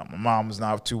 You know, my mom was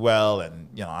not too well, and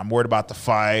you know, I'm worried about the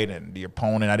fight and the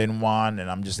opponent I didn't want, and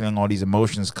I'm just letting all these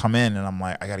emotions come in, and I'm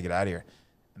like, I got to get out of here.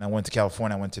 And I went to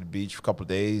California. I went to the beach for a couple of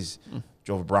days.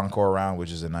 Drove a Bronco around,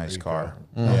 which is a nice car.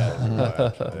 Yeah, I'm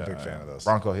a big fan of those.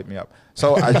 Bronco hit me up.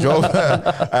 So I drove,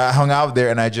 I hung out there,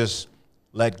 and I just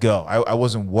let go. I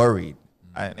wasn't worried,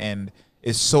 and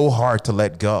it's so hard to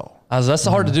let go. That's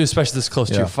hard to do, especially this close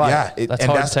to your fight. Yeah, that's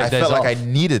hard to take days off. I felt like I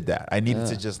needed that. I needed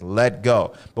to just let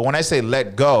go. But when I say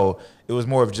let go, it was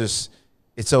more of just,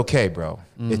 it's okay, bro.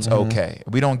 It's okay.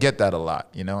 We don't get that a lot,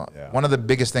 you know? Yeah. One of the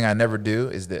biggest thing I never do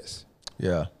is this.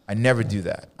 Yeah. I never do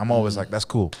that. I'm always like, that's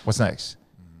cool. What's next?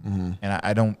 And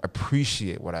I don't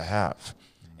appreciate what I have.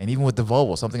 And even with the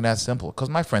Volvo, something that simple. Because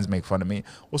my friends make fun of me.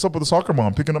 What's up with the soccer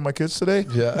mom picking up my kids today?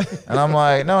 Yeah. And I'm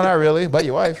like, no, not really. But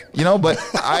your wife. You know, but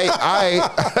I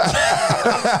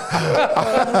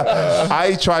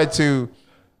try to,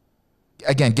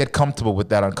 again, get comfortable with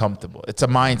that uncomfortable. It's a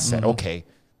mindset. Okay.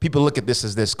 People look at this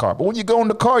as this car. But when you go in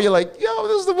the car, you're like, yo,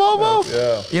 this is the Volvo.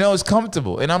 Yeah. You know, it's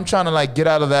comfortable. And I'm trying to like get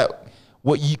out of that,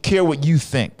 what you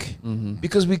think.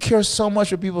 Because we care so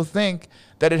much what people think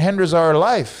that it hinders our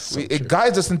life. It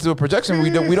guides us into a projection we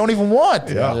don't even want.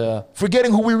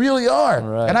 Forgetting who we really are.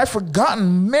 Right. And I've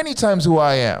forgotten many times who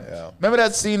I am. Yeah. Remember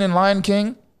that scene in Lion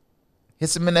King?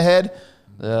 Hits him in the head.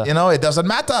 Yeah. You know, it doesn't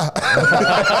matter.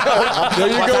 There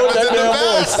you go with that damn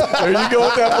voice. There you go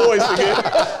with that voice again.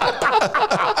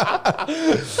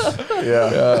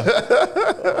 Yeah.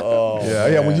 Oh,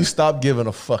 yeah. When you stop giving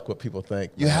a fuck what people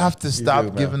think. You have to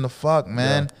stop giving a fuck,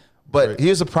 man. Yeah. But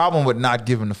here's the problem with not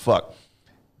giving a fuck.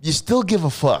 You still give a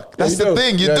fuck. That's the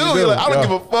thing. You do. You're like, I don't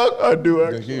give a fuck. I do.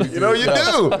 You know, you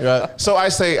do. Yeah. So I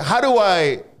say, how do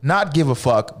I not give a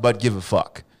fuck, but give a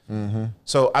fuck?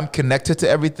 So I'm connected to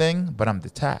everything, but I'm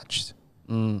detached.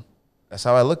 That's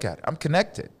how I look at it. I'm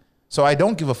connected. So I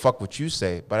don't give a fuck what you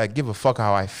say, but I give a fuck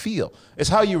how I feel. It's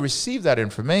how you receive that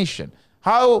information.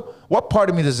 What part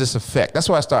of me does this affect? That's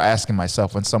why I start asking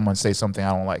myself when someone says something I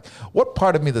don't like. What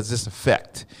part of me does this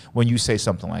affect when you say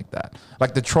something like that?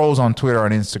 Like the trolls on Twitter or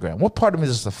on Instagram. What part of me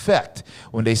does this affect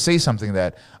when they say something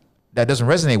that doesn't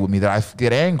resonate with me, that I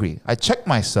get angry? I check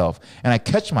myself and I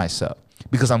catch myself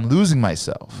because I'm losing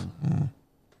myself.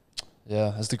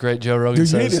 Yeah, as the great Joe Rogan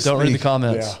says, don't read the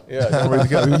comments. Yeah, don't read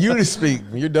the comments. You need to speak.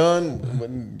 When you're done,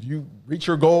 when you reach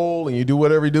your goal and you do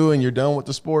whatever you do and you're done with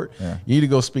the sport, you need to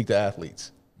go speak to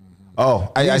athletes.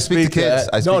 Oh, I speak to kids.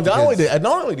 Not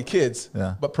only to kids,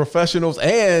 but professionals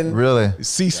and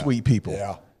C-suite people.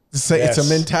 Yeah. It's a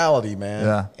mentality, man.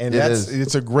 Yeah, and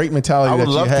it's a great mentality. I would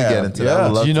love to get into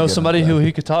that. Do you know somebody who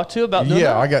he could talk to about doing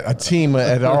that? I got a team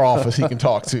at our office he can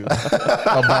talk to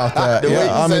about that.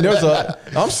 I mean,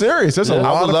 I'm serious. There's a lot of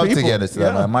people. I would love to get into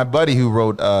that, man. My buddy who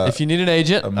wrote. If you need an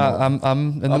agent, I'm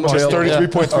in the market. Just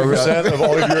 33.3% of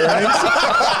all of your earnings.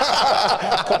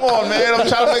 Come on, man. I'm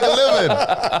trying to make a living.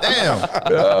 Damn.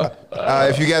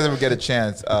 If you guys ever get a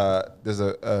chance, there's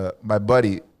my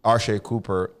buddy, Arshay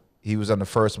Cooper. He was on the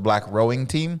first black rowing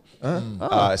team.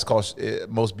 It's called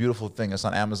Most Beautiful Thing. It's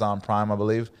on Amazon Prime, I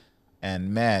believe.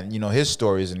 And man, you know, his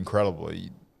story is incredible.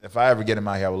 If I ever get him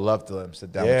out here, I would love to let him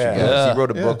sit down with you guys. He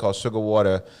wrote a book called Sugar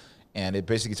Water, and it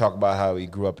basically talked about how he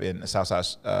grew up in the South Side.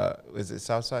 Is it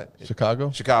South Side?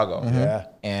 Chicago. Yeah.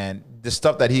 And the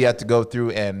stuff that he had to go through,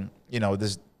 and you know,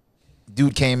 this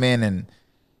dude came in and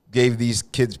gave these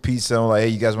kids pizza and like, hey,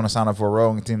 you guys want to sign up for a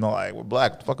rowing team? They're like, we're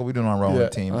black. What the fuck are we doing on a rowing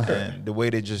team? And the way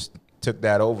they just took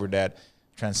that over, that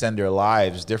transcend their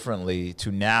lives differently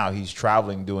to now he's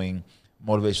traveling doing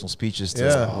motivational speeches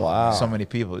to so many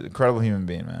people. Incredible human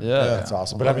being, man. Yeah, that's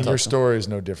awesome. But I mean, your story is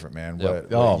no different, man.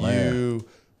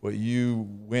 What you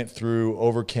went through,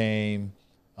 overcame,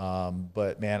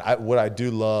 But man, what I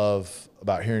do love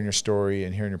about hearing your story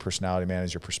and hearing your personality, man,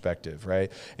 is your perspective,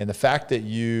 right? And the fact that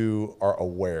you are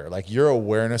aware, like your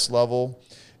awareness level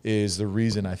is the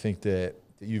reason I think that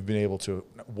you've been able to,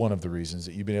 one of the reasons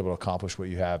that you've been able to accomplish what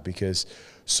you have, because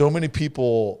so many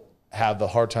people have the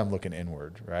hard time looking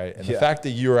inward, right? And the fact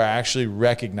that you are actually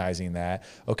recognizing that,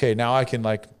 okay, now I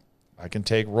can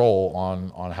take role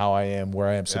on how I am, where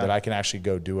I am, so that I can actually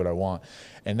go do what I want.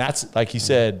 And that's, like you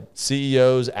said,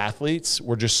 CEOs, athletes,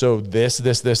 we're just so this.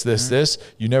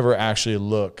 You never actually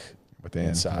look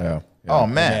inside. Yeah. Oh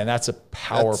man, that's a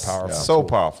powerful. So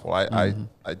powerful. I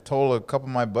told a couple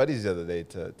of my buddies the other day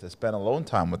to spend alone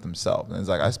time with themselves, and it's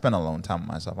like I spend alone time with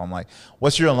myself. I'm like,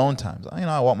 what's your alone time? Like,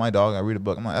 I walk my dog, I read a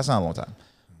book. I'm like, that's not alone time.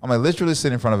 I'm like, literally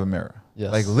sit in front of a mirror.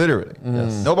 Yes. Like literally.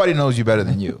 Yes. Nobody knows you better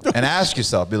than you. And ask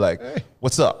yourself, be like,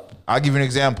 what's up? I'll give you an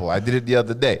example. I did it the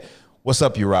other day. What's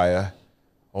up, Uriah?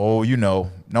 Oh,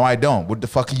 no, I don't. What the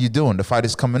fuck are you doing? The fight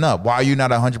is coming up. Why are you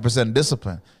not 100%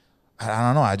 disciplined?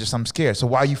 I don't know. I'm scared. So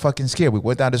why are you fucking scared? We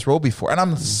went down this road before. And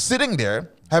I'm sitting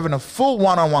there having a full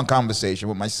one-on-one conversation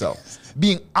with myself,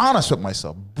 being honest with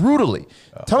myself, brutally,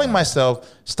 telling myself,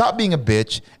 stop being a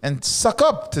bitch and suck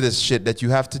up to this shit that you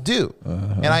have to do.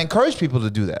 And I encourage people to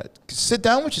do that. Sit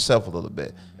down with yourself a little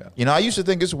bit. I used to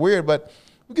think it's weird, but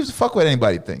who gives a fuck what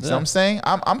anybody thinks? You know what I'm saying?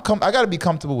 I got to be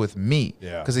comfortable with me.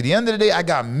 Because at the end of the day, I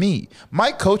got me.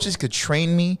 My coaches could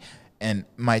train me and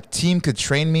my team could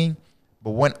train me.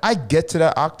 But when I get to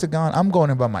that octagon, I'm going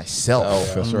in by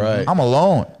myself. That's right. I'm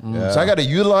alone. So I got to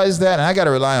utilize that, and I got to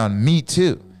rely on me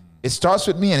too. It starts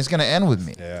with me, and it's going to end with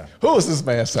me. Who does this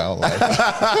man sound like?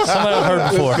 Somebody I've heard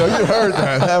before. So you heard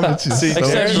that, haven't you? See,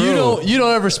 Except you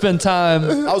don't ever spend time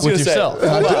with yourself.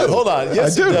 Hold on.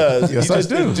 Yes, I do. it does. Yes, I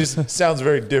do. It just sounds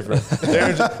very different.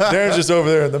 Darren's just over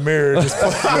there in the mirror. Just,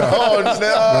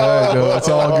 oh, no. It's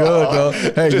all good, though.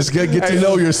 Hey, just get to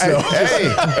know yourself. Hey,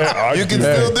 you can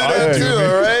still do that too,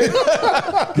 all right?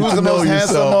 Who's the most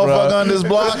handsome motherfucker on this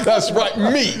block? That's right,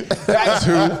 me. That's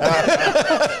who.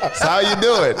 That's how you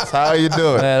do it. That's how you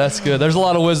do it. Yeah, that's good. There's a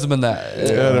lot of wisdom in that.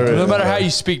 No matter how you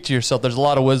speak to yourself, there's a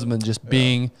lot of wisdom in just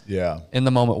being in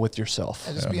the moment with yourself.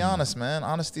 And just be honest, man.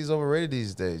 Honesty is overrated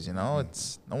these days.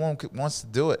 It's no one wants to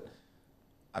do it.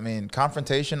 I mean,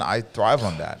 confrontation, I thrive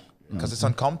on that because it's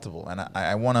uncomfortable, and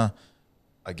I want to.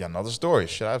 Again, another story.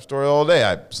 Shit, I have a story all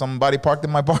day. Somebody parked in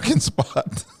my parking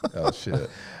spot. Oh shit!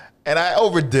 And I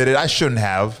overdid it. I shouldn't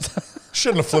have.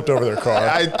 Shouldn't have flipped over their car.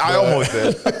 I almost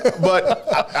did.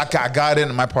 But I got in,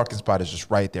 and my parking spot is just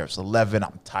right there. It's 11.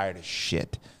 I'm tired as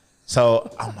shit. So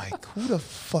I'm like, who the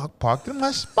fuck parked in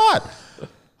my spot?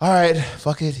 All right,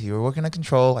 fuck it. You were working on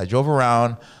control. I drove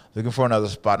around looking for another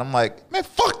spot. I'm like, man,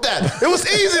 fuck that. It was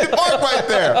easy to park right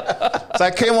there. So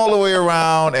I came all the way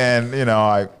around, and,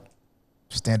 I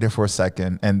stand there for a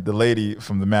second. And the lady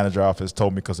from the manager office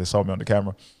told me, because they saw me on the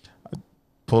camera, I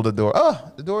pulled the door.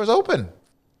 Oh, the door is open.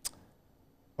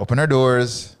 Opened her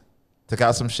doors, took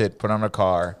out some shit, put on her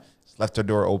car, left her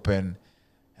door open,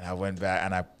 and I went back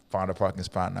and I found a parking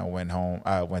spot and I went home.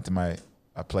 I went to my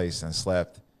place and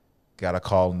slept. Got a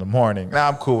call in the morning. Now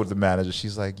I'm cool with the manager.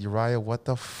 She's like, Uriah, what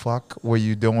the fuck were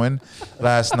you doing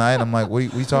last night? I'm like, what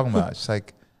are you talking about? She's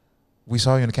like, we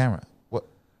saw you on the camera. What?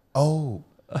 Oh.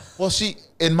 Well,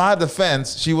 in my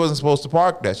defense, she wasn't supposed to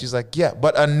park there. She's like, yeah,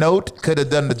 but a note could have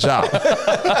done the job.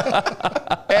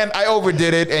 And I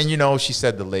overdid it. And, she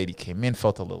said the lady came in,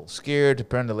 felt a little scared.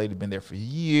 Apparently the lady had been there for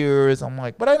years. I'm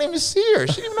like, but I didn't even see her.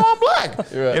 She didn't even know I'm black.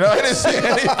 Right. I didn't see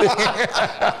anything.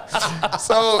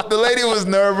 So the lady was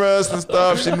nervous and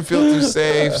stuff. She didn't feel too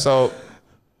safe. So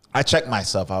I checked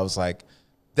myself. I was like,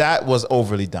 that was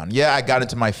overly done. Yeah, I got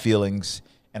into my feelings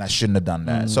and I shouldn't have done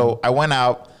that. So I went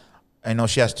out. I know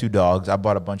she has 2 dogs. I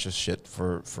bought a bunch of shit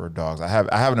for dogs. I have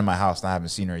it in my house and I haven't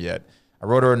seen her yet. I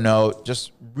wrote her a note,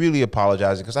 just really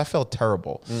apologizing because I felt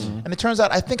terrible. And it turns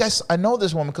out I think I know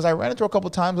this woman because I ran into her a couple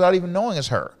of times without even knowing it's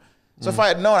her. So if I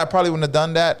had known, I probably wouldn't have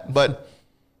done that. But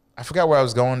I forgot where I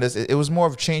was going. It was more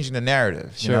of changing the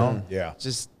narrative. You know? Yeah.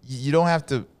 Just you don't have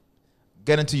to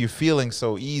get into your feelings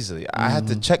so easily. I had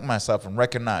to check myself and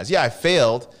recognize. Yeah, I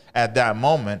failed at that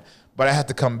moment, but I had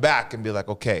to come back and be like,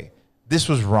 okay, this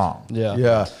was wrong.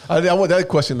 Yeah. I want that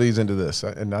question leads into this,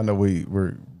 and I know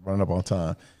we're running up on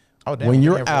time. Oh, damn, when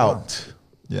you're out,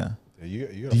 do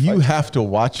you have to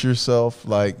watch yourself?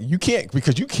 Like you can't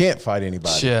because you can't fight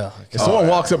anybody. Yeah. If someone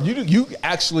walks up, you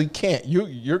actually can't.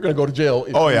 You're gonna go to jail.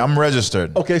 Oh yeah, I'm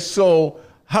registered. Okay, so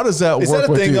how does that work? Is that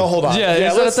a with thing? you? No, hold on. Yeah,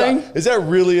 is that a thing? Is that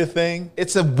really a thing?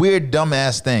 It's a weird,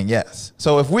 dumbass thing. Yes.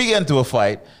 So if we get into a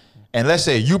fight, and let's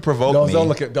say you provoke me, Don't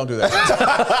do that. Don't do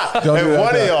that.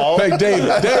 One of y'all, hey David,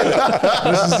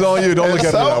 this is on you. Don't look at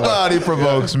me that way. Somebody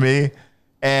provokes me.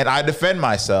 and I defend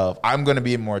myself, I'm going to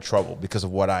be in more trouble because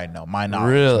of what I know, my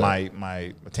knowledge, Really?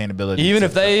 my attainability. Even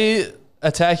if they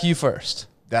attack you first.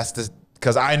 That's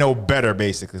because I know better,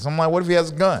 basically. So I'm like, what if he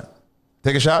has a gun?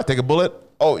 Take a shot, take a bullet.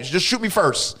 Oh, just shoot me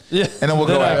first, Yeah. and then we'll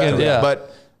go Then I after can- it. yeah.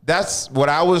 But that's what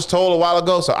I was told a while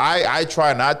ago. So I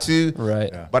try not to. Right.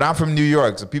 Yeah. But I'm from New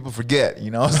York, so people forget.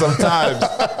 Sometimes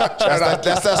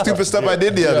that's that stupid stuff I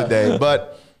did the other day.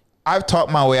 But I've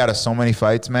talked my way out of so many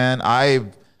fights, man. I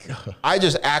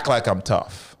just act like I'm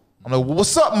tough. I'm like,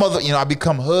 what's up, mother? I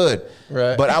become hood.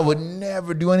 Right. But I would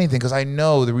never do anything because I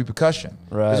know the repercussion.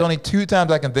 Right. There's only 2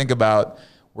 times I can think about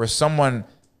where someone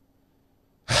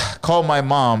called my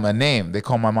mom a name. They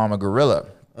called my mom a gorilla.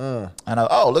 And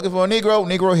looking for a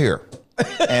Negro here.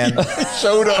 And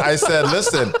showed up. I said,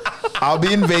 listen, I'll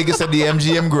be in Vegas at the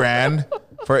MGM Grand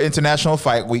for International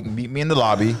Fight Week. Meet me in the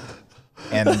lobby.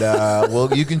 And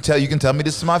you can tell me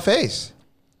this to my face.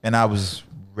 And I was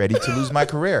ready to lose my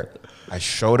career. I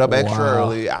showed up extra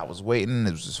early. I was waiting.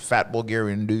 It was this fat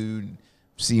Bulgarian dude.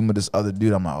 See him with this other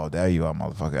dude. I'm like, oh, there you are,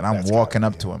 motherfucker. And I'm walking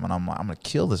up to him, and I'm like, I'm going to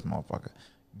kill this motherfucker.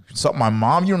 Something my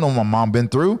mom, you don't know what my mom been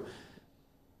through.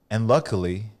 And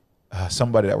luckily,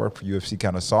 somebody that worked for UFC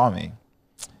kind of saw me.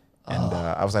 And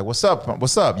I was like, what's up?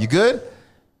 What's up? You good?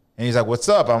 And he's like, what's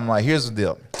up? I'm like, here's the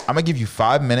deal. I'm going to give you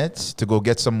 5 minutes to go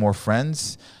get some more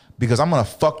friends because I'm going to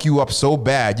fuck you up so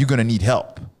bad, you're going to need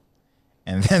help.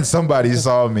 And then somebody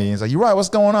saw me and he's like, you're right, what's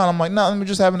going on? I'm like, no, we're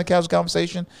just having a casual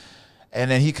conversation. And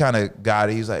then he kind of got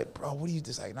it. He's like, bro, what are you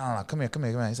just like, no, come here.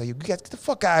 He's like, you get the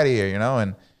fuck out of here,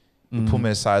 And he pulled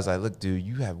me aside. He's like, look, dude,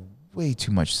 you have way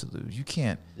too much to lose. You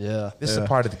can't. Yeah. This is a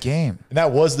part of the game. And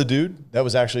that was the dude? That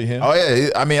was actually him? Oh, yeah.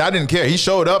 I mean, I didn't care. He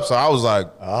showed up, so I was like,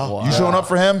 you showing up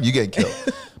for him? You get killed.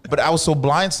 But I was so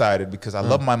blindsided because I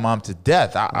love my mom to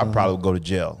death. I probably would go to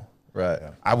jail. Right.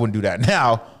 I wouldn't do that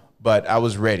now, but I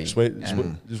was ready. Just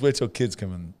wait till kids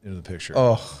come into the picture.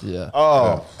 Oh, Yeah.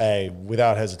 Oh, Hey,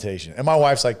 without hesitation. And my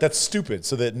wife's like, that's stupid.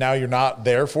 So that now you're not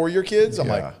there for your kids? I'm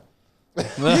like,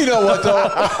 you know what though?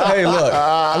 Hey, look,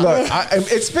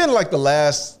 it's been like the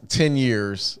last 10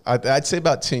 years. I'd say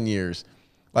about 10 years.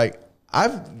 Like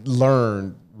I've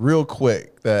learned real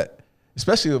quick that,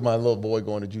 especially with my little boy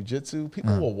going to jiu-jitsu,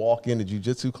 people will walk into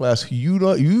jiu-jitsu class who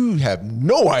you have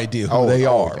no idea who they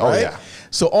are. Oh, right? yeah.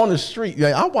 So on the street,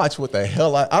 I watch what the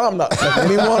hell I'm not cutting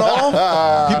anyone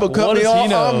off. People cut What me does he off.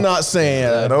 know? I'm not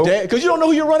saying Nope. because you don't know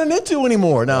who you're running into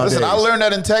anymore nowadays. listen, I learned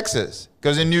that in Texas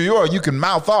because in New York, you can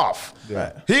mouth off.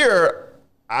 Right. Here,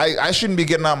 I shouldn't be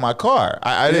getting out my car.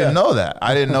 I didn't know that.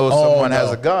 I didn't know someone has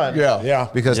a gun. Yeah.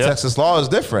 Because Texas law is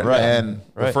different. Right. And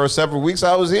the Right. first several weeks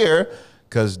I was here,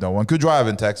 because no one could drive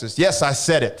in Texas. Yes, I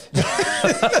said it.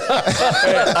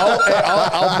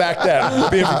 I'll back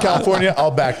that. Being from California,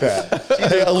 I'll back that.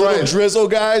 Hey, a little drizzle,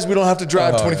 guys. We don't have to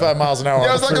drive 25 miles an hour.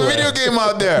 Yeah, on it's the like a freeway. video game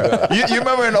out there. You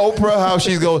remember in Oprah how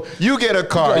she goes, you get a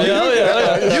car. You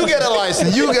get a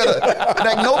license. You get a...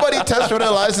 Like, nobody tests for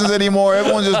their license anymore.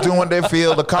 Everyone's just doing what they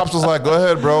feel. The cops was like, go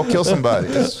ahead, bro. Kill somebody.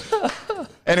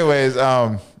 Anyways,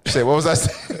 what was I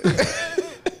saying?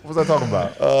 What was I talking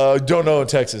about? Don't know in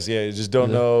Texas. Yeah, you just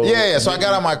don't know. Yeah. So I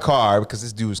got out of my car because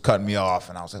this dude was cutting me off,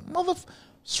 and I was like,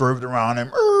 swerved around him.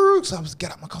 So I was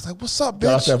get out my car. I was like, what's up, bitch?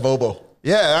 Got off that Bobo.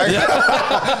 Yeah, it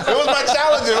was my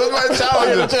challenger.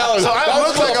 So I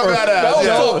look like a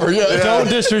badass. Don't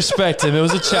disrespect him. It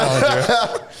was a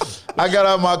challenger. I got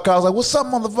out of my car. I was like, what's up,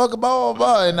 motherfucker? Blah, blah,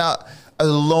 blah. And now a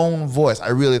lone voice. I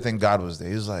really think God was there.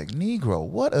 He was like, Negro,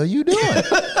 what are you doing?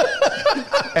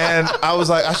 And I was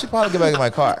like, I should probably get back in my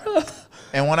car.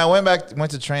 And when I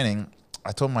went to training,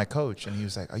 I told my coach, and he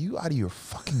was like, are you out of your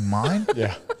fucking mind?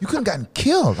 Yeah. You couldn't gotten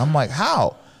killed. I'm like,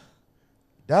 how?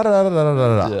 Da, da, da, da, da,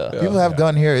 da, da. Yeah. People have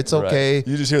gun here. It's okay.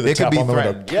 You just hear the They could tap be on the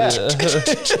window.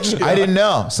 threatened. I didn't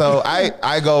know. So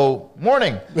I go,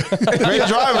 morning. Great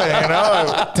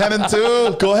driving, 10 and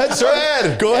 2. Go ahead,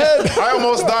 sir. Go ahead. I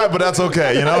almost died, but that's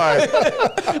okay.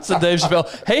 So Dave Chappelle,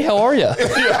 hey, how are you?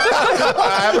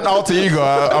 I have an alter ego.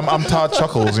 I'm Todd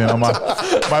Chuckles.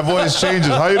 My voice changes.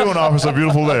 How you doing, officer?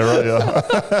 Beautiful day, right? Yeah.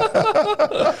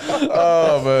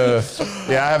 Oh man.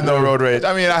 Yeah, I have no road rage.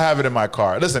 I mean, I have it in my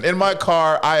car. Listen, in my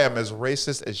car, I am as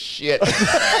racist as shit.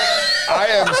 I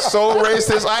am so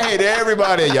racist. I hate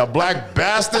everybody. You black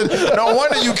bastard. No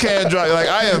wonder you can't drive. Like,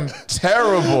 I am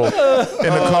terrible in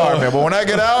the car, man. But when I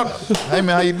get out, hey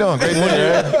man, how you doing? Great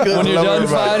day. When you're done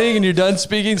fighting and you're done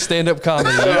speaking, stand-up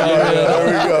comedy. There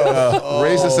we go.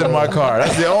 Racist in my car.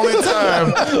 That's the only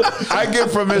time I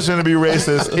give permission to be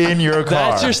racist in your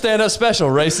car. That's your stand-up special,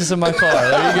 racist in my car.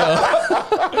 There you go.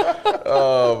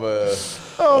 Oh man.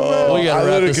 We got I to wrap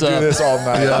literally this could do up. this all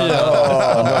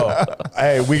night.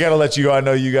 Hey, we got to let you go. I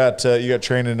know you got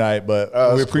training tonight, but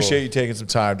we appreciate you taking some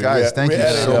time, dude. Guys, thank you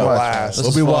so much. Blast.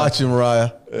 We'll be watching,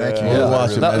 Mariah. Thank you. We'll be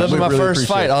watching. That was We my really first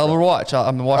appreciate fight it. I'll ever watch.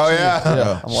 I'm watching. Oh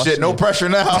yeah, I'm watching shit. No you. pressure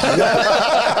now.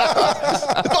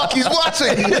 Fuck, he's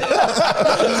watching.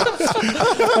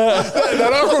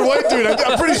 That awkward white dude,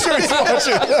 I'm pretty sure he's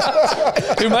watching.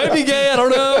 He might be gay. I don't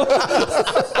know.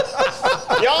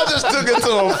 Y'all just took it to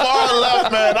a far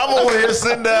left, man. I'm over here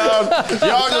sitting down.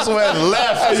 Y'all just went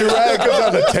left. Uriah comes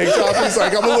out the tank top. He's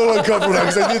like, I'm a little uncomfortable now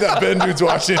because I knew that Ben dude's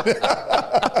watching.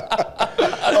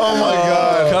 Oh my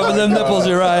God. Cover them nipples,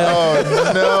 Uriah.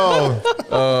 Oh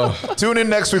no. Tune in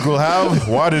next week. We'll have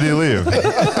Why Did He Leave?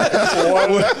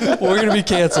 We're gonna be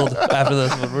canceled after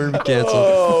this one. We're gonna be canceled.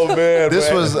 Oh man,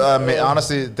 This was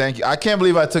honestly, thank you. I can't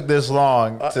believe I took this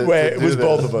long. To it do was this.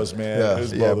 both of us, man. Yeah. It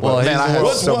was Yeah, both of but us. man, I had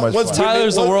so much fun.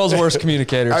 Tyler's the world's worst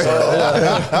communicator.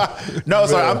 So. No,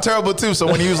 sorry, I'm terrible too. So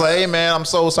when he was like, "Hey man, I'm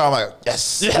so sorry," I'm like,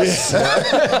 "Yes." He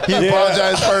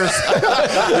apologized first.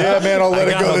 Yeah, man, I'll let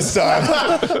it go this time.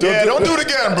 Don't do it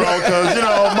again, bro, because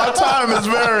my time is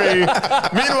very.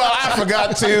 Meanwhile, I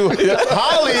forgot to.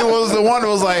 Holly was the one who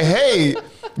was like, "Hey,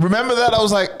 remember that?" I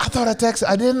was like, "I thought I texted.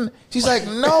 I didn't." She's like,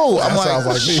 "No." I'm sounds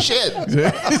like, like me. "Shit."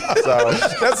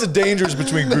 That's the dangers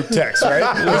between group texts, right?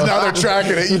 Because now they're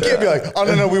tracking it. You can't be like, oh,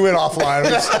 no, we went offline.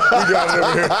 We got it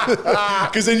over here.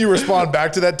 Because then you respond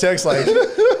back to that text like,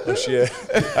 oh, shit.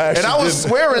 And I was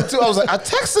swearing too. I was like, I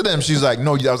texted him. She's like,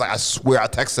 no. I was like, I swear I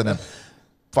texted him.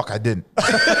 Fuck, I didn't.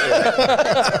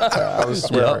 I was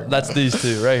swearing. Yeah, that's these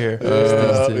two right here.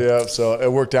 That's these two. Yeah, so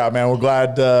it worked out, man. We're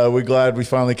glad we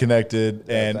finally connected.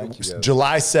 And thank you, guys.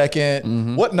 July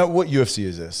 2nd, what UFC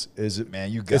is this? Is it?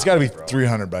 Man, you got it's got to be it, bro.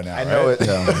 300 by now. I know right?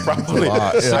 it. Probably. a lot.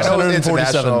 I know it's 647.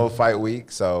 International Fight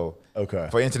Week, so Okay.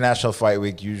 for International Fight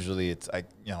Week, usually it's like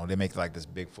they make like this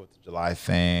big 4th of July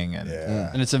thing, and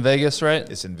Yeah. And it's in Vegas, right?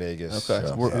 it's in Vegas. Okay,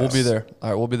 so. we'll be there. All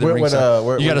right, we'll be there. Where- ringside.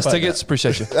 where You got you us fighting tickets?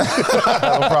 Appreciate you. No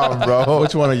problem, bro.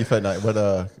 Which one are you fighting at?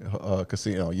 What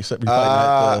casino? You said we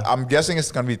fighting at I'm guessing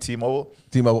it's gonna be T-Mobile.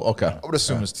 T-Mobile. Okay. I would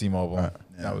assume it's T-Mobile.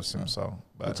 I would assume so,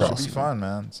 but it should be fun,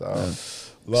 man. So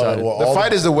Well, the all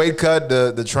fight is the weight cut,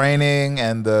 the training,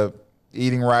 and the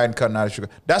eating right and cutting out of sugar.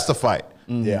 That's the fight.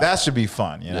 Yeah. That should be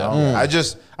fun, I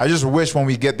just wish when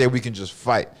we get there we can just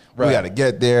fight. We Right. got to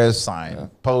get there, sign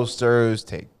posters,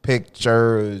 take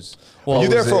pictures. Are you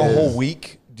there for a poses. whole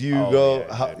week? Do you go?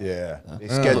 yeah.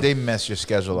 They mess your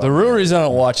schedule up. The real man. reason I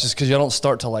don't watch is because you don't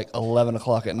start till like 11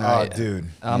 o'clock at night. dude.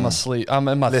 I'm asleep. I'm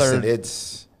in my Listen, third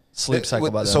it's sleep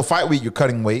cycle by then. So fight week, you're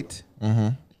cutting weight,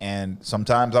 and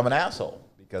sometimes I'm an asshole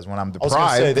because when I'm I was gonna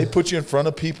say deprived, they put you in front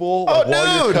of people Oh,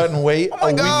 while you're dude. cutting weight. Oh, my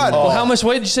a week. God. well, how much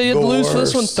weight did you say you had to The lose for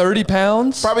this one? worst. 30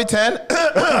 pounds? probably 10.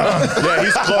 Yeah,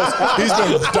 he's close. He's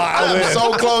been dialed in.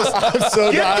 So close.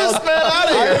 So Get dialed. this man out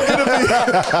of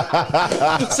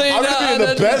here. See, I'm gonna be in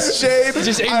the best shape.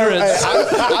 Just ignorance.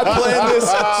 I planned this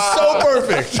so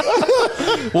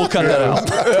perfect. We'll cut that out.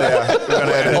 Yeah, we're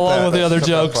gonna edit Along that. with the other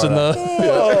jokes and the.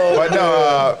 But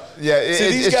no, yeah.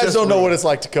 See, these guys don't know what it's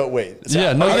like to cut weight.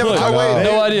 Yeah, no Oh, you clue. never cut weight?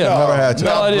 No idea. Never had to.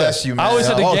 No God idea. bless you, man. I always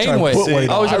had to I'll try gain and weight. put weight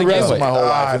I always I had to gain wrestled weight. my whole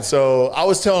life, and so I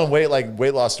was telling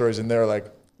weight loss stories, and they're like,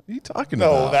 What are you talking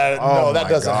 "No, about? that my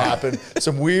doesn't God. happen."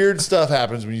 Some weird stuff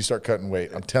happens when you start cutting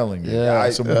weight. I'm telling you. Yeah.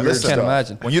 some Yeah, weird listen, stuff. Can't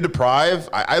imagine. When you deprive,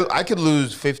 I could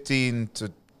lose 15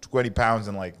 to 20 pounds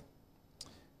in like,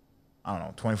 I don't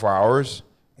know, 24 hours.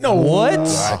 No, what?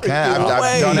 I can. I've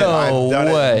done it. No I've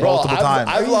done way. it multiple times.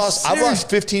 I've lost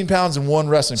 15 pounds in one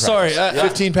wrestling Sorry, practice.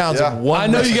 15 pounds Yeah. in one. I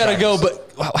know you wrestling got to practice.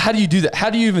 go, but how do you do that? How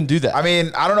do you even do that? I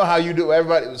mean, I don't know how you do.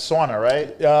 Everybody sauna,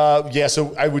 right? Yeah,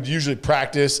 so I would usually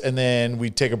practice, and then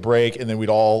we'd take a break, and then we'd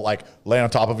all like lay on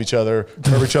top of each other,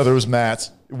 cover each other with mats.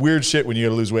 Weird shit when you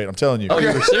gotta lose weight. I'm telling you. Oh,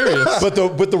 you're serious? But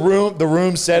the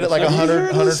room set at like 100,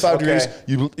 105 degrees.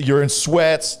 You're in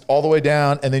sweats all the way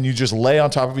down, and then you just lay on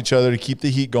top of each other to keep the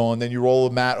heat going. Then you roll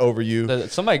a mat over you.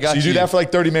 Somebody got so you do you. that for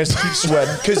like 30 minutes to keep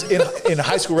sweating. Because in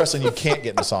high school wrestling, you can't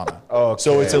get in the sauna.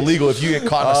 So it's illegal if you get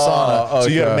caught in a sauna. So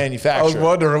you got to okay. manufacture. I was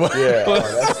wondering what.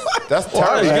 That's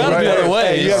terrible. You gotta be other ways.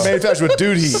 Hey, you got to manufacture with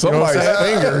dude heat. You know what I'm Somebody's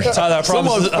saying? finger. Tyler, I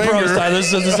promise, Tyler,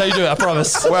 this is how you do it. I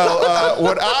promise. Well,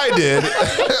 what I did,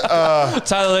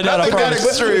 Tyler, lay down. I Nothing that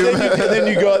promise.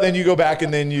 extreme. Then you go back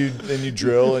and then you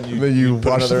drill and Then you put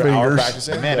wash the another hour fingers.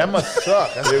 practicing. man, that must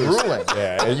suck. That's grueling.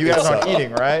 Yeah, And you guys aren't sucked.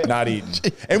 eating, right? Not eating.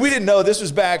 And we didn't know this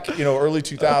was back, early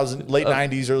 2000, late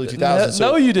 90s, early 2000s.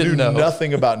 no, you didn't knew know.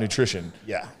 nothing about nutrition.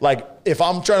 Yeah. Like if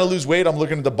I'm trying to lose weight, I'm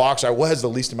looking at the box. What has the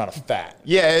least amount of fat?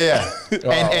 Yeah.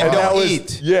 And don't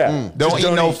eat. Yeah. Don't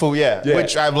eat no food. Yeah.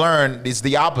 Which I've learned is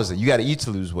the opposite. You got to eat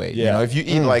to lose weight. Yeah. You know, if you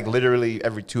eat like literally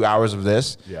every 2 hours of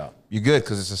this, Yeah. you're good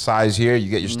because it's a size here. You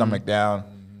get your stomach down.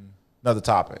 Another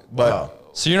topic. But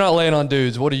So you're not laying on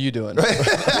dudes. What are you doing?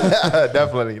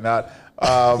 definitely not.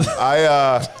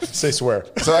 I Say swear.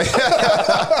 so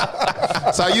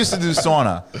I used to do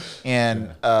sauna, and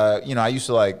you know, I used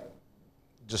to like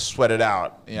just sweat it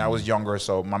out. You know, I was younger,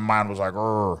 so my mind was like,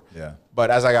 "Rrr." Yeah. But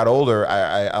as I got older,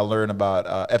 I learned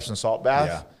about Epsom salt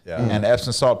bath. Yeah. And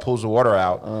Epsom salt pulls the water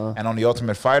out. And on the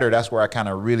Ultimate Fighter, that's where I kind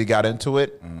of really got into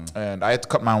it. And I had to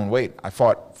cut my own weight. I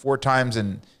fought 4 times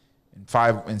in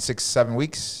 6, 7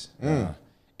 weeks.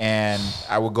 And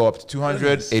I would go up to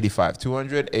 200, 85,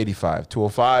 200, 85,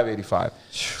 205, 85.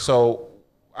 So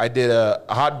I did a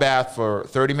hot bath for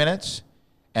 30 minutes.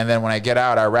 And then when I get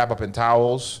out, I wrap up in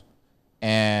towels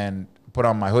and put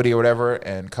on my hoodie or whatever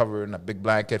and cover in a big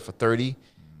blanket for 30.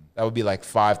 That would be like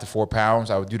 5 to 4 pounds.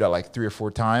 I would do that like 3 or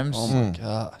 4 times. Oh my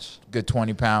gosh. Good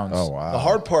 20 pounds. Oh, wow. The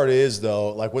hard part is though,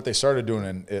 like what they started doing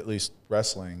in at least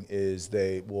wrestling is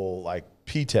they will like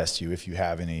pee test you if you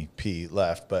have any pee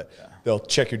left, but they'll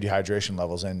check your dehydration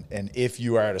levels and if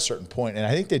you are at a certain point, and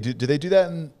I think they do. Do they do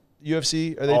that in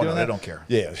UFC? Are they doing that? They don't care.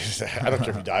 Yeah, I don't care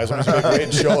if he dies. I want to make weight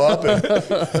and show up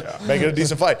and make it a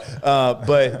decent fight.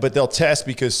 But they'll test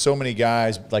because so many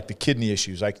guys, like the kidney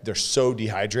issues, like they're so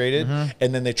dehydrated,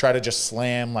 and then they try to just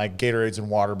slam like Gatorades and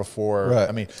water before. Right.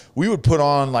 I mean, we would put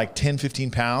on like 10, 15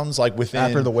 pounds like within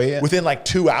After the weigh-in? within like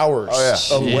 2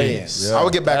 hours of weigh-ins. I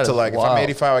would get back That to is like, if wild. I'm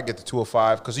 85, I get to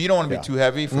 205 because you don't want to be too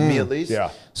heavy, for me at least. Yeah.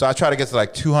 So I try to get to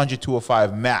like 200,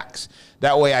 205 max.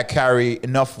 That way I carry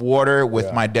enough water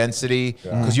with my density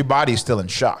because your body's still in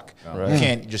shock. You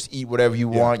can't just eat whatever you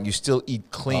want. You still eat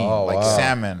clean, like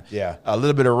salmon. Yeah. A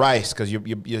little bit of rice because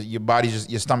your body's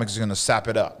your stomach is going to sap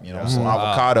it up. You know, some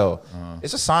avocado.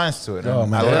 It's a science to it. Oh,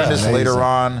 man, I learned that's this amazing. later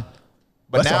on.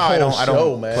 But That's now a I whole don't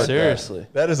show, man. put that. Seriously.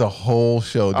 That is a whole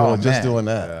show doing man. doing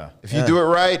that. If you do it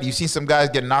right, you see some guys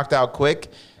get knocked out quick,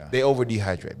 they over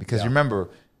dehydrate because remember,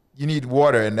 you need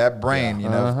water in that brain, you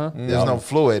know, there's no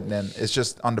fluid and then it's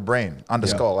just on the brain, on the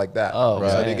skull like that. Oh, So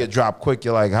right. they get dropped quick.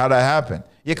 You're like, how'd that happen?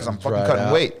 Yeah, because I'm fucking dried cutting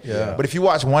out. weight. Yeah. But if you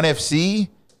watch ONE FC,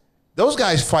 those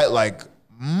guys fight like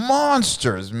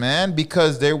monsters, man,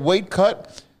 because their weight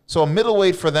cut. So a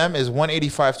middleweight for them is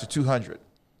 185 to 200.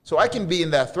 So I can be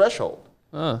in that threshold.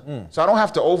 So I don't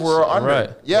have to over or under. Right.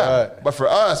 Yeah. But for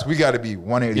us, we got to be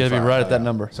 185. You got to be right at that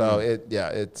number. So it's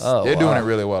they're doing wow. it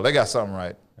really well. They got something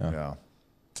right. Yeah.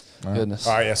 Goodness.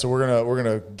 All right, yeah. So we're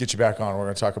gonna get you back on. We're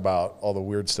gonna talk about all the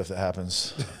weird stuff that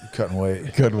happens cutting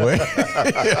weight. Good way.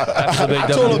 After the big I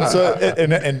told him W. so,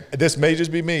 and this may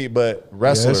just be me, but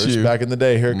wrestlers you. back in the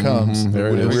day, here it comes. There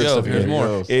it The is. weird Here we go. stuff Here's you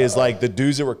more. do is like the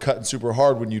dudes that were cutting super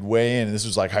hard when you'd weigh in. And this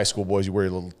was like high school boys. You wear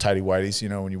your little tighty whities, you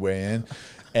know, when you weigh in,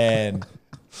 and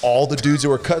all the dudes that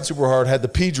were cutting super hard had the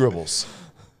pee dribbles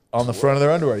on the front of their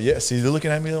underwear. Yeah, see, they're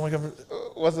looking at me like I'm.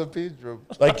 What's a pee dribble?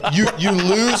 Like you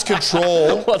lose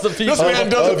control. What's a piece This man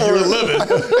does it for a living.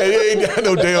 He ain't got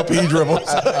no damn pee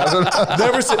dribbles.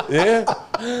 Never said, yeah.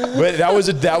 But that was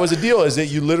a deal. Is that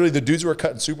you literally the dudes who were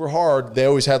cutting super hard? They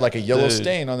always had like a yellow Dude.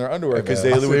 stain on their underwear because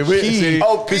they See, would we- pee. see-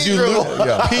 Oh, because pee you lose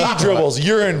dribble. pee dribbles,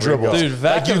 urine dribbles. Dude,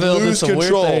 Like, you Vacaville did lose some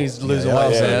control. weird things losing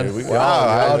weight, man.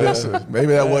 Maybe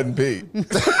that wasn't pee.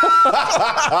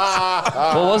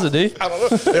 What was it, D?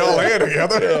 They all land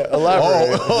together.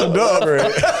 Elaborate.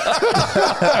 Elaborate. All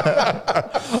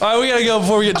right, we got to go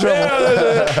before we get in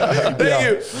trouble.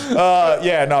 Thank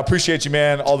you. No, appreciate you,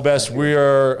 man. All the best.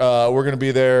 We're going to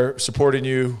be there supporting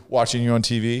you, watching you on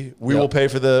TV. We will pay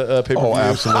for the pay-per-view. Oh,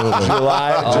 absolutely.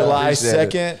 July appreciate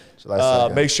 2nd. July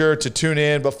 2nd. Make sure to tune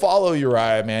in, but follow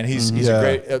Uriah, man. He's a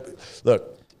great look.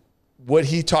 What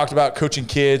he talked about coaching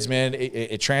kids, man,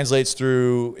 it translates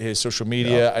through his social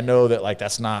media. I know that like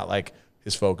that's not like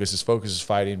his focus. His focus is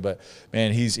fighting, but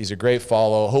man, he's a great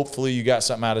follow. Hopefully, you got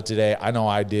something out of today. I know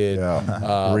I did. Yeah.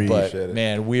 But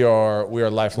man, we are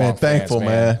lifelong Man, thankful, fans,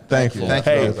 man. Thankful. Thank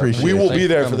you. Hey, Appreciate we will Thank be you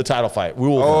there for for the coming. title fight. We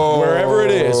will wherever it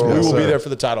is. We Yes, will be sir. there for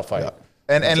the title fight.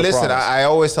 And It's a listen, promise. I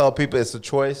always tell people it's a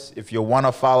choice. If you want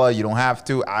to follow, you don't have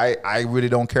to. I really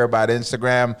don't care about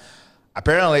Instagram.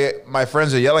 Apparently, my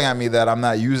friends are yelling at me that I'm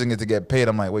not using it to get paid.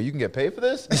 I'm like, wait, you can get paid for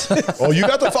this? Oh, you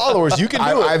got the followers. You can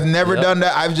do it. I've never done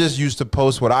that. I've just used to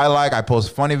post what I like. I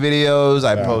post funny videos.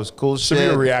 I post cool Some of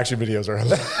shit. your reaction videos are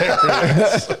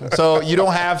hilarious. So you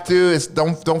don't have to. It's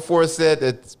don't force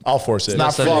it. I'll force it. It's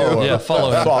not follow him. Yeah,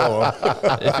 follow him. Follow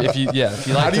him. if you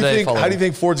like How do you today, think? follow How do him. you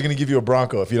think Ford's going to give you a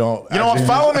Bronco if you don't? You know what?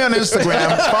 Follow me on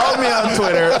Instagram. Follow me on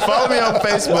Twitter. Follow me on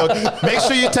Facebook. Make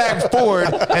sure you tag Ford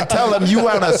and tell him you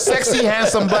want a sexy,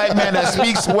 handsome black man that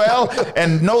speaks well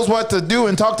and knows what to do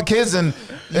and talk to kids and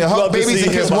hug babies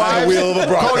and kiss wives.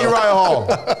 Call Uriah Hall.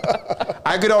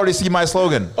 I could already see my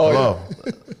slogan. Hello.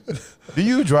 Do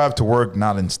you drive to work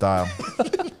not in style?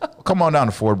 Come on down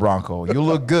to Ford Bronco. You'll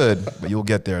look good, but you'll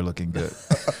get there looking good.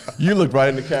 You look right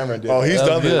in the camera. Dude. Oh, he's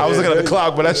done good. it. I was looking at the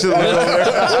clock, but I should have looked over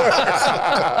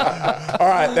there. All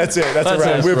right, that's it. That's a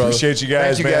wrap. it, We bro. appreciate you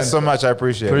guys. Thank you guys so much. I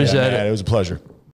appreciate it. Appreciate Man, it was a pleasure.